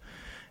type.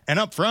 And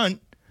up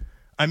front,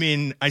 I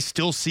mean, I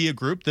still see a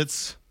group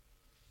that's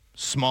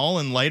small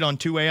and light on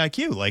two-way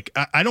IQ.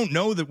 I don't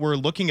know that we're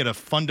looking at a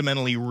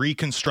fundamentally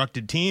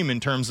reconstructed team in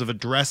terms of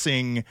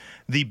addressing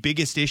the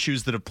biggest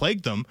issues that have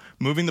plagued them,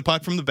 moving the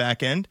puck from the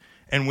back end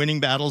and winning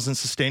battles and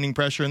sustaining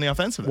pressure in the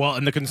offensive end. Well,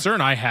 and the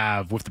concern I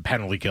have with the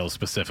penalty kills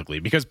specifically,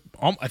 because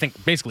I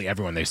think basically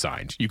everyone they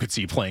signed, you could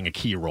see playing a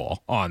key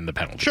role on the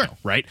penalty kill,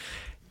 right?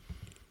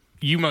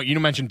 You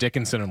mentioned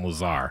Dickinson and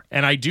Lazar,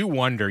 and I do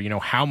wonder,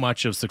 how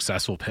much of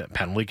successful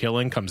penalty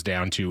killing comes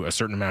down to a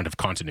certain amount of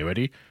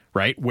continuity,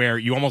 right? Where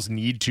you almost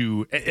need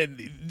to,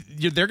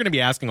 they're going to be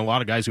asking a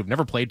lot of guys who have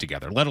never played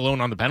together, let alone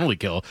on the penalty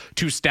kill,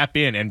 to step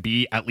in and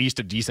be at least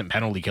a decent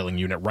penalty killing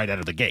unit right out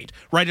of the gate.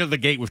 Right out of the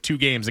gate with 2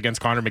 games against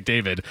Connor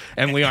McDavid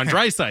and Leon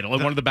Draisaitl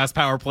and one of the best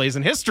power plays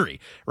in history,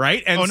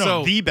 right? And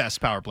the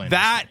best power play.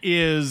 That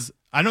is,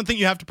 I don't think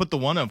you have to put the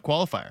one of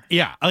qualifier.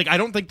 Yeah, I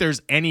don't think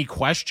there's any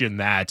question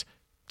that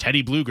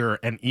Teddy Blueger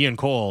and Ian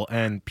Cole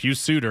and Pius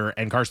Suter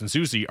and Carson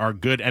Soucy are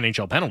good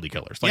NHL penalty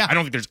killers. I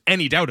don't think there's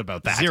any doubt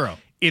about that. Zero.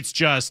 It's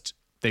just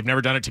they've never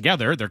done it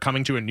together. They're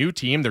coming to a new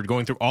team. They're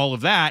going through all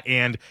of that,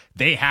 and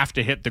they have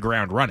to hit the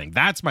ground running.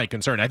 That's my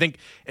concern. I think,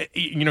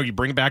 you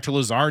bring it back to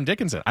Lazar and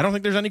Dickinson. I don't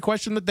think there's any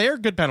question that they're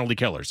good penalty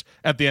killers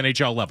at the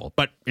NHL level,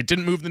 but it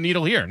didn't move the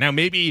needle here. Now,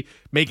 maybe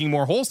making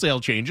more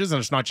wholesale changes, and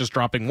it's not just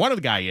dropping one of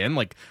the guy in,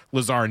 like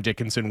Lazar and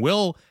Dickinson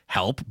will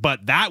help,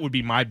 but that would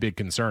be my big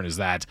concern, is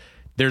that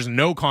there's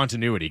no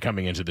continuity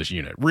coming into this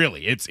unit.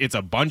 Really, it's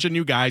a bunch of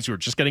new guys who are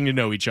just getting to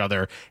know each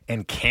other,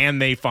 and can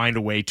they find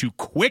a way to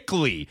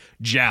quickly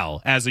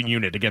gel as a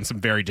unit against some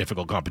very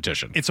difficult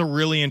competition? It's a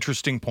really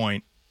interesting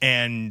point,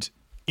 and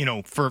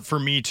for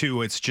me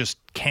too, it's just,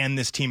 can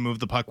this team move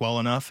the puck well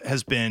enough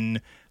has been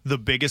the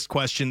biggest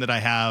question that I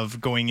have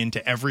going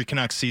into every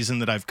Canucks season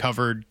that I've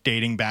covered,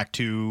 dating back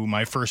to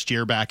my first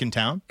year back in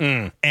town.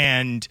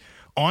 And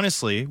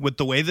honestly, with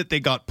the way that they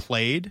got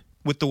played,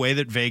 with the way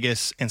that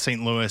Vegas and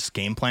St. Louis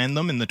game planned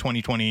them in the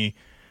 2020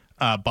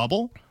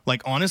 bubble,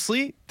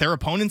 honestly, their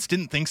opponents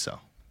didn't think so,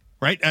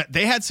 right?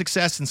 They had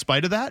success in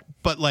spite of that,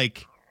 but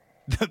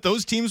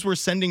those teams were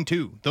sending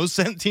two. Those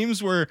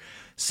teams were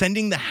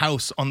sending the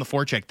house on the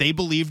forecheck. They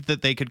believed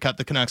that they could cut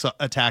the Canucks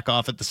attack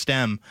off at the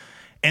stem,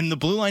 and the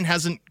blue line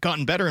hasn't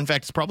gotten better. In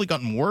fact, it's probably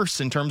gotten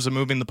worse in terms of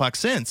moving the puck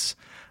since.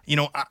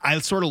 I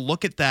sort of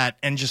look at that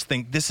and just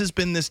think this has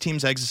been this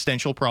team's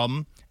existential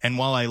problem, and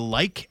while I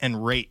like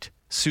and rate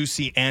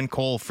Soucy and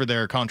Cole for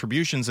their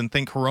contributions and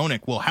think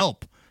Hronek will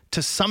help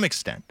to some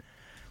extent,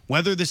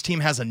 whether this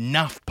team has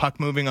enough puck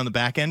moving on the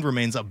back end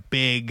remains a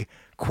big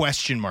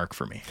question mark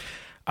for me.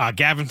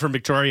 Gavin from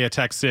Victoria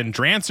texts in,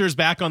 Drancer's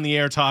back on the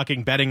air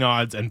talking betting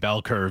odds and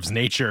bell curves.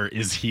 Nature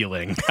is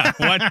healing.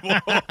 one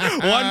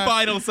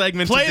final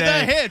segment Play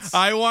today. the hits.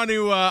 I want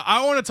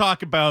to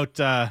talk about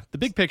the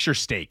big picture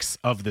stakes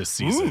of this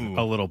season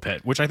a little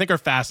bit, which I think are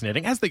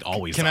fascinating, as they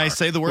always are. Can I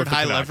say the word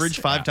high leverage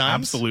 5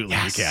 times? Absolutely,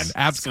 yes. You can.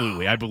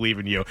 Absolutely. I believe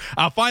in you.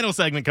 Final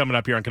segment coming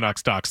up here on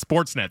Canucks Talk,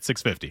 Sportsnet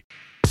 650.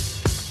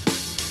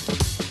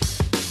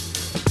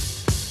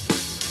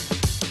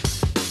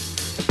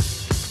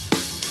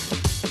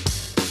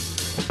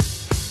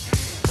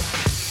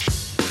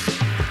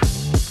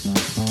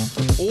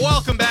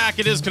 Welcome back back.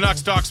 It is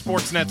Canucks Talk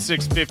Sportsnet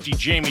 650.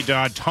 Jamie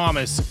Dodd,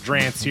 Thomas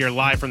Drance here,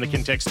 live from the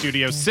Kintex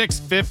studio.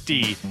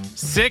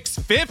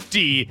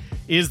 650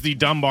 is the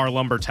Dunbar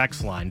Lumber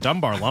text line.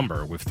 Dunbar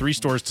Lumber, with 3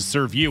 stores to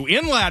serve you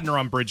in Ladner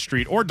on Bridge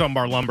Street, or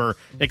Dunbar Lumber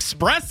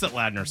Express at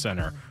Ladner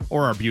Center,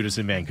 or Arbutus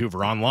in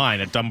Vancouver, online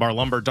at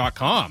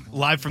dunbarlumber.com.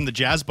 Live from the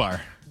Jazz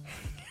Bar.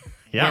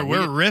 Yeah,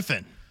 we're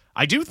riffing.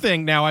 I do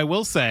think, now I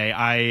will say,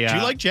 do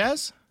you like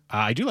jazz?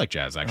 I do like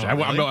jazz, actually. Oh,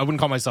 really? I wouldn't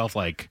call myself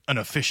like an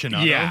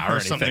aficionado or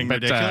something but,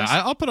 ridiculous.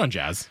 I'll put on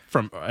jazz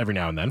from every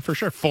now and then, for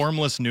sure.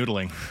 Formless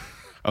noodling.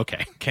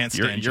 Okay. Can't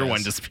stand You're jazz.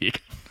 one to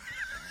speak.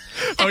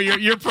 Oh,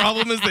 your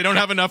problem is they don't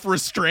have enough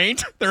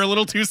restraint? They're a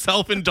little too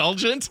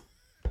self-indulgent?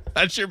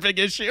 That's your big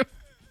issue?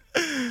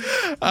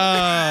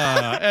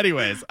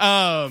 Anyways,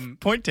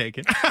 point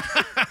taken.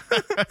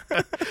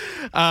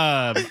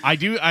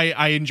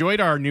 I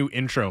enjoyed our new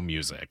intro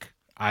music.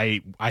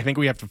 I think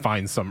we have to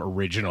find some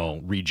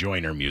original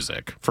rejoiner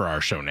music for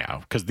our show now,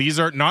 because these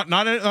are not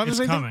it's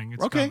coming.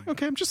 It's okay, coming.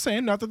 okay. I'm just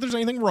saying, not that there's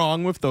anything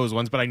wrong with those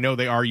ones, but I know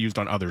they are used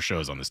on other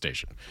shows on the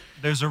station.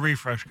 There's a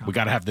refresh coming. We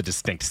got to have the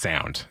distinct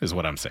sound, is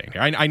what I'm saying.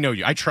 I know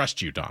you. I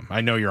trust you, Dom.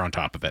 I know you're on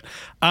top of it.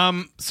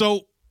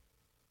 So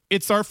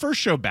it's our first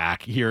show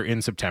back here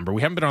in September.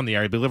 We haven't been on the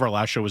air. I believe our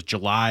last show was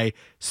July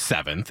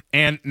 7th,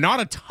 and not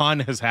a ton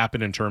has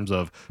happened in terms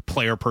of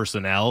player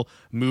personnel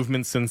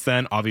movement since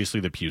then. Obviously,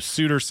 the Pius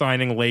Suter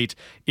signing late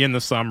in the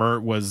summer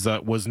was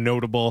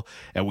notable,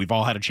 and we've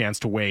all had a chance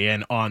to weigh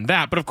in on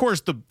that. But of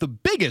course, the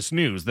biggest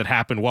news that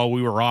happened while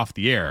we were off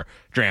the air,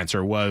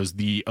 Drancer, was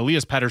the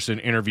Elias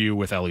Pettersson interview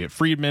with Elliot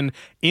Friedman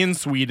in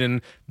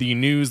Sweden. The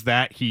news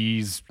that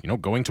he's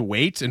going to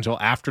wait until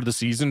after the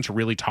season to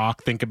really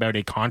think about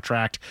a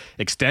contract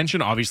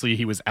extension. Obviously,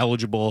 he was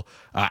eligible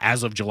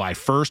as of July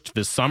 1st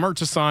this summer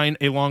to sign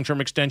a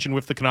long-term extension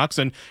with the Canucks.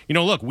 And,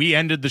 look, we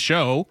ended the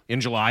show in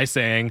July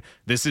saying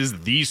this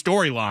is the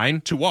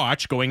storyline to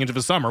watch going into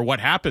the summer. What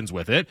happens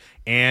with it?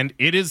 And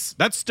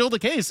that's still the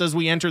case as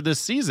we enter this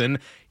season.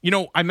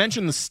 I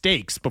mentioned the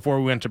stakes before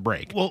we went to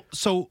break. Well,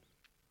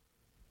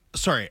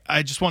 sorry,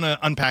 I just want to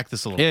unpack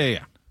this a little bit.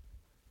 Yeah.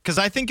 Because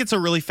I think it's a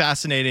really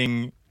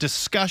fascinating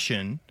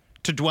discussion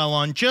to dwell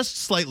on just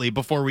slightly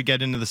before we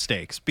get into the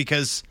stakes,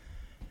 because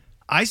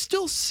I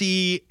still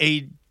see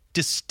a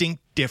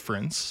distinct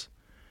difference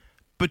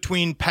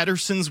between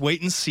Pettersson's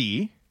wait and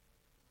see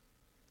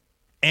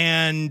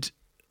and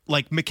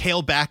like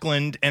Mikael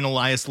Backlund and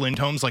Elias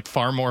Lindholm's like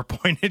far more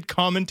pointed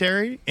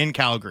commentary in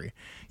Calgary.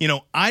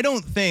 I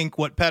don't think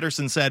what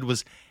Pettersson said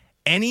was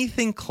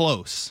anything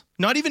close,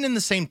 not even in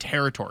the same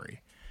territory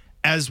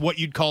as what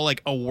you'd call like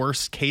a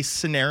worst case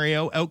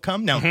scenario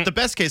outcome. Now, the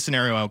best case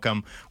scenario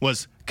outcome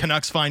was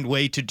Canucks find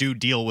way to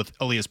deal with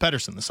Elias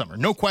Pettersson this summer.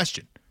 No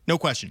question.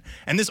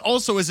 And this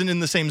also isn't in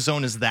the same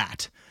zone as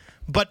that.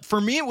 But for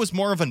me, it was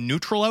more of a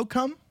neutral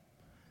outcome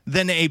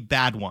than a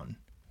bad one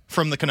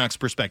from the Canucks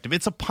perspective.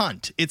 It's a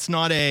punt. It's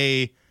not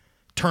a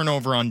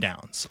turnover on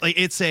downs. Like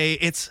it's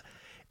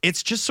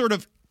just sort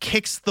of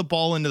kicks the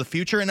ball into the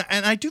future. And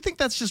I do think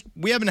that's just,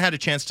 we haven't had a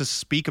chance to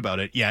speak about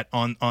it yet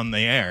on the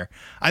air.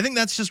 I think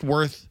that's just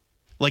worth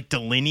like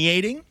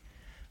delineating,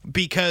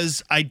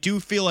 because I do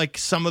feel like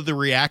some of the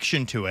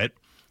reaction to it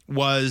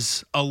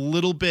was a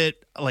little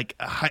bit like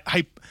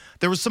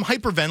there was some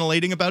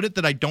hyperventilating about it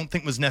that I don't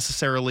think was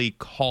necessarily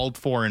called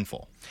for in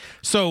full.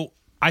 So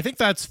I think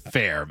that's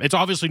fair. It's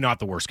obviously not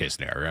the worst case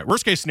scenario. Right?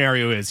 Worst case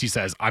scenario is he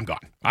says, "I'm gone."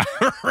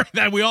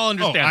 That we all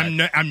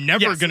understand. I'm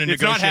never going to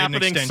negotiate not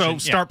happening, an extension.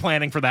 So start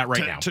planning for that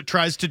right now.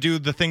 Tries to do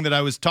the thing that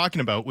I was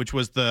talking about, which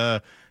was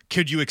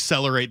could you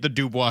accelerate the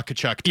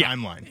Dubois-Kachuk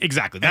timeline?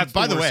 Exactly. That's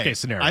by the worst way, case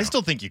scenario. I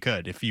still think you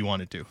could if you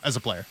wanted to as a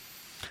player.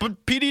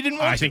 But PD didn't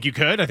want to. I think you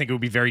could. I think it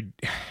would be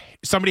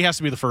somebody has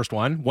to be the first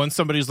one. Once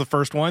somebody's the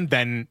first one,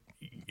 then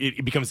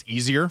it becomes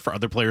easier for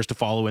other players to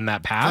follow in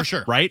that path. For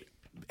sure. Right?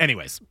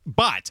 Anyways,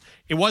 but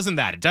it wasn't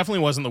that. It definitely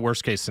wasn't the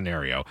worst case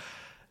scenario.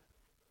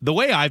 The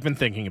way I've been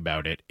thinking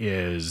about it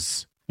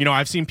is,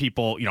 I've seen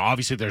people,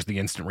 obviously there's the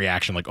instant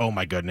reaction like, oh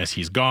my goodness,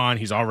 he's gone.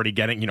 He's already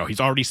he's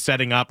already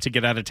setting up to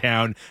get out of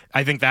town.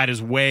 I think that's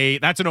an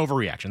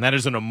overreaction. That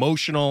is an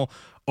emotional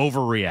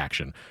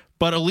overreaction.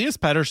 But Elias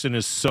Pettersson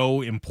is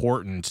so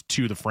important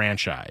to the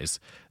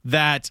franchise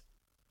that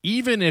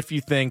even if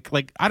you think,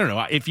 like, I don't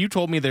know, if you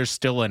told me there's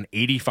still an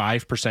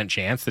 85%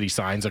 chance that he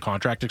signs a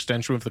contract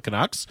extension with the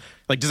Canucks,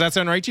 like, does that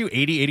sound right to you?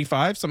 80,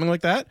 85, something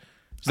like that?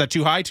 Is that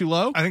too high, too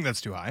low? I think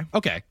that's too high.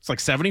 Okay. It's like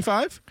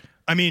 75?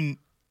 I mean,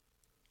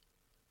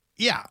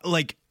 yeah,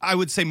 like I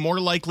would say more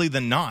likely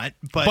than not,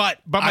 but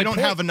I don't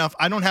have enough.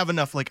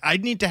 Like,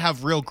 I'd need to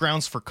have real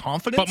grounds for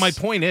confidence. But my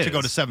point is to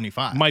go to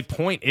 75. My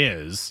point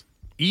is,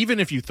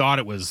 even if you thought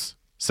it was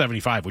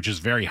 75, which is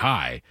very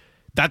high,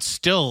 that's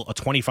still a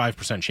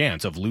 25%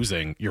 chance of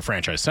losing your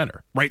franchise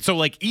center, right? So,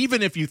 like,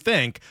 even if you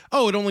think,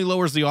 oh, it only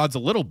lowers the odds a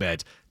little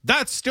bit,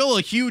 that's still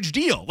a huge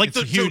deal. Like, it's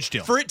a huge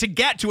deal. For it to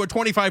get to a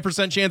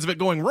 25% chance of it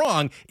going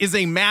wrong is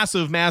a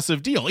massive,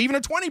 massive deal. Even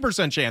a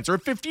 20% chance or a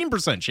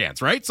 15%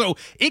 chance, right? So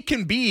it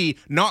can be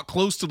not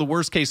close to the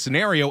worst case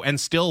scenario and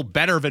still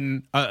better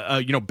than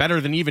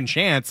even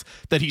chance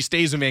that he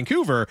stays in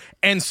Vancouver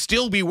and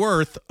still be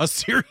worth a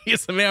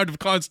serious amount of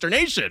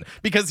consternation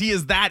because he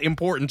is that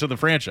important to the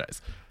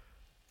franchise.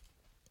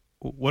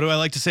 What do I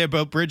like to say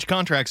about bridge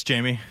contracts,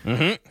 Jamie?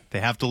 Mm-hmm. They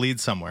have to lead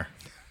somewhere.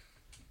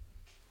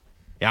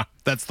 Yeah.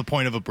 That's the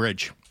point of a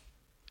bridge.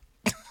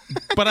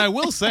 But I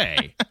will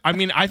say, I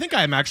mean, I think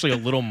I'm actually a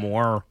little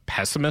more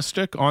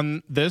pessimistic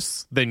on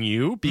this than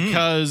you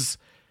because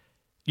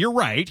you're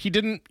right. He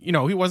didn't, he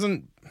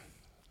wasn't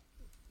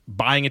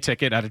buying a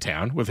ticket out of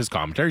town with his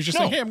commentary. He's just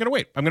saying, hey, I'm going to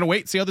wait. I'm going to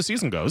wait, see how the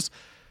season goes.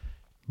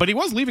 But he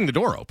was leaving the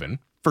door open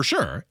for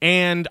sure.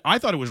 And I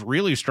thought it was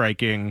really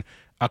striking.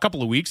 A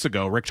couple of weeks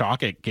ago, Rick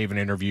Tocchet gave an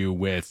interview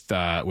with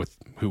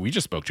who we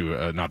just spoke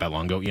to not that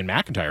long ago, Ian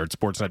McIntyre at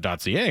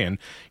Sportsnet.ca, and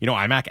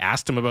IMAC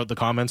asked him about the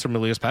comments from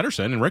Elias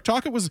Pettersson, and Rick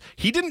Tocchet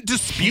he didn't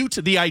dispute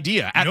the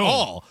idea at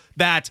all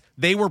that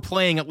they were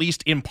playing at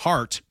least in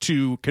part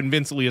to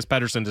convince Elias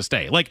Pettersson to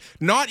stay, like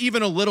not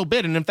even a little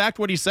bit. And in fact,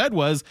 what he said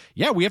was,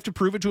 "Yeah, we have to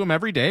prove it to him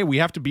every day. We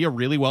have to be a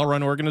really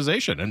well-run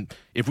organization, and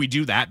if we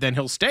do that, then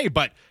he'll stay."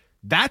 But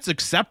that's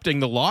accepting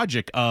the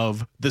logic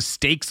of the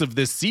stakes of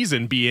this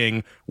season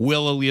being,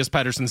 will Elias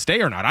Pettersson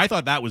stay or not? I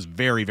thought that was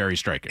very, very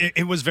striking.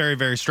 It was very,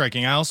 very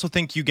striking. I also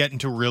think you get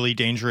into really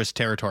dangerous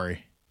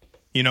territory.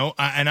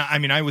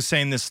 I was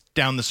saying this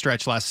down the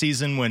stretch last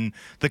season when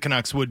the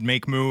Canucks would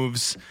make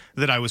moves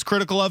that I was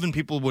critical of, and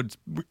people would,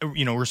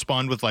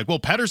 respond with like, "Well,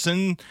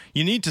 Pettersson,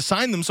 you need to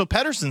sign them so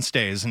Pettersson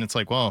stays." And it's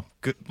like, well,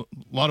 a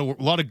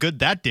lot of good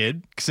that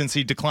did, since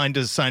he declined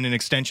to sign an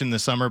extension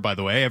this summer. By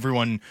the way,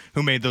 everyone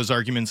who made those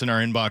arguments in our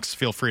inbox,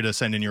 feel free to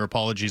send in your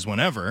apologies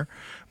whenever.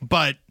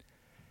 But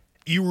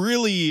you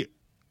really,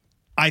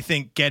 I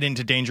think, get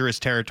into dangerous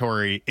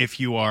territory if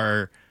you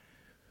are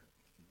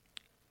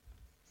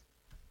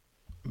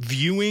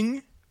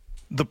viewing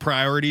the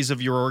priorities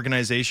of your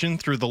organization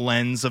through the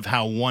lens of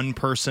how one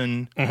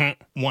person,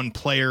 one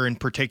player in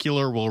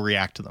particular, will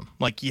react to them.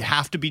 Like, you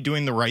have to be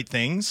doing the right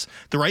things.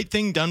 The right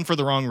thing done for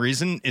the wrong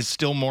reason is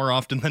still more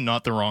often than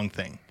not the wrong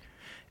thing.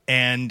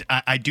 And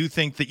I do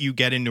think that you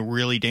get into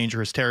really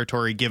dangerous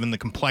territory given the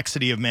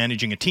complexity of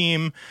managing a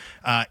team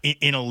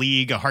in a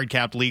league, a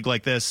hard-capped league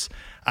like this.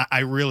 I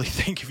really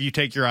think if you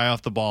take your eye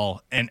off the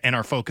ball and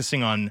are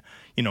focusing on,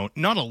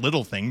 not a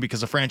little thing,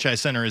 because a franchise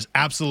center is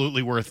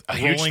absolutely worth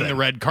rolling the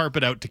red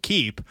carpet out to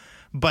keep.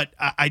 But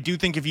I do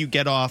think if you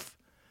get off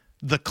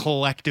the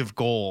collective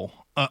goal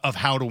of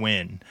how to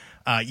win,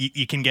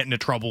 you can get into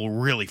trouble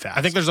really fast.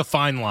 I think there's a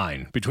fine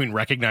line between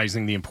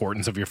recognizing the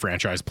importance of your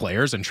franchise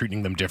players and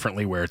treating them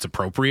differently where it's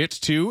appropriate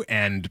to,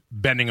 and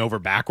bending over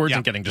backwards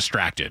and getting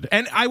distracted.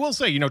 And I will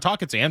say,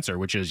 Tocchet's answer,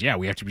 which is,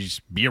 we have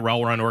to be a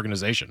well-run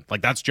organization.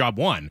 Like, that's job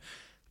one.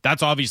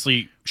 That's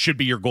obviously should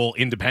be your goal,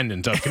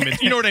 independent of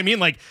convincing. You know what I mean?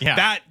 Like,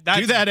 that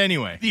do that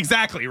anyway.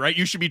 Exactly, right?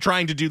 You should be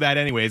trying to do that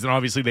anyways. And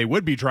obviously they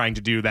would be trying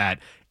to do that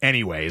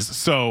anyways.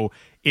 So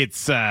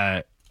it's,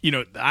 I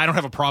don't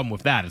have a problem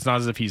with that. It's not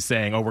as if he's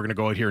saying, we're going to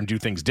go out here and do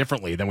things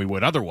differently than we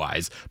would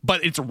otherwise.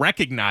 But it's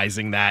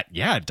recognizing that,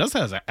 it does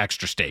have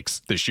extra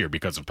stakes this year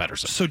because of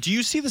Pettersson. So do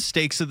you see the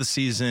stakes of the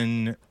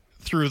season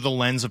through the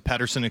lens of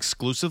Pettersson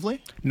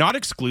exclusively? Not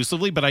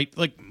exclusively, but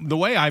the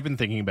way I've been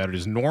thinking about it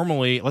is,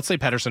 normally, let's say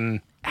Pettersson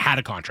had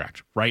a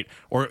contract, right?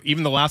 Or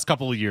even the last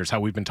couple of years,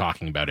 how we've been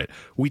talking about it.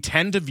 We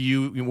tend to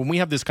view, when we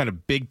have this kind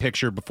of big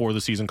picture before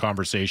the season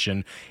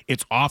conversation,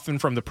 it's often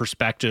from the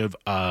perspective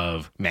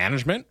of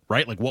management,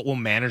 right? Like, what will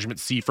management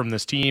see from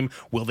this team?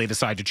 Will they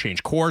decide to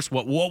change course?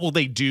 What will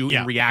they do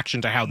in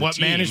reaction to how the team... What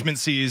management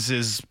sees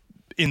is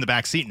in the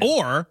back seat now.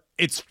 Or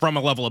it's from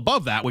a level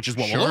above that, which is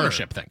what will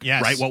ownership think,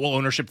 right? What will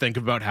ownership think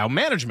about how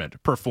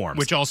management performs?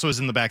 Which also is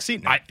in the back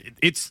seat now.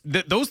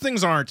 Those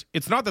things aren't,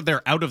 it's not that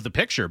they're out of the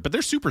picture, but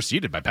they're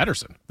superseded by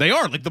Pettersson. They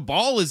are. Like, the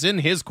ball is in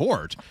his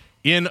court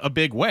in a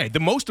big way. The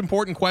most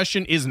important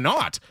question is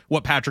not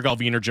what Patrick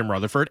Allvin or Jim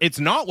Rutherford. It's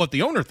not what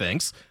the owner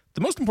thinks.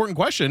 The most important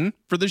question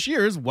for this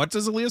year is, what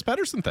does Elias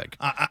Pettersson think?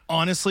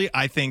 Honestly,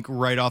 I think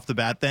right off the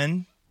bat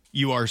then,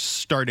 you are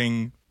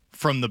starting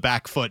from the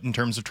back foot in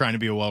terms of trying to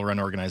be a well-run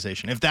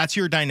organization. If that's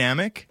your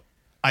dynamic,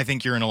 I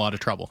think you're in a lot of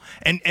trouble.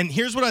 And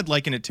here's what I'd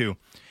liken it to.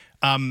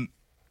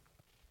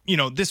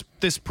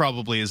 This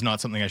probably is not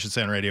something I should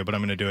say on radio, but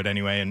I'm going to do it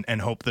anyway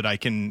and hope that I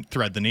can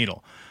thread the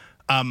needle.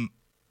 Did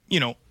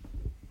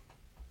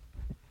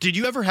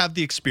you ever have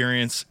the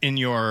experience in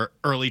your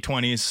early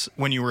 20s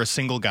when you were a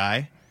single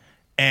guy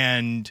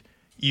and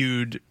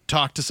you'd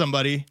talk to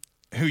somebody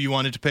who you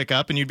wanted to pick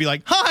up and you'd be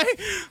like, "Hi,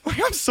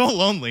 I'm so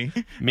lonely."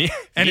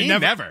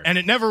 Never. And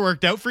it never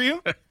worked out for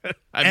you?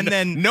 And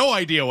then no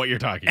idea what you're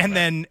talking about.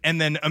 And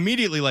then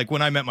immediately, like,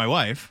 when I met my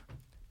wife,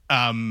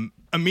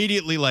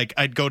 immediately, like,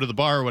 I'd go to the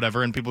bar or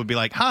whatever and people would be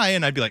like, "Hi,"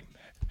 and I'd be like,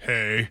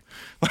 "Hey."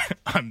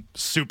 I'm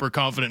super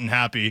confident and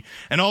happy.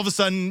 And all of a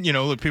sudden,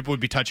 people would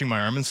be touching my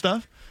arm and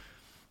stuff.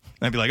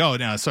 And I'd be like, "Oh,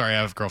 no, sorry,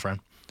 I have a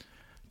girlfriend."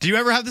 Do you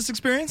ever have this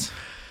experience?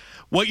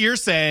 What you're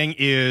saying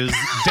is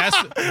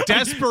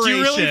desperation. Do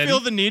you really feel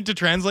the need to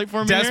translate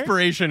for me?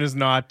 Desperation is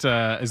not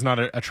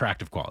an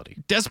attractive quality.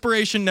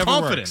 Desperation never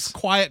Confidence, works.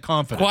 quiet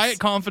confidence. Quiet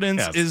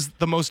confidence is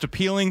the most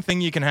appealing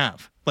thing you can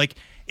have. Like,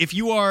 if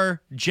you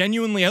are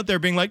genuinely out there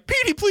being like,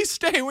 Petey, please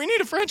stay. We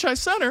need a franchise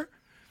center.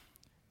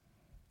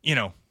 You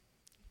know,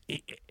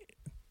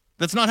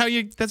 that's not how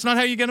you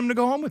get him to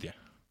go home with you.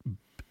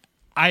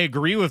 I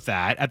agree with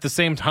that. At the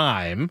same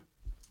time,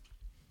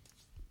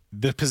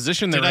 the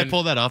position they're in... Did I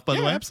pull that off, by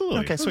the way? Absolutely.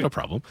 Okay, sweet. No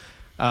problem.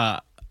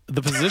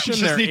 The position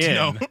Just they're need to in,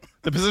 know.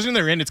 the position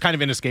they're in, it's kind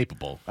of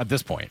inescapable at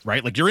this point,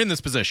 right? Like, you're in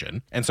this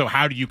position, and so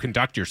how do you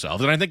conduct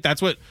yourself? And I think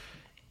that's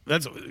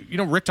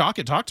Rick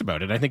Tocchet talked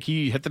about it. I think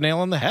he hit the nail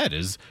on the head,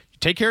 is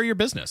take care of your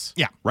business.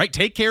 Yeah. Right?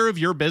 Take care of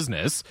your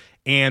business,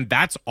 and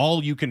that's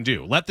all you can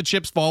do. Let the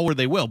chips fall where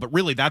they will, but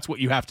really that's what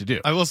you have to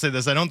do. I will say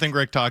this. I don't think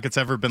Rick Tocchet's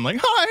ever been like,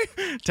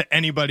 hi, to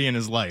anybody in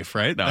his life,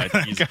 right? No, I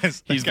think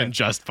he's been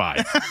just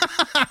fine.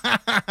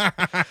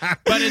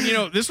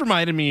 But, this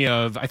reminded me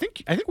of, I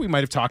think we might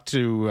have talked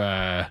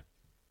to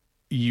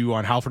you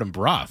on Halford and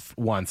Brough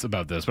once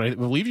about this, but I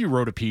believe you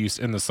wrote a piece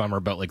in the summer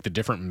about like the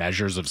different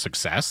measures of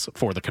success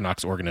for the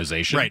Canucks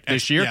organization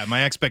this year. Yeah,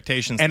 my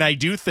expectations. And I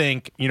do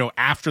think,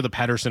 after the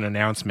Pettersson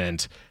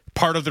announcement,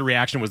 part of the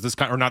reaction was this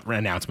kind, or not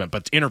announcement,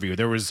 but interview.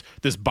 There was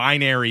this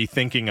binary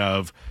thinking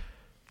of,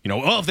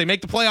 if they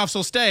make the playoffs,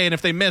 he'll stay, and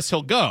if they miss,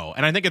 he'll go.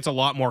 And I think it's a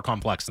lot more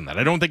complex than that.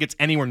 I don't think it's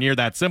anywhere near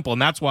that simple.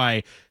 And that's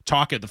why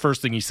Tocchet, the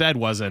first thing he said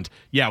wasn't,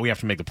 we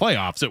have to make the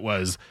playoffs. It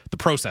was, the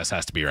process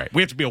has to be right.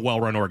 We have to be a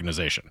well-run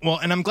organization. Well,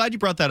 and I'm glad you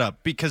brought that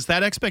up, because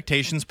that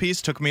expectations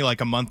piece took me like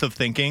a month of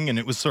thinking, and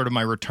it was sort of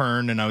my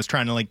return, and I was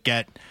trying to like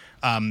get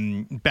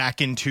back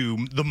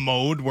into the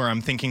mode where I'm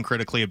thinking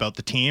critically about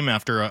the team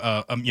after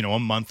a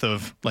month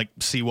of like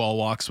seawall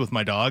walks with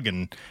my dog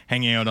and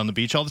hanging out on the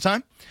beach all the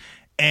time.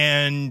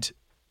 And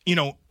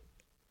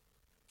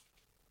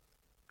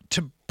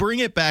to bring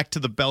it back to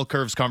the bell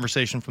curves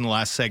conversation from the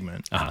last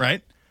segment,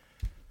 right?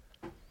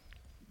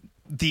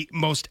 The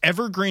most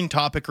evergreen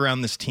topic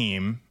around this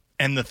team,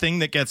 and the thing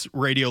that gets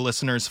radio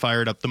listeners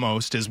fired up the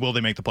most, is will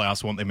they make the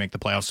playoffs? Won't they make the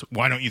playoffs?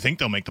 Why don't you think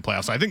they'll make the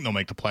playoffs? I think they'll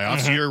make the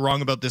playoffs. You're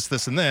wrong about this,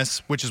 this, and this,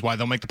 which is why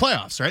they'll make the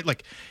playoffs, right?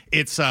 Like,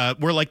 it's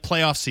we're like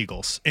playoff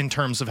seagulls in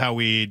terms of how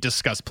we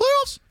discuss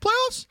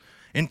playoffs,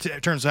 in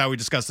terms of how we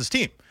discuss this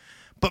team.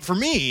 But for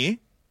me,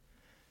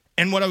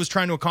 and what I was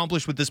trying to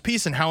accomplish with this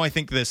piece, and how I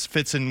think this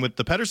fits in with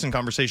the Pettersson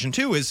conversation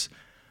too, is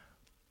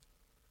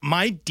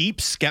my deep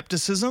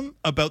skepticism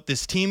about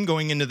this team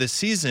going into this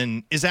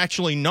season is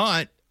actually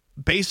not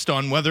based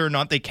on whether or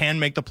not they can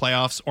make the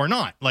playoffs or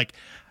not. Like,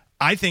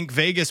 I think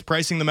Vegas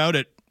pricing them out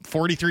at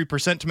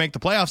 43% to make the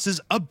playoffs is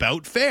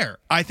about fair.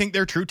 I think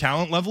their true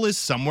talent level is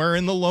somewhere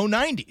in the low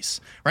 90s,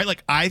 right?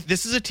 Like,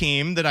 this is a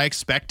team that I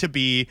expect to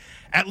be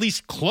at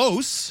least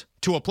close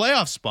to a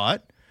playoff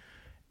spot.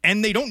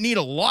 And they don't need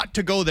a lot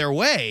to go their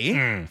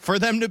way for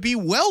them to be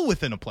well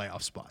within a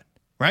playoff spot,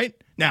 right?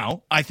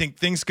 Now, I think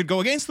things could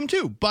go against them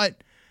too,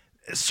 but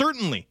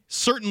certainly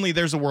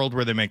there's a world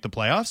where they make the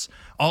playoffs.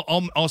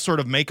 I'll sort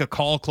of make a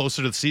call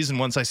closer to the season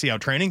once I see how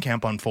training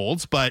camp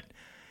unfolds, but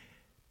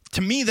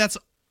to me, that's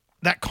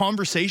that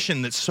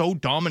conversation that so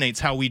dominates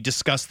how we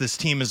discuss this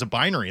team as a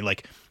binary.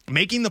 Like,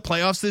 making the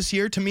playoffs this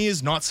year, to me,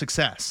 is not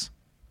success,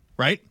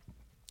 right?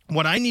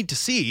 What I need to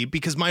see,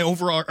 because my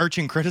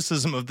overarching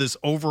criticism of this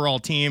overall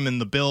team and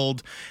the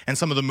build and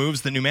some of the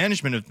moves that new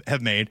management have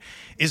made,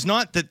 is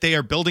not that they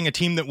are building a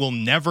team that will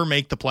never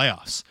make the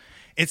playoffs.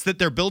 It's that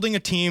they're building a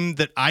team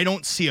that I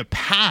don't see a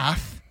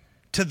path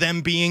to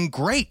them being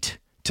great,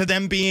 to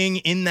them being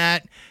in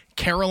that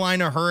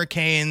Carolina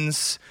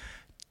Hurricanes,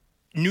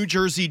 New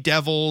Jersey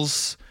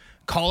Devils,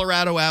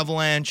 Colorado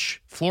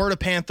Avalanche, Florida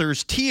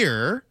Panthers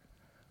tier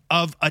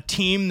of a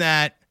team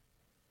that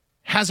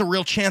has a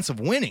real chance of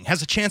winning,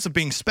 has a chance of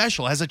being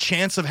special, has a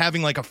chance of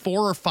having like a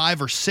 4 or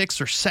 5 or 6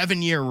 or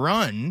 7 year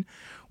run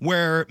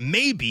where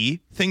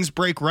maybe things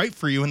break right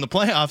for you in the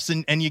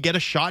playoffs and you get a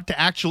shot to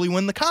actually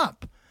win the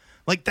cup.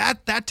 Like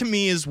that to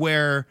me is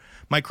where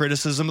my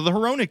criticism of the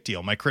Hronek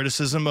deal, my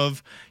criticism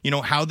of,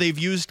 how they've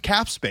used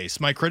cap space,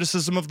 my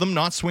criticism of them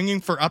not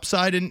swinging for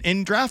upside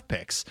in draft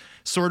picks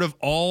sort of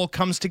all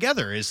comes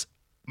together. Is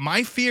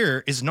my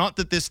fear is not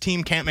that this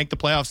team can't make the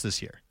playoffs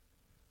this year.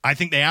 I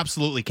think they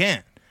absolutely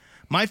can.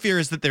 My fear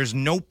is that there's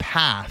no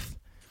path,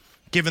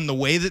 given the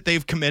way that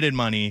they've committed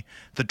money,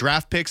 the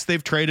draft picks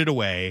they've traded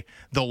away,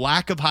 the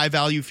lack of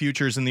high-value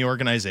futures in the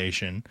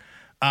organization.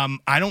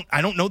 I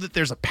don't know that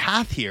there's a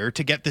path here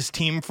to get this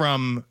team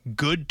from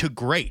good to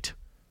great,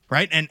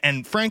 right?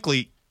 And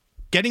frankly,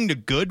 getting to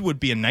good would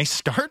be a nice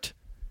start,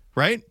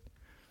 right?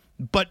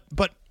 But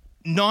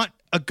not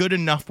a good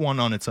enough one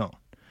on its own.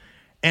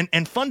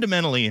 And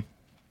fundamentally,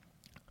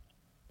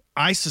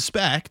 I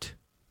suspect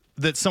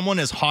that someone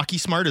as hockey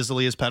smart as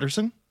Elias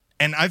Pettersson,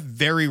 and I've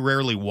very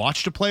rarely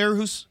watched a player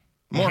who's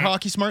more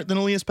hockey smart than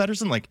Elias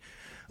Pettersson. Like,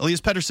 Elias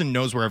Pettersson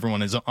knows where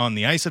everyone is on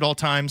the ice at all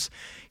times.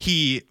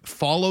 He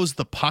follows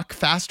the puck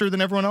faster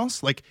than everyone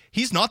else. Like,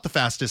 he's not the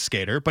fastest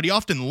skater, but he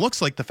often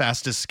looks like the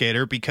fastest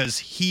skater because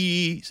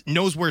he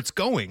knows where it's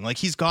going. Like,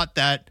 he's got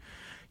that,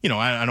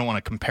 I don't want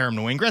to compare him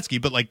to Wayne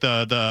Gretzky, but like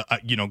the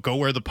go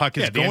where the puck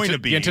is going to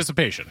be. The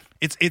anticipation.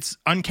 It's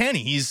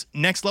uncanny. He's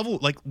next level.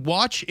 Like,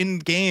 watch in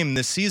game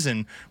this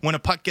season when a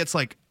puck gets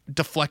like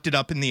deflected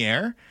up in the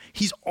air,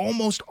 he's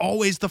almost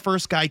always the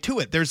first guy to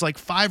it. There's like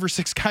 5 or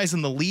 6 guys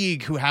in the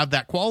league who have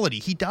that quality.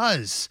 He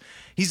does.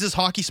 He's as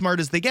hockey smart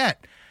as they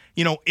get.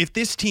 If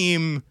this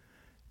team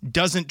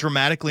doesn't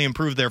dramatically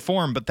improve their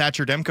form, but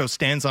Thatcher Demko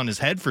stands on his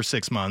head for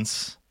 6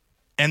 months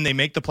and they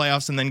make the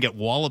playoffs and then get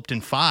walloped in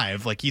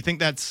 5, like, you think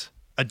that's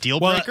a deal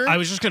breaker? I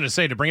was just going to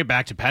say, to bring it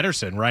back to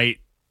Pettersson, right?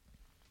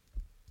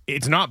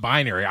 It's not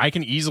binary. I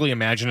can easily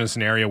imagine a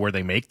scenario where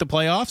they make the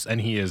playoffs and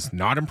he is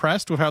not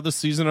impressed with how the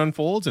season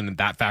unfolds, and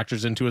that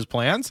factors into his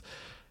plans.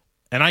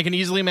 And I can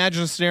easily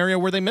imagine a scenario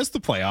where they miss the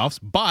playoffs,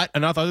 but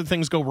enough other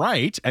things go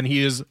right, and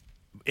he is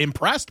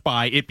impressed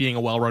by it being a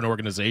well-run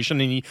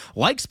organization, and he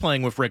likes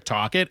playing with Rick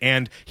Tocchet,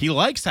 and he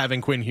likes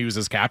having Quinn Hughes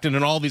as captain,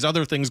 and all these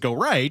other things go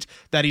right,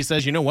 that he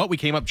says, you know what, we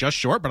came up just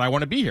short, but I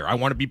want to be here. I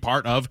want to be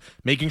part of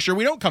making sure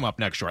we don't come up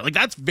next short. Like,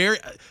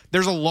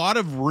 there's a lot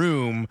of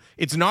room.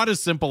 It's not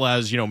as simple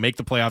as, make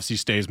the playoffs, he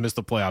stays, miss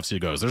the playoffs, he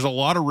goes. There's a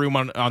lot of room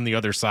on the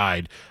other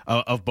side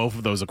of both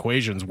of those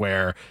equations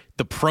where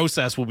the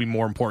process will be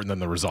more important than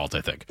the result,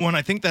 I think. Well, and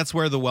I think that's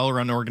where the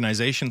well-run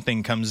organization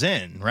thing comes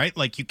in, right?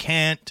 Like, you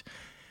can't...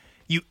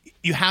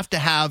 You have to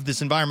have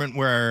this environment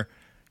where,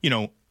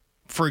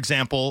 for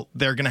example,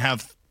 they're going to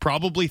have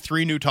probably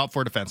 3 new top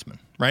 4 defensemen,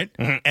 right?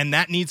 Mm-hmm. And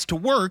that needs to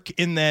work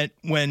in that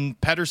when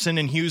Pettersson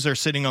and Hughes are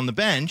sitting on the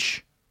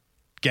bench,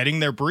 getting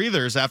their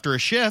breathers after a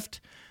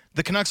shift,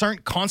 the Canucks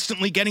aren't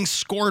constantly getting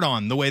scored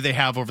on the way they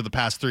have over the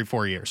past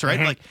 3-4 years, right?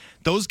 Mm-hmm. Like,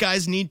 those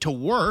guys need to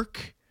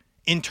work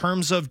in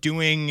terms of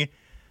doing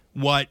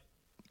what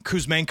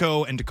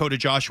Kuzmenko and Dakota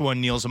Joshua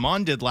and Neil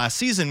Zaman did last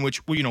season,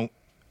 which,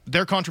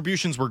 their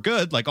contributions were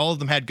good. Like, all of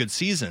them had good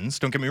seasons,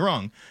 don't get me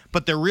wrong.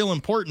 But their real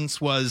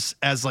importance was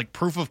as like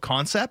proof of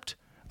concept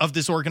of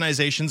this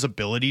organization's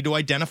ability to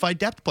identify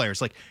depth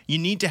players. Like, you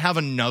need to have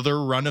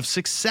another run of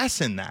success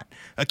in that.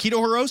 Akito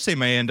Hirose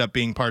may end up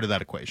being part of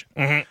that equation.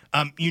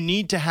 Mm-hmm. You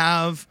need to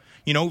have,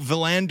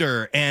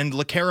 Villander and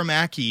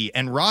Lekaramaki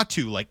and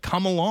Ratu, like,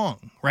 come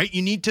along, right?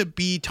 You need to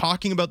be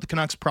talking about the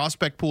Canucks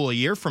prospect pool a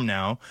year from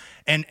now,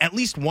 and at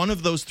least one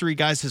of those 3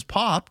 guys has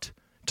popped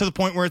to the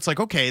point where it's like,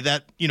 okay,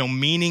 that,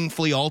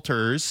 meaningfully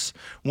alters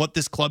what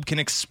this club can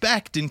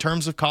expect in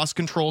terms of cost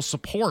control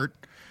support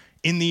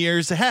in the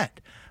years ahead.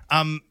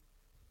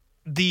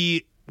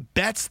 The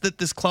bets that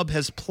this club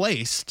has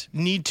placed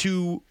need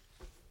to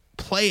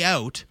play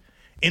out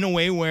in a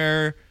way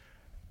where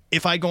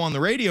if I go on the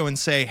radio and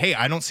say, hey,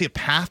 I don't see a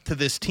path to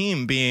this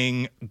team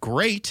being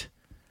great,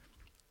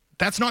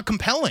 that's not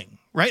compelling,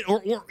 right?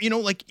 Or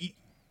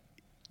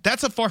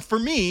that's for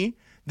me,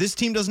 this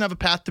team doesn't have a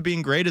path to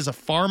being great is a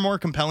far more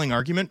compelling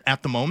argument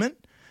at the moment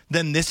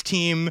than this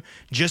team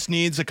just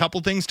needs a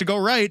couple things to go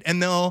right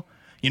and they'll,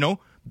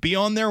 be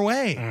on their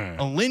way.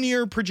 A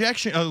linear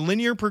progression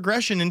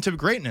into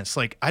greatness.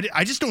 Like,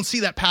 I just don't see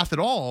that path at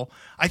all.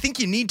 I think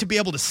you need to be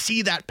able to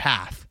see that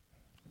path.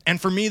 And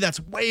for me, that's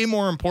way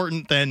more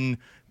important than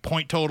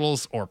point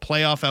totals or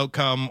playoff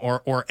outcome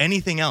or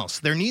anything else.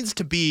 There needs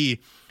to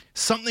be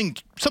something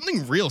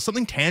real,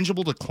 something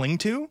tangible to cling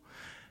to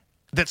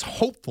that's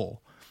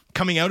hopeful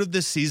coming out of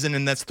this season,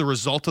 and that's the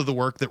result of the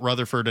work that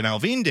Rutherford and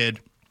Alvin did,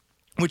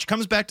 which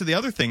comes back to the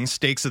other thing,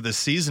 stakes of this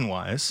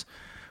season-wise,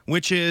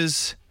 which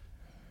is,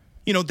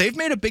 they've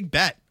made a big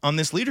bet on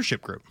this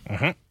leadership group,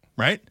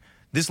 right?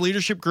 This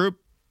leadership group,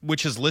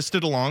 which has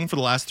listed along for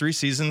the last 3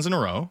 seasons in a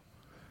row,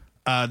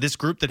 this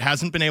group that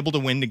hasn't been able to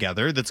win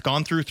together, that's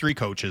gone through 3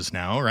 coaches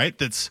now, right?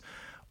 That's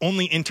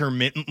only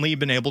intermittently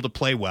been able to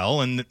play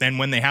well, and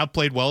when they have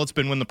played well, it's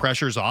been when the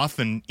pressure's off,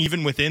 and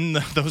even within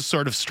those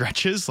sort of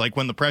stretches, like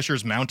when the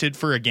pressure's mounted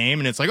for a game,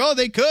 and it's like, oh,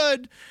 they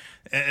could,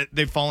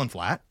 they've fallen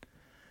flat.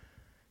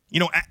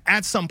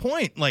 At some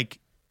point, like,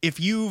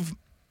 if you've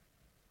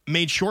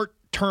made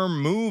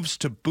short-term moves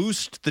to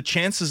boost the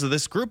chances of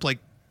this group, like,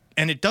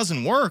 and it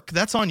doesn't work,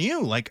 that's on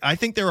you. Like, I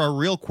think there are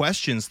real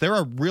questions. There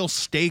are real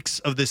stakes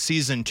of this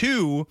season,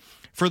 too,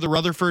 for the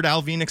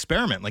Rutherford-Alvin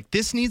experiment. Like,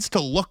 this needs to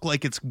look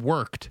like it's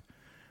worked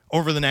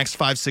over the next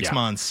 5-6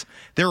 months.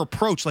 Their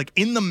approach, like,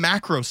 in the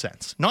macro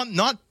sense,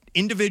 not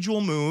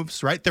individual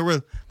moves, right? There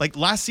were, like,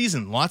 last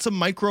season, lots of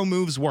micro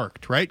moves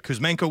worked, right?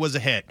 Kuzmenko was a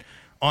hit,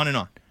 on and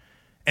on.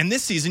 And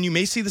this season, you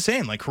may see the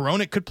same. Like,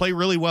 Hronek could play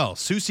really well.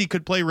 Susi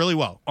could play really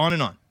well, on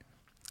and on.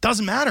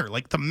 Doesn't matter.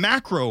 Like, the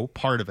macro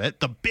part of it,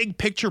 the big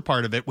picture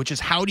part of it, which is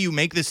how do you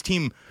make this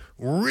team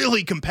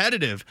really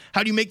competitive?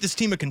 How do you make this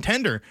team a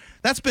contender?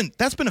 That's been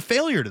a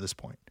failure to this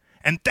point.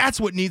 And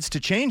that's what needs to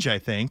change, I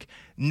think,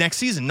 next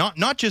season.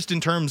 Not just in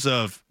terms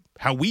of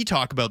how we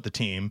talk about the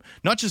team,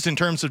 not just in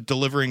terms of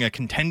delivering a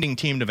contending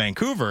team to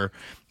Vancouver,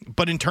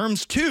 but in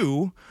terms,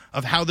 too,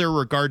 of how they're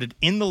regarded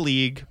in the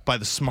league by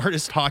the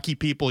smartest hockey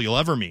people you'll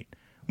ever meet,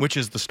 which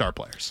is the star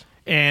players.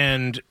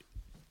 And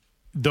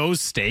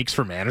those stakes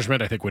for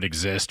management, I think, would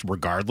exist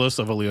regardless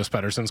of Elias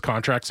Pettersson's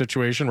contract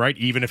situation, right?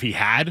 Even if he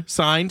had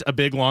signed a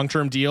big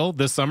long-term deal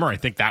this summer, I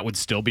think that would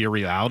still be a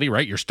reality,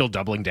 right? You're still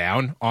doubling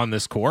down on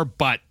this core,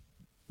 but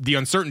the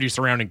uncertainty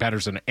surrounding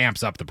Pettersson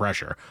amps up the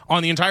pressure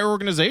on the entire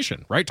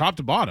organization, right? Top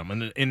to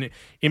bottom. And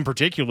in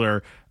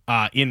particular,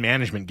 in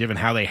management, given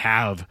how they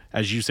have,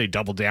 as you say,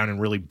 doubled down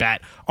and really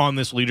bet on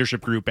this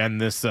leadership group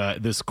and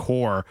this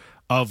core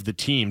of the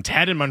team.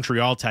 Ted in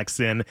Montreal texts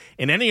in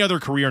any other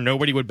career,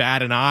 nobody would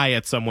bat an eye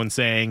at someone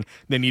saying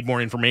they need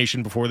more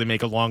information before they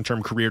make a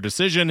long-term career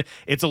decision.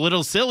 It's a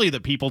little silly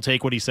that people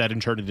take what he said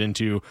and turn it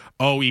into,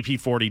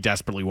 EP40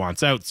 desperately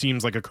wants out.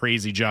 Seems like a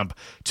crazy jump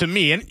to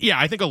me. And yeah,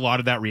 I think a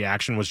lot of that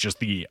reaction was just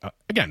the,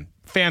 again,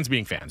 fans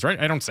being fans, right?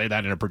 I don't say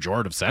that in a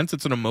pejorative sense.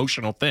 It's an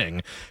emotional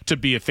thing to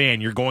be a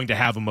fan. You're going to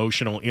have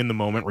emotional in the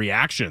moment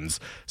reactions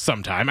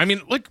sometime. I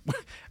mean, like,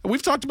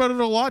 we've talked about it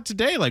a lot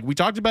today. Like, we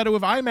talked about it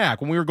with IMAC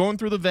when we were going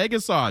through the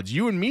Vegas odds,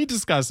 you and me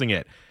discussing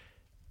it.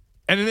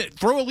 And then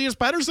throw Elias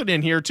Pettersson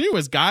in here too,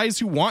 as guys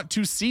who want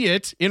to see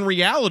it in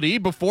reality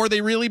before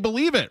they really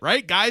believe it,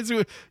 right? Guys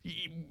who,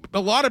 a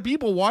lot of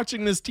people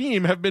watching this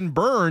team have been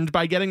burned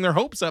by getting their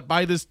hopes up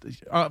by this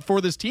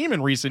for this team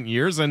in recent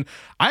years. And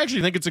I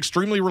actually think it's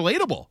extremely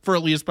relatable for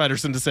Elias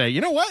Pettersson to say,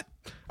 you know what?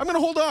 I'm going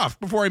to hold off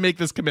before I make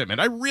this commitment.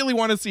 I really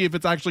want to see if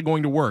it's actually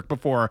going to work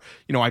before,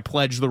 I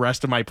pledge the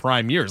rest of my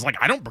prime years. Like,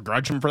 I don't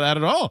begrudge him for that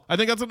at all. I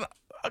think that's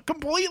a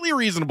completely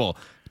reasonable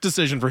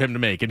decision for him to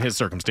make in his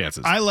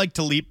circumstances. I like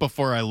to leap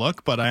before I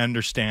look, but I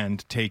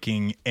understand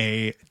taking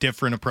a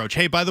different approach.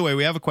 Hey, by the way,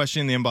 we have a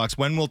question in the inbox.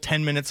 When will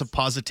 10 minutes of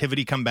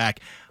positivity come back?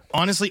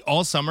 Honestly,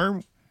 all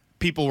summer,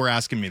 people were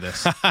asking me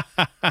this.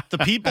 The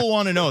people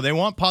want to know. They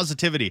want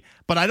positivity,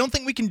 but I don't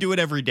think we can do it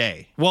every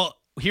day. Well,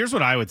 here's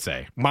what I would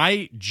say.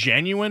 My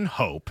genuine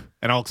hope,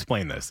 and I'll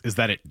explain this, is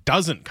that it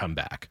doesn't come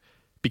back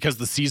because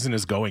the season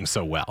is going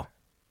so well,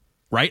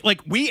 right?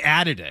 Like, we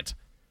added it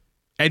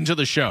into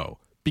the show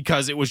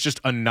because it was just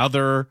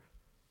another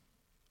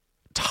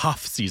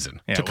tough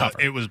season to cover.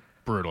 It was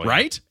brutal.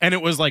 Right? And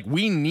it was like,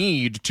 we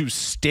need to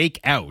stake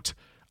out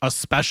a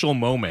special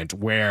moment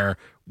where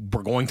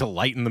we're going to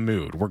lighten the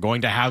mood. We're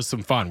going to have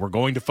some fun. We're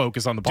going to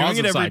focus on the positive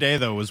side. Doing it every day,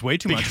 though, was way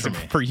too much for me.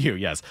 For you,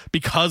 yes.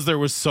 Because there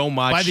was so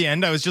much. By the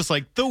end, I was just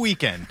like, the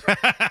weekend.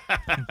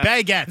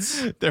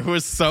 Baguettes. There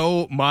was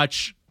so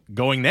much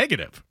going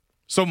negative.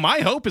 So my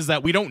hope is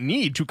that we don't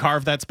need to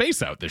carve that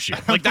space out this year.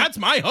 Like, that's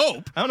my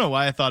hope. I don't know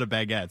why I thought of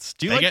baguettes.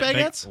 Do you like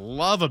baguettes?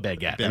 Love a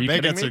baguette. Yeah,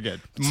 baguettes are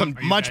good.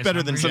 Much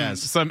better than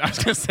jazz. I was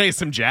going to say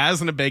some jazz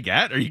and a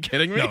baguette. Are you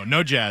kidding me?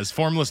 No jazz.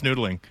 Formless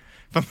noodling.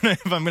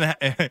 If I'm gonna,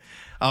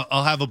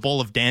 I'll have a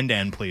bowl of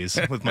Dan, please,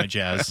 with my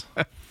jazz.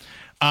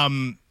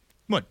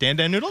 What, Dan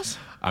noodles?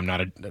 I'm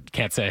not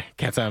can't say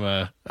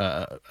I'm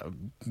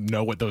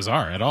know what those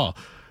are at all.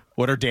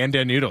 What are Dan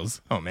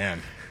noodles? Oh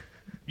man.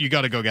 You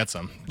got to go get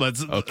some.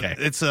 Okay.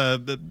 It's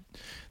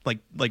like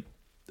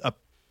a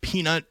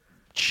peanut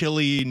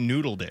chili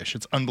noodle dish.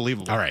 It's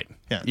unbelievable. All right.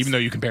 Yeah. Even though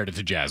you compared it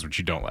to jazz, which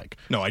you don't like.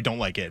 No, I don't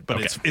like it, but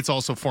okay. it's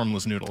also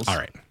formless noodles. All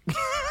right.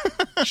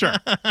 Sure.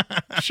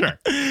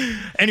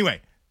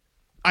 Anyway,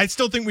 I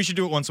still think we should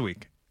do it once a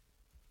week.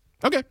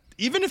 Okay.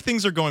 Even if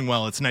things are going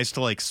well, it's nice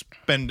to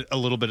spend a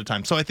little bit of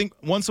time. So I think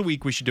once a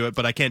week we should do it,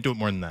 but I can't do it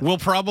more than that. We'll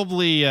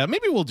probably,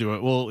 maybe we'll do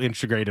it. We'll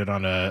integrate it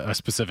on a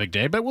specific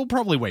day, but we'll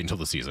probably wait until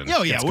the season.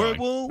 Oh, yeah.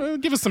 We'll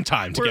give us some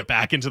time to get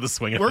back into the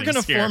swing of things. We're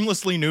going to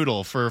formlessly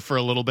noodle for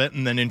a little bit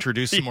and then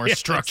introduce some more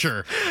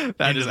structure.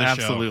 That is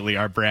absolutely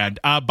our brand.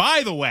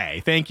 By the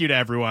way, thank you to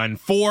everyone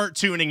for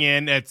tuning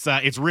in.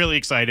 It's really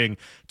exciting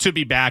to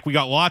be back. We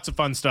got lots of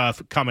fun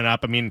stuff coming up.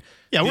 I mean,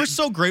 yeah, we're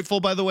so grateful,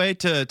 by the way,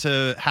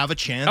 to have a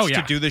chance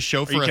to do this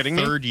show for a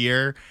third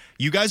year.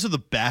 You guys are the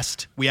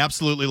best. We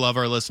absolutely love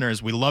our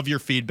listeners. We love your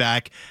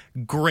feedback.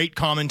 Great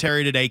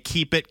commentary today.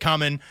 Keep it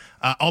coming.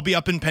 I'll be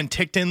up in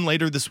Penticton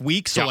later this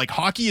week, so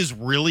hockey is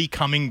really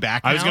coming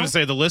back now. I was going to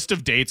say the list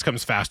of dates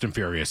comes fast and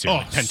furious.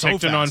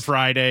 Penticton on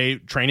Friday,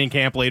 training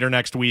camp later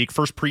next week,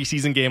 first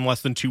preseason game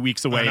less than 2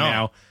 weeks away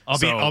now.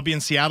 I'll be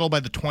in Seattle by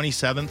the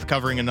 27th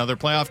covering another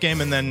playoff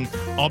game, and then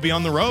I'll be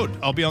on the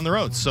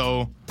road.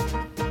 So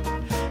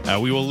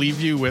we will leave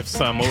you with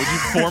some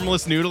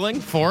formless noodling.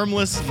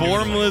 Formless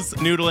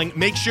noodling.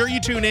 Make sure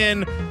you tune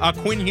in.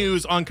 Quinn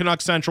Hughes on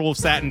Canucks Central with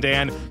Sat and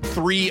Dan,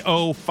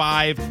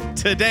 3:05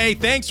 today.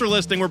 Thanks for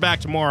listening. We're back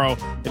tomorrow.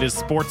 It is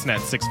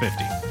Sportsnet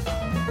 650.